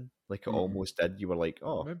rewarding. Like it almost did. You were like,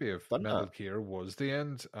 oh, maybe if Metal Gear was the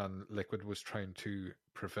end and Liquid was trying to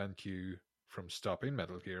prevent you from stopping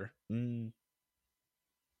Metal Gear.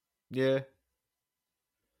 Yeah.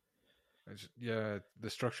 The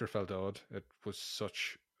structure felt odd. It was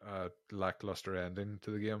such a lackluster ending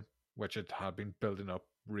to the game, which it had been building up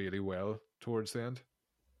really well towards the end.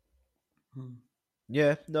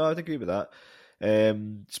 Yeah, no, I'd agree with that.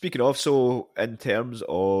 Speaking of, so in terms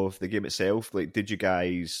of the game itself, like, did you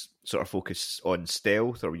guys sort of focus on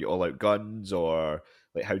stealth, or were you all out guns, or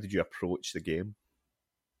like how did you approach the game?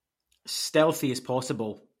 Stealthy as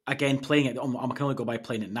possible. Again, playing it, I can only go by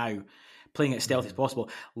playing it now. Playing it stealthy as possible,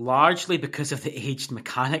 largely because of the aged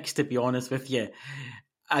mechanics. To be honest with you,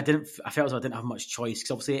 I felt as though I didn't have much choice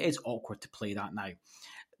because obviously it is awkward to play that now.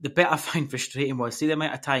 The bit I found frustrating was, see the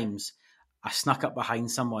amount of times I snuck up behind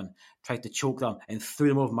someone, tried to choke them, and threw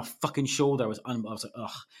them over my fucking shoulder. I was like, ugh.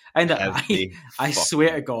 I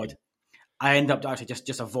swear to God, I ended up actually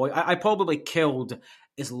just avoid. I probably killed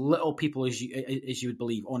as little people as you would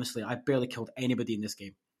believe. Honestly, I barely killed anybody in this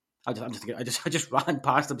game. I just ran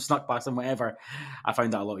past them, snuck past them, whatever. I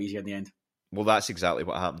found that a lot easier in the end. Well, that's exactly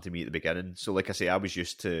what happened to me at the beginning. So, like I say, I was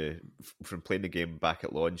used to, from playing the game back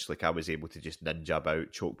at launch, like I was able to just ninja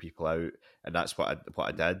about, choke people out, and that's what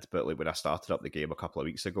I did. But like when I started up the game a couple of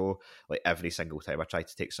weeks ago, like every single time I tried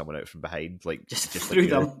to take someone out from behind, like just threw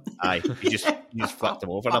them. You just flipped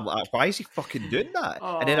them over, and I'm like, why is he fucking doing that?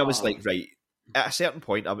 And then I was like, right. At a certain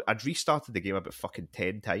point, I'd restarted the game about fucking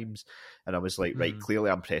 10 times, and I was like, right, clearly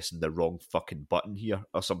I'm pressing the wrong fucking button here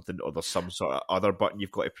or something, or there's some sort of other button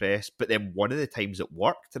you've got to press. But then one of the times it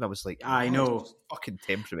worked, and I was like, I know, it's fucking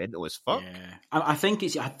temperamental as fuck. Yeah. I think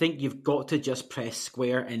you've got to just press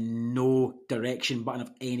square and no direction button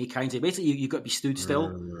of any kind. So basically, you've got to be stood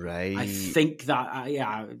still. Right. I think that, yeah,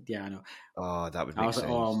 I know. Oh, that would make sense. I was like,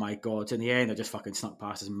 oh my God. So in the end, I just fucking snuck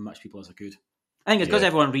past as much people as I could. I think it's because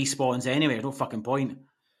everyone respawns anyway. There's no fucking point.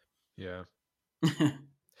 Yeah. What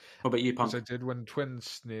about you, Punk? As I did when Twin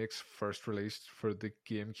Snakes first released for the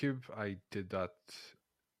GameCube, I did that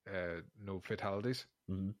no fatalities.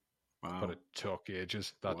 Mm-hmm. Wow. But it took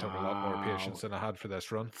ages. That took a lot more patience than I had for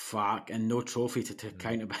this run. Fuck, and no trophy to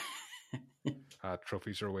count about.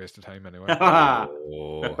 Trophies are a waste of time anyway.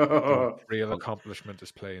 Oh. Real accomplishment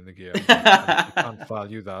is playing the game. You can't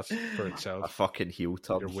value that for itself. A fucking heel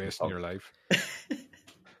turn. You're wasting your life.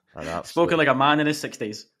 Spoken like a man in his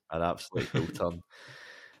 60s. An absolute heel turn.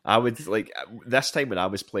 I would, like, this time when I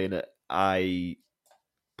was playing it, I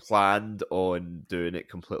planned on doing it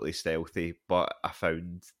completely stealthy, but I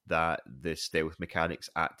found that the stealth mechanics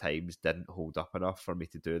at times didn't hold up enough for me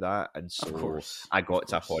to do that, and so I got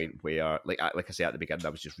to a point where, like I say at the beginning, I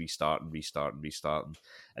was just restarting,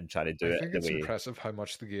 and trying to do it. I think it's impressive how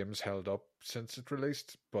much the game's held up since it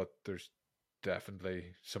released, but there's definitely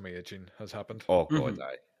some aging has happened. Oh God,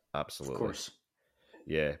 absolutely, of course.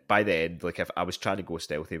 Yeah, by the end, like if I was trying to go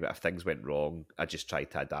stealthy, but if things went wrong, I just tried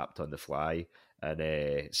to adapt on the fly.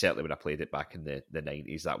 And certainly when I played it back in the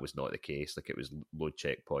 90s, that was not the case. Like it was load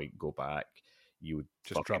checkpoint, go back. You would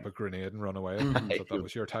just drop a grenade and run away. I thought that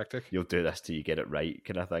was your tactic. You'll do this till you get it right,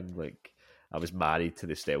 kind of thing. Like I was married to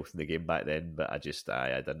the stealth in the game back then, but I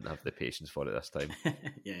didn't have the patience for it this time.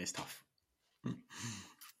 Yeah, it's tough.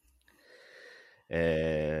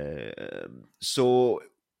 So,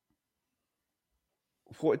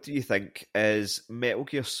 what do you think? Is Metal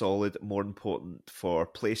Gear Solid more important for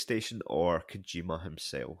PlayStation or Kojima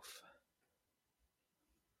himself?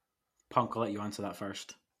 Punk, I'll let you answer that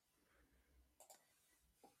first.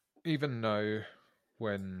 Even now,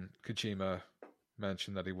 when Kojima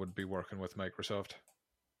mentioned that he would be working with Microsoft,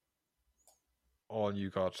 all you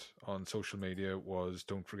got on social media was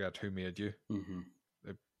 "Don't forget who made you." Mm-hmm.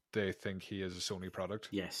 They think he is a Sony product.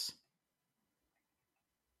 Yes.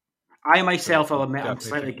 I myself, So will admit, I'm definitely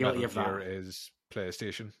slightly think guilty Metal of that. Gear is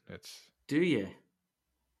PlayStation. It's Do you?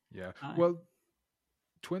 yeah. Aye. Well,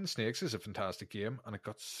 Twin Snakes is a fantastic game, and it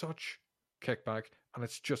got such kickback, and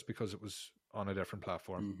it's just because it was on a different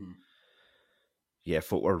platform. Mm-hmm. Yeah,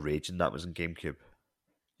 folk were raging that was in GameCube.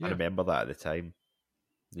 I Yeah. remember that at the time.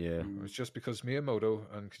 Yeah. Mm. It was just because Miyamoto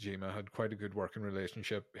and Kojima had quite a good working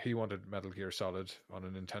relationship. He wanted Metal Gear Solid on a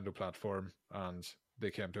Nintendo platform, and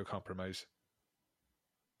they came to a compromise.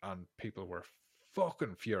 And people were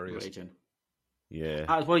fucking furious. Raging. Yeah.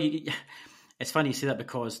 As well, it's funny you say that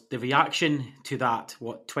because the reaction to that,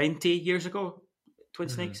 20 years ago, Twin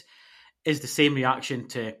Snakes, is the same reaction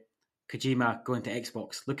to Kojima going to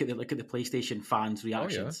Xbox. Look at the PlayStation fans'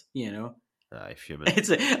 reactions. You know, Aye, fuming. it's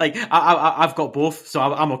like I've got both, so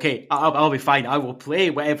I'm okay. I'll be fine. I will play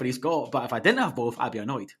whatever he's got. But if I didn't have both, I'd be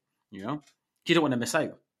annoyed. You know, you don't want to miss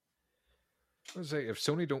out. I would say if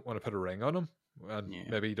Sony don't want to put a ring on him, and Yeah.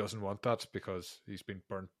 maybe he doesn't want that because he's been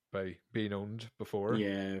burnt by being owned before,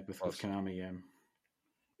 Yeah, with Konami. Yeah,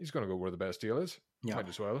 he's going to go where the best deal is. Yeah. Might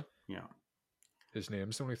as well. yeah. His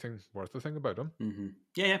name's the only thing worth the thing about him. Mm-hmm.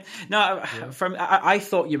 Yeah. No, I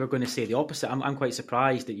thought you were going to say the opposite. I'm quite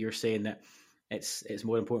surprised that you're saying that it's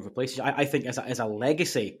more important for PlayStation. I think as a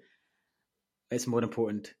legacy, it's more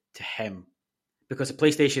important to him because the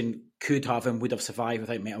PlayStation could have and would have survived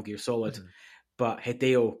without Metal Gear Solid, but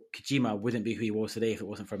Hideo Kojima wouldn't be who he was today if it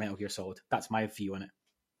wasn't for Metal Gear Solid. That's my view on it.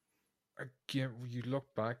 Again, you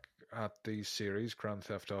look back at the series Grand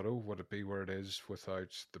Theft Auto, would it be where it is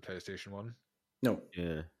without the PlayStation 1? No.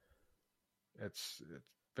 Yeah. It's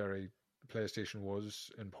very... PlayStation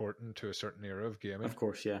was important to a certain era of gaming. Of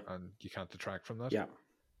course, yeah. And you can't detract from that. Yeah.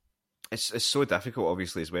 It's so difficult,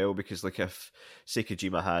 obviously, as well, because like if say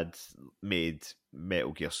Kojima had made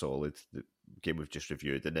Metal Gear Solid, the game we've just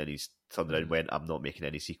reviewed, and then he's turned around and went, "I'm not making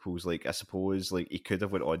any sequels." Like I suppose, like he could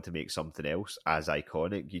have went on to make something else as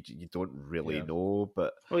iconic. You don't really know,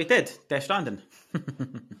 but well, he did Death Stranding.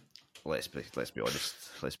 let's be honest.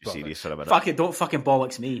 Let's be serious for a minute. Fuck it! Don't fucking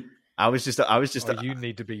bollocks me. I was just. You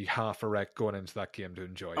need to be half a wreck going into that game to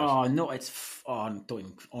enjoy it. Oh no, it's don't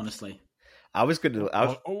even, honestly. I was going to.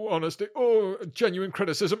 Honestly, genuine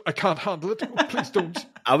criticism. I can't handle it. Oh, please don't.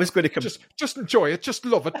 I was going to just enjoy it. Just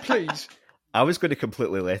love it, please. I was going to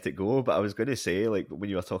completely let it go, but I was going to say, like, when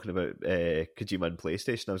you were talking about Kojima and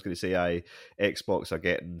PlayStation, I was going to say, Xbox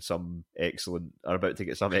are about to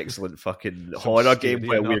get some excellent fucking horror game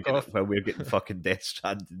while we're getting fucking Death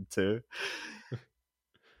Stranding too.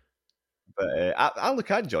 But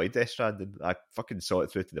I enjoyed Death Stranding. I fucking saw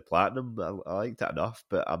it through to the platinum. I liked it enough,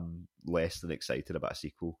 but I'm less than excited about a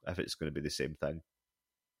sequel if it's going to be the same thing.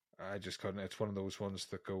 I just couldn't. It's one of those ones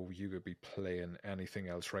that go, you could be playing anything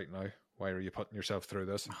else right now. Why are you putting yourself through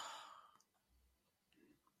this?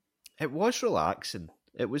 It was relaxing.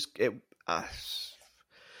 There was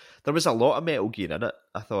a lot of Metal Gear in it,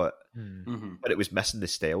 I thought, but it was missing the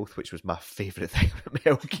stealth, which was my favourite thing about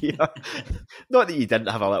Metal Gear. Not that you didn't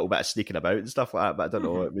have a little bit of sneaking about and stuff like that, but I don't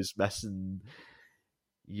know, it was missing,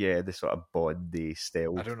 the sort of Bondy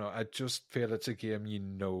stealth. I don't know, I just feel it's a game you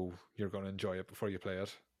know you're going to enjoy it before you play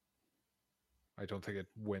it. I don't think it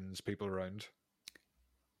wins people around.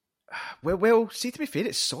 Well, see, to be fair,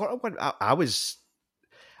 it's sort of when I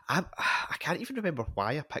can't even remember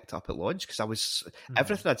why I picked it up at launch because I was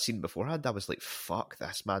everything I'd seen beforehand. I was like, "Fuck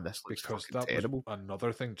this, man! This looks fucking terrible." Was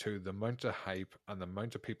another thing too, the amount of hype and the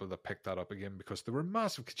amount of people that picked that up again because they were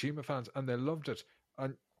massive Kojima fans and they loved it,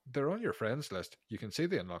 and they're on your friends list. You can see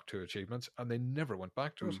they unlocked 2 achievements and they never went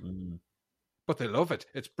back to it, but they love it.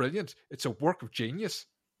 It's brilliant. It's a work of genius.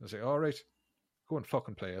 I say, all right, go and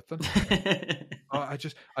fucking play it then. I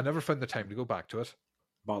never found the time to go back to it.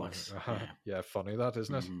 Bollocks. Yeah, funny that,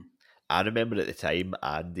 isn't it? I remember at the time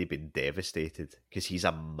Andy being devastated because he's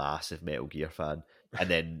a massive Metal Gear fan. And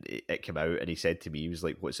then it came out and he said to me, he was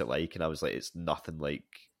like, "What's it like?" And I was like, "It's nothing like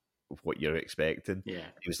what you're expecting." Yeah.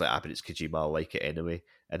 He was like, "But it's Kojima, I'll like it anyway."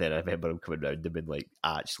 And then I remember him coming round and being like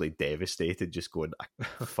actually devastated, just going, I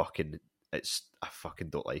fucking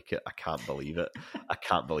don't like it. I can't believe it. I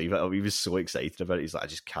can't believe it. He was so excited about it. He's like, I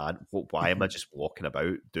just can't. Why am I just walking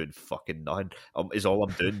about doing fucking nothing? Is all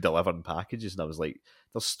I'm doing delivering packages? And I was like,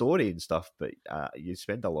 there's story and stuff, but you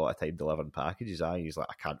spend a lot of time delivering packages. He's like,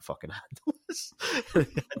 I can't fucking handle this. He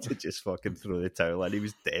had to just fucking throw the towel in. He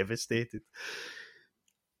was devastated.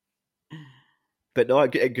 But no,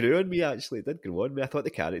 it grew on me, actually. It did grow on me. I thought the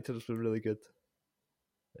characters were really good.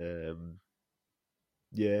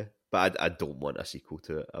 Yeah. But I don't want a sequel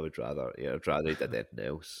to it. I'd rather he did anything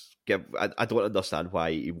else. I don't understand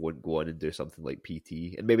why he won't go on and do something like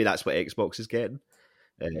PT, and maybe that's what Xbox is getting.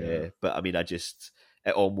 But I mean, it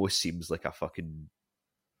almost seems like a fucking.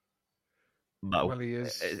 Well, he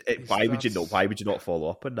is. Why would you not follow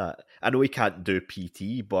up on that? I know he can't do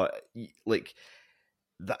PT, but like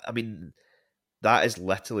that. I mean, that is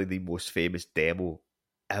literally the most famous demo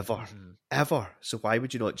ever. So why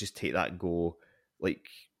would you not just take that and go like,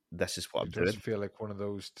 this is what I'm doing? It does feel like one of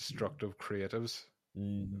those destructive creatives.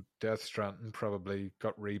 Death Stranding probably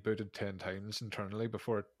got rebooted 10 times internally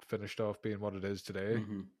before it finished off being what it is today.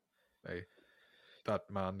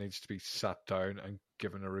 That man needs to be sat down and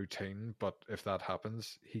given a routine, but if that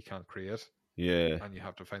happens, he can't create. Yeah. And you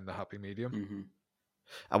have to find the happy medium.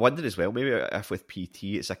 I wonder as well, maybe if with PT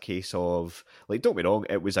it's a case of, like, don't be wrong,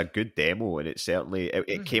 it was a good demo, and it certainly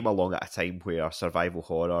it came along at a time where survival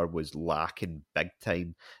horror was lacking big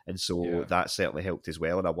time, and so that certainly helped as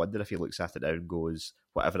well. And I wonder if he looks at it now and goes,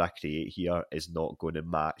 whatever I create here is not going to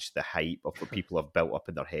match the hype of what people have built up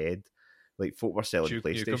in their head. Like, folk were selling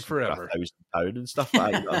PlayStation for £1,000 and stuff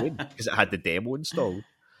like that, you know what I mean? Because it had the demo installed.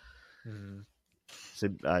 So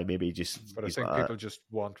maybe just. But I think people just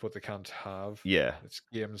want what they can't have. Yeah. It's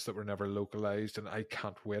games that were never localized, and I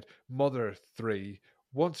can't wait. Mother 3,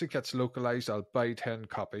 once it gets localized, I'll buy 10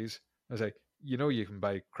 copies. I was like, you can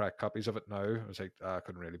buy crack copies of it now. I was like, I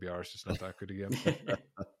couldn't really be arsed. It's not that good a game.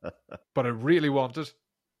 But I really want it.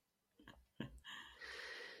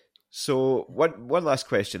 So one last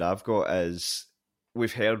question I've got is,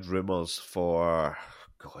 we've heard rumours for,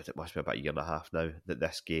 God, it must be about a year and a half now, that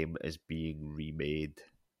this game is being remade,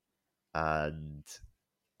 and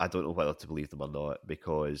I don't know whether to believe them or not,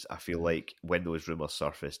 because I feel like when those rumours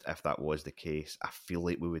surfaced, if that was the case, I feel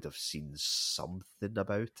like we would have seen something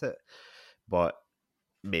about it, but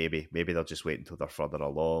maybe they'll just wait until they're further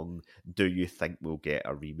along. Do you think we'll get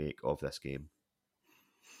a remake of this game?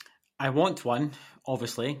 I want one,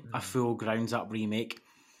 obviously, a full grounds up remake.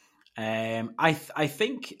 I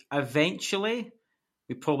think eventually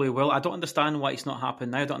we probably will. I don't understand why it's not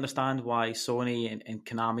happened now. I don't understand why Sony and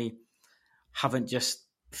Konami haven't just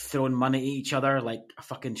thrown money at each other like a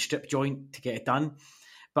fucking strip joint to get it done.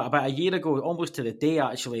 But about a year ago, almost to the day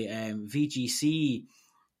actually, VGC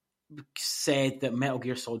said that Metal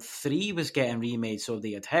Gear Solid 3 was getting remade, so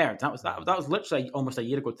they had heard. That was literally almost a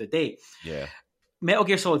year ago to the day. Yeah. Metal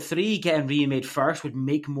Gear Solid 3 getting remade first would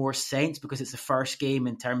make more sense because it's the first game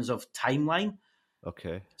in terms of timeline.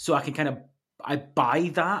 Okay. So I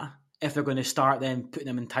buy that if they're going to start then putting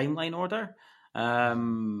them in timeline order.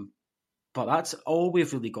 But that's all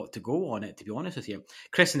we've really got to go on it, to be honest with you.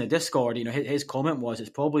 Chris in the Discord, his comment was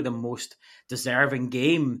it's probably the most deserving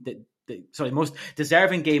game most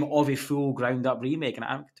deserving game of a full ground up remake. And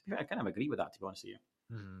I kind of agree with that, to be honest with you.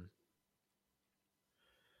 Mm-hmm.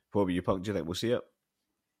 What about you, Punk? Do you think we'll see it?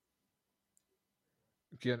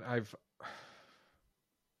 Again, I've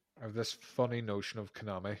this funny notion of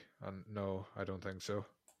Konami, and no, I don't think so.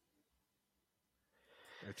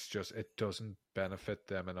 It's just, it doesn't benefit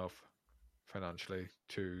them enough financially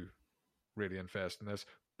to really invest in this.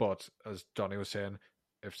 But as Donnie was saying,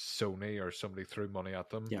 if Sony or somebody threw money at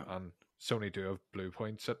them, and Sony do have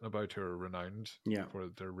Bluepoint sitting about who are renowned for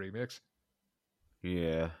their remakes.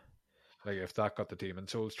 Yeah. Like, if that got the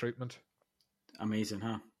Demon's Souls treatment. Amazing,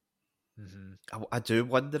 huh? Mm-hmm. I do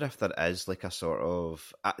wonder if there is like a sort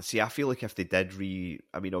of... I feel like if they did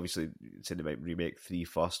obviously saying they might remake 3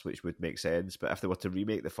 first, which would make sense, but if they were to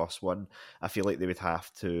remake the first one, I feel like they would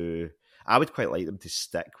have to... I would quite like them to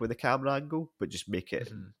stick with the camera angle, but just make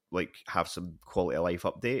it like have some quality of life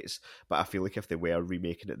updates. But I feel like if they were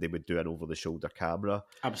remaking it, they would do an over-the-shoulder camera.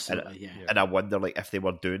 Absolutely, And I wonder, like, if they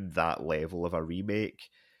were doing that level of a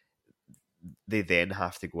remake, they then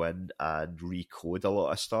have to go in and recode a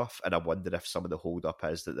lot of stuff. And I wonder if some of the hold up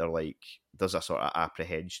is that they're like, there's a sort of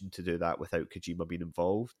apprehension to do that without Kojima being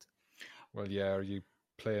involved. Well, yeah, are you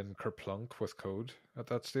playing Kerplunk with code at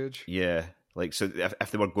that stage? Yeah. Like, so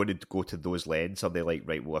if they were going to go to those lengths, are they like,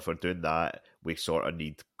 right, well, if we're doing that, we sort of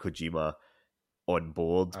need Kojima on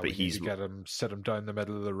board, but he's... sit him down the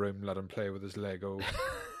middle of the room, let him play with his Lego.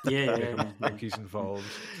 Yeah. Like he's involved.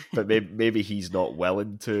 But maybe he's not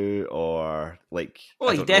willing to, or like... Well,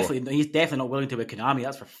 he's definitely not willing to with Konami,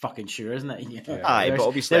 that's for fucking sure, isn't it? Aye, but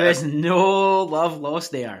obviously... There is no love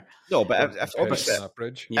lost there. No, but if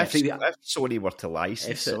Sony were to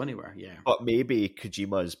license If Sony were, But maybe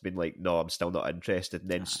Kojima's been like, no, I'm still not interested, and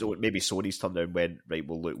then maybe Sony's turned around and went, right,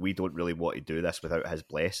 well, look, we don't really want to do this without his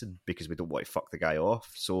blessing, because we don't want to fuck the guy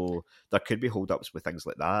off. So there could be hold-ups with things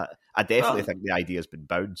like that. I definitely think the idea's been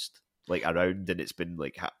bounced. like around, and it's been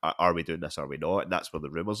like, are we doing this? Are we not? And that's where the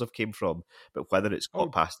rumors have came from. But whether it's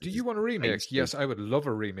got past, do you want a remake? Yes, I would love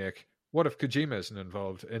a remake. What if Kojima isn't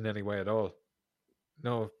involved in any way at all?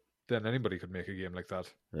 No, then anybody could make a game like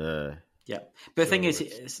that. Yeah, but the thing is,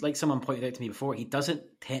 it's like someone pointed out to me before, he doesn't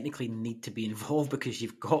technically need to be involved because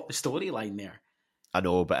you've got the storyline there. I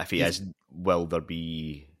know, but if he isn't, will there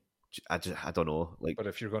be? I don't know. Like, but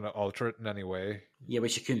if you're going to alter it in any way, yeah,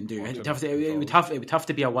 which you couldn't do. It would have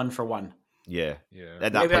to be a 1-for-1. Yeah.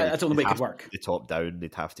 At that point, I don't know if it could work. The top down,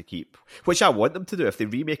 they'd have to keep, which I want them to do. If they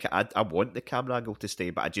remake it, I want the camera angle to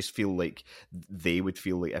stay, but I just feel like they would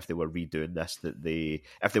feel like if they were redoing this, that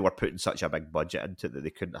if they were putting such a big budget into it, that they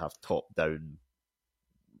couldn't have top down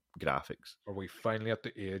graphics. Are we finally at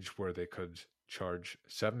the age where they could charge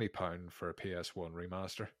 £70 for a PS1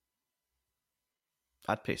 remaster?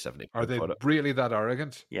 I'd pay £70. Are they for it. Really that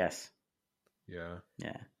arrogant? Yes. Yeah.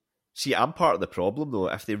 See, I'm part of the problem though.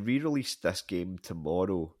 If they re-released this game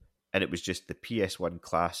tomorrow and it was just the PS1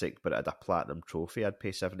 classic, but it had a platinum trophy, I'd pay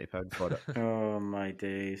 £70 for it. Oh my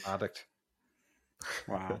days! Addict.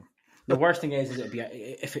 Wow. The worst thing is it'd be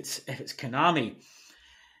if it's Konami.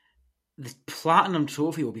 The platinum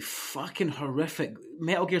trophy will be fucking horrific.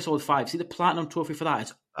 Metal Gear Solid 5. See, the platinum trophy for that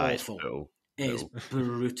is awful. It is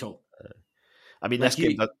brutal. I mean, this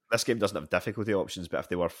game doesn't have difficulty options, but if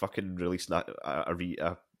they were fucking releasing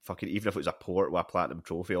a fucking, even if it was a port with a platinum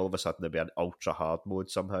trophy, all of a sudden there'd be an ultra hard mode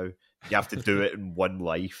somehow. You have to do it in one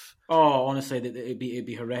life. Oh, honestly, it'd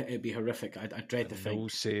be horrific. I dread the thing. No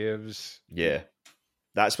saves. Yeah,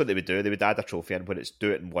 that's what they would do. They would add a trophy in when it's do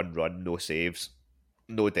it in one run, no saves,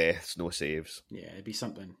 no deaths, no saves. Yeah, it'd be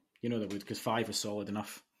something. You know they would, because 5 is solid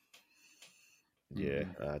enough. Yeah,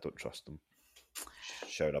 I don't trust them.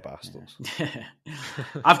 Shout out bastards.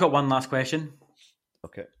 I've got one last question.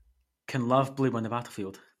 Okay. Can love bloom on the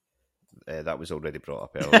battlefield? That was already brought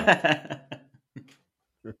up earlier.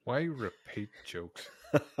 Why repeat jokes?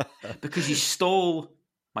 Because you stole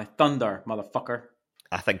my thunder, motherfucker.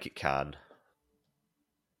 I think it can.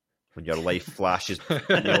 When your life flashes,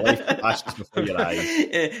 before your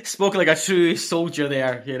eyes. Spoke like a true soldier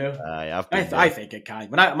there, you know. I think it can.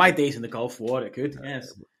 My days in the Gulf War, it could.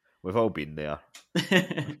 Yes. We've all been there.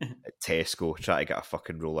 At Tesco, trying to get a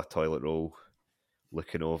fucking roll of toilet roll,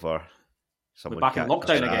 looking over. We're back in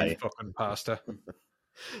lockdown again. Fucking pasta.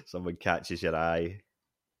 Someone catches your eye.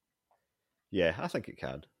 Yeah, I think it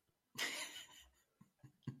can.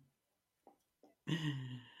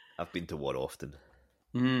 I've been to war often.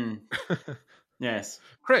 Yes.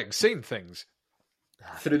 Craig, seen things.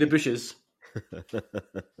 Through the bushes.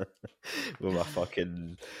 With my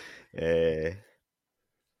fucking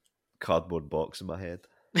cardboard box in my head.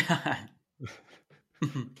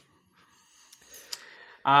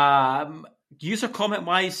 User comment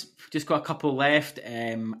wise, just got a couple left.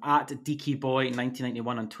 At DKBoy1991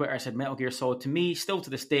 on Twitter said Metal Gear Solid to me, still to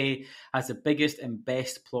this day, has the biggest and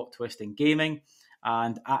best plot twist in gaming.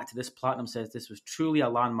 And at This Platinum says this was truly a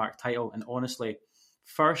landmark title, and honestly,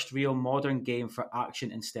 first real modern game for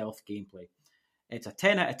action and stealth gameplay. It's a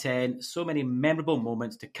 10 out of 10, so many memorable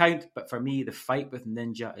moments to count, but for me, the fight with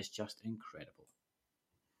Ninja is just incredible.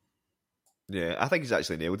 Yeah, I think he's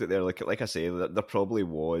actually nailed it there. Like I say, there probably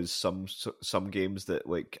was some games that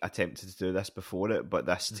like attempted to do this before it, but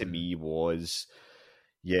this to me was,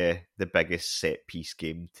 the biggest set piece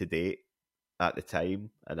game to date at the time,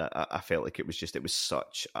 and I felt like it was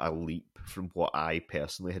such a leap from what I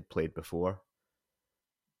personally had played before.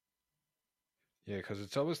 Yeah, because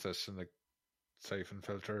it's always this in the Siphon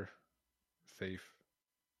Filter, Thief.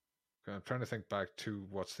 I'm trying to think back to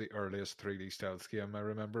what's the earliest 3D stealth game I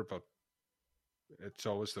remember, but it's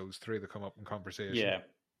always those three that come up in conversation. Yeah.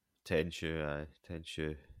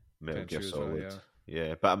 Tenchu, Metal Gear Solid. Well,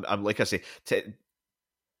 yeah, but I'm like I say,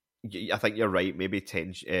 I think you're right. Maybe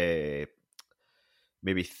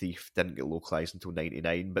maybe Thief didn't get localized until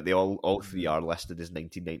 '99, but they all three are listed as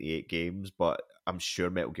 1998 games. But I'm sure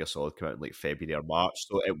Metal Gear Solid came out in like February or March,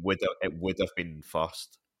 so it would have been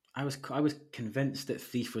first. I was convinced that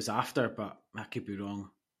Thief was after, but I could be wrong.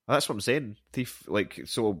 That's what I'm saying. Thief,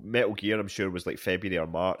 so Metal Gear, I'm sure was like February or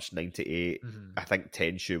March '98. I think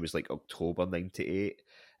Tenchu was like October '98,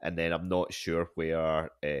 and then I'm not sure where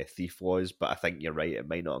Thief was, but I think you're right. It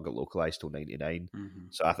might not have got localized till '99.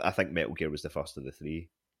 So I think Metal Gear was the first of the three.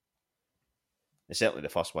 It's certainly the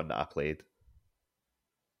first one that I played,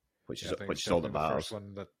 which is all that matters. The first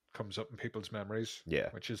one that comes up in people's memories. Yeah,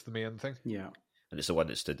 which is the main thing. Yeah, and it's the one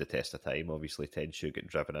that stood the test of time. Obviously, Tenchu getting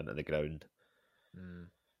driven into the ground.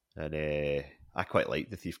 And I quite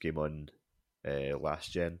liked the Thief game on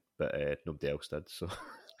last gen, but nobody else did. So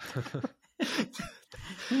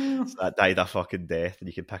So that died a fucking death, and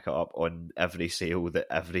you can pick it up on every sale that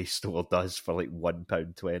every store does for like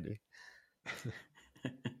 £1.20.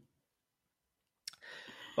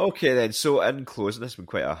 Okay then, so in closing, it's been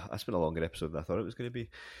a longer episode than I thought it was going to be.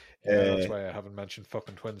 Yeah, that's why I haven't mentioned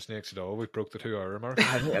fucking Twin Snakes at all. We broke the 2-hour mark.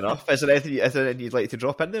 Enough. Is there anything you'd like to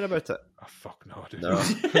drop in there about it? Oh, fuck no, dude. No.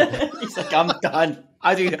 He's like, I'm done.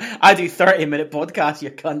 I do 30-minute podcasts,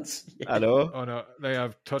 you cunts. I know. Oh no,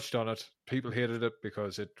 I've touched on it. People hated it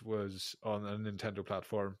because it was on a Nintendo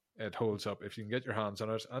platform. It holds up if you can get your hands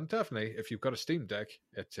on it, and definitely if you've got a Steam Deck,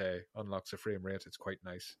 it unlocks a frame rate. It's quite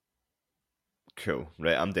nice. Cool.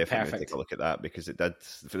 Right, I'm definitely going to Perfect. take a look at that because it did.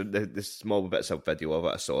 For the small bits of video of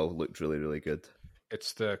it I saw looked really, really good.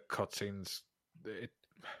 It's the cutscenes. They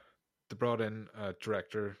brought in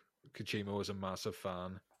director Kojima was a massive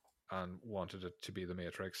fan and wanted it to be the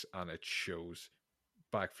Matrix, and it shows.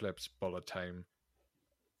 Backflips, bullet time.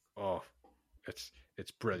 Oh, it's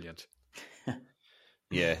brilliant.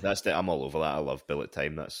 Yeah, I'm all over that. I love bullet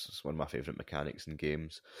time. That's one of my favourite mechanics in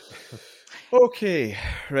games. Okay,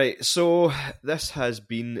 right. So this has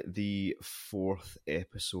been the 4th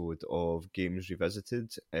episode of Games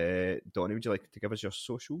Revisited. Donnie, would you like to give us your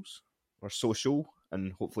socials? Or social?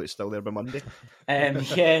 And hopefully it's still there by Monday.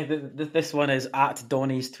 This one is at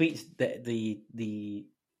Donnie's tweets. The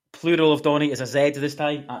plural of Donnie is a Z this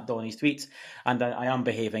time, at Donnie's tweets. And I am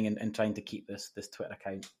behaving and trying to keep this Twitter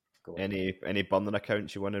account going. Any burner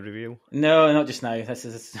accounts you want to reveal? No, not just now. This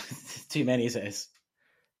is too many as it is.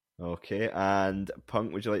 Okay, and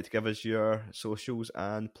Punk, would you like to give us your socials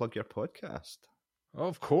and plug your podcast?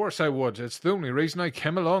 Of course I would. It's the only reason I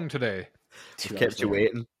came along today. I've kept you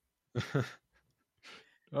waiting.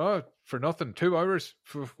 Oh, for nothing. 2 hours.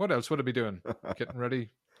 What else would I be doing? Getting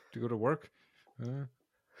ready to go to work.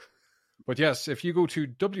 But yes, if you go to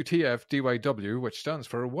WTFDYW, which stands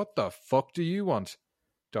for What the Fuck Do You Want?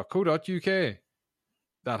 .co.uk.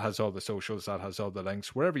 That has all the socials, that has all the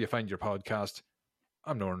links. Wherever you find your podcast,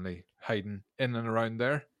 I'm normally hiding in and around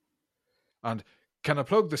there. And can I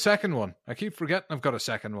plug the second one? I keep forgetting I've got a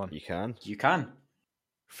second one. You can. You can.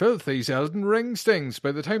 Filthy's Elden Ring Stings.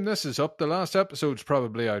 By the time this is up, the last episode's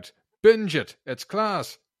probably out. Binge it. It's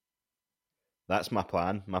class. That's my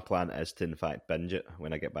plan. My plan is to, in fact, binge it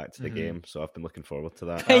when I get back to the game. So I've been looking forward to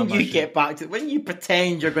that. When you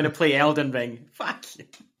pretend you're going to play Elden Ring, fuck you.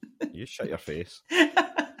 You shut your face.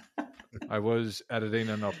 I was editing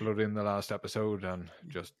and uploading the last episode and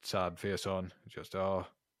just sad face on. I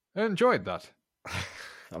enjoyed that.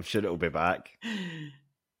 I'm sure it'll be back.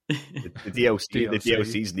 The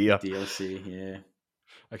DLC's near. DLC, yeah.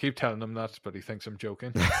 I keep telling him that, but he thinks I'm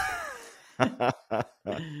joking.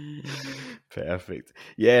 Perfect.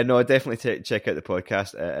 Yeah, no, definitely check out the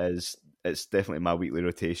podcast. It's definitely my weekly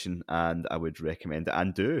rotation, and I would recommend it,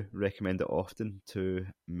 and do recommend it often to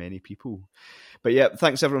many people. But yeah,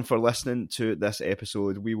 thanks everyone for listening to this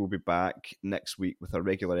episode. We will be back next week with a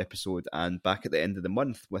regular episode, and back at the end of the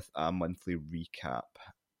month with a monthly recap.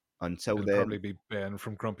 Until It'll then, probably be Ben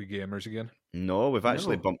from Grumpy Gamers again. No, we've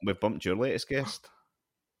actually bumped your latest guest.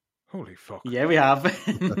 Holy fuck! Yeah, we have.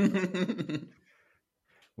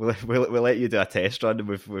 We'll let you do a test run, and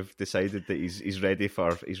we've decided that he's ready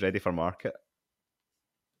for market.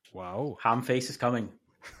 Wow, Hamface is coming.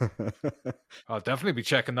 I'll definitely be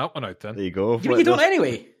checking that one out then. There you go. You don't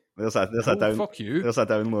anyway. There's a download. Fuck you. There's a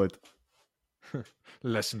download.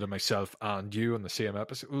 Listen to myself and you on the same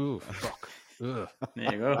episode. Ooh, fuck. Ugh.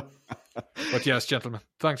 There you go. But yes, gentlemen,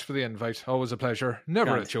 thanks for the invite. Always a pleasure.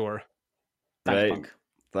 Never a chore. Thanks, Right. Punk.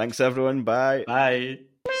 Thanks, everyone. Bye. Bye.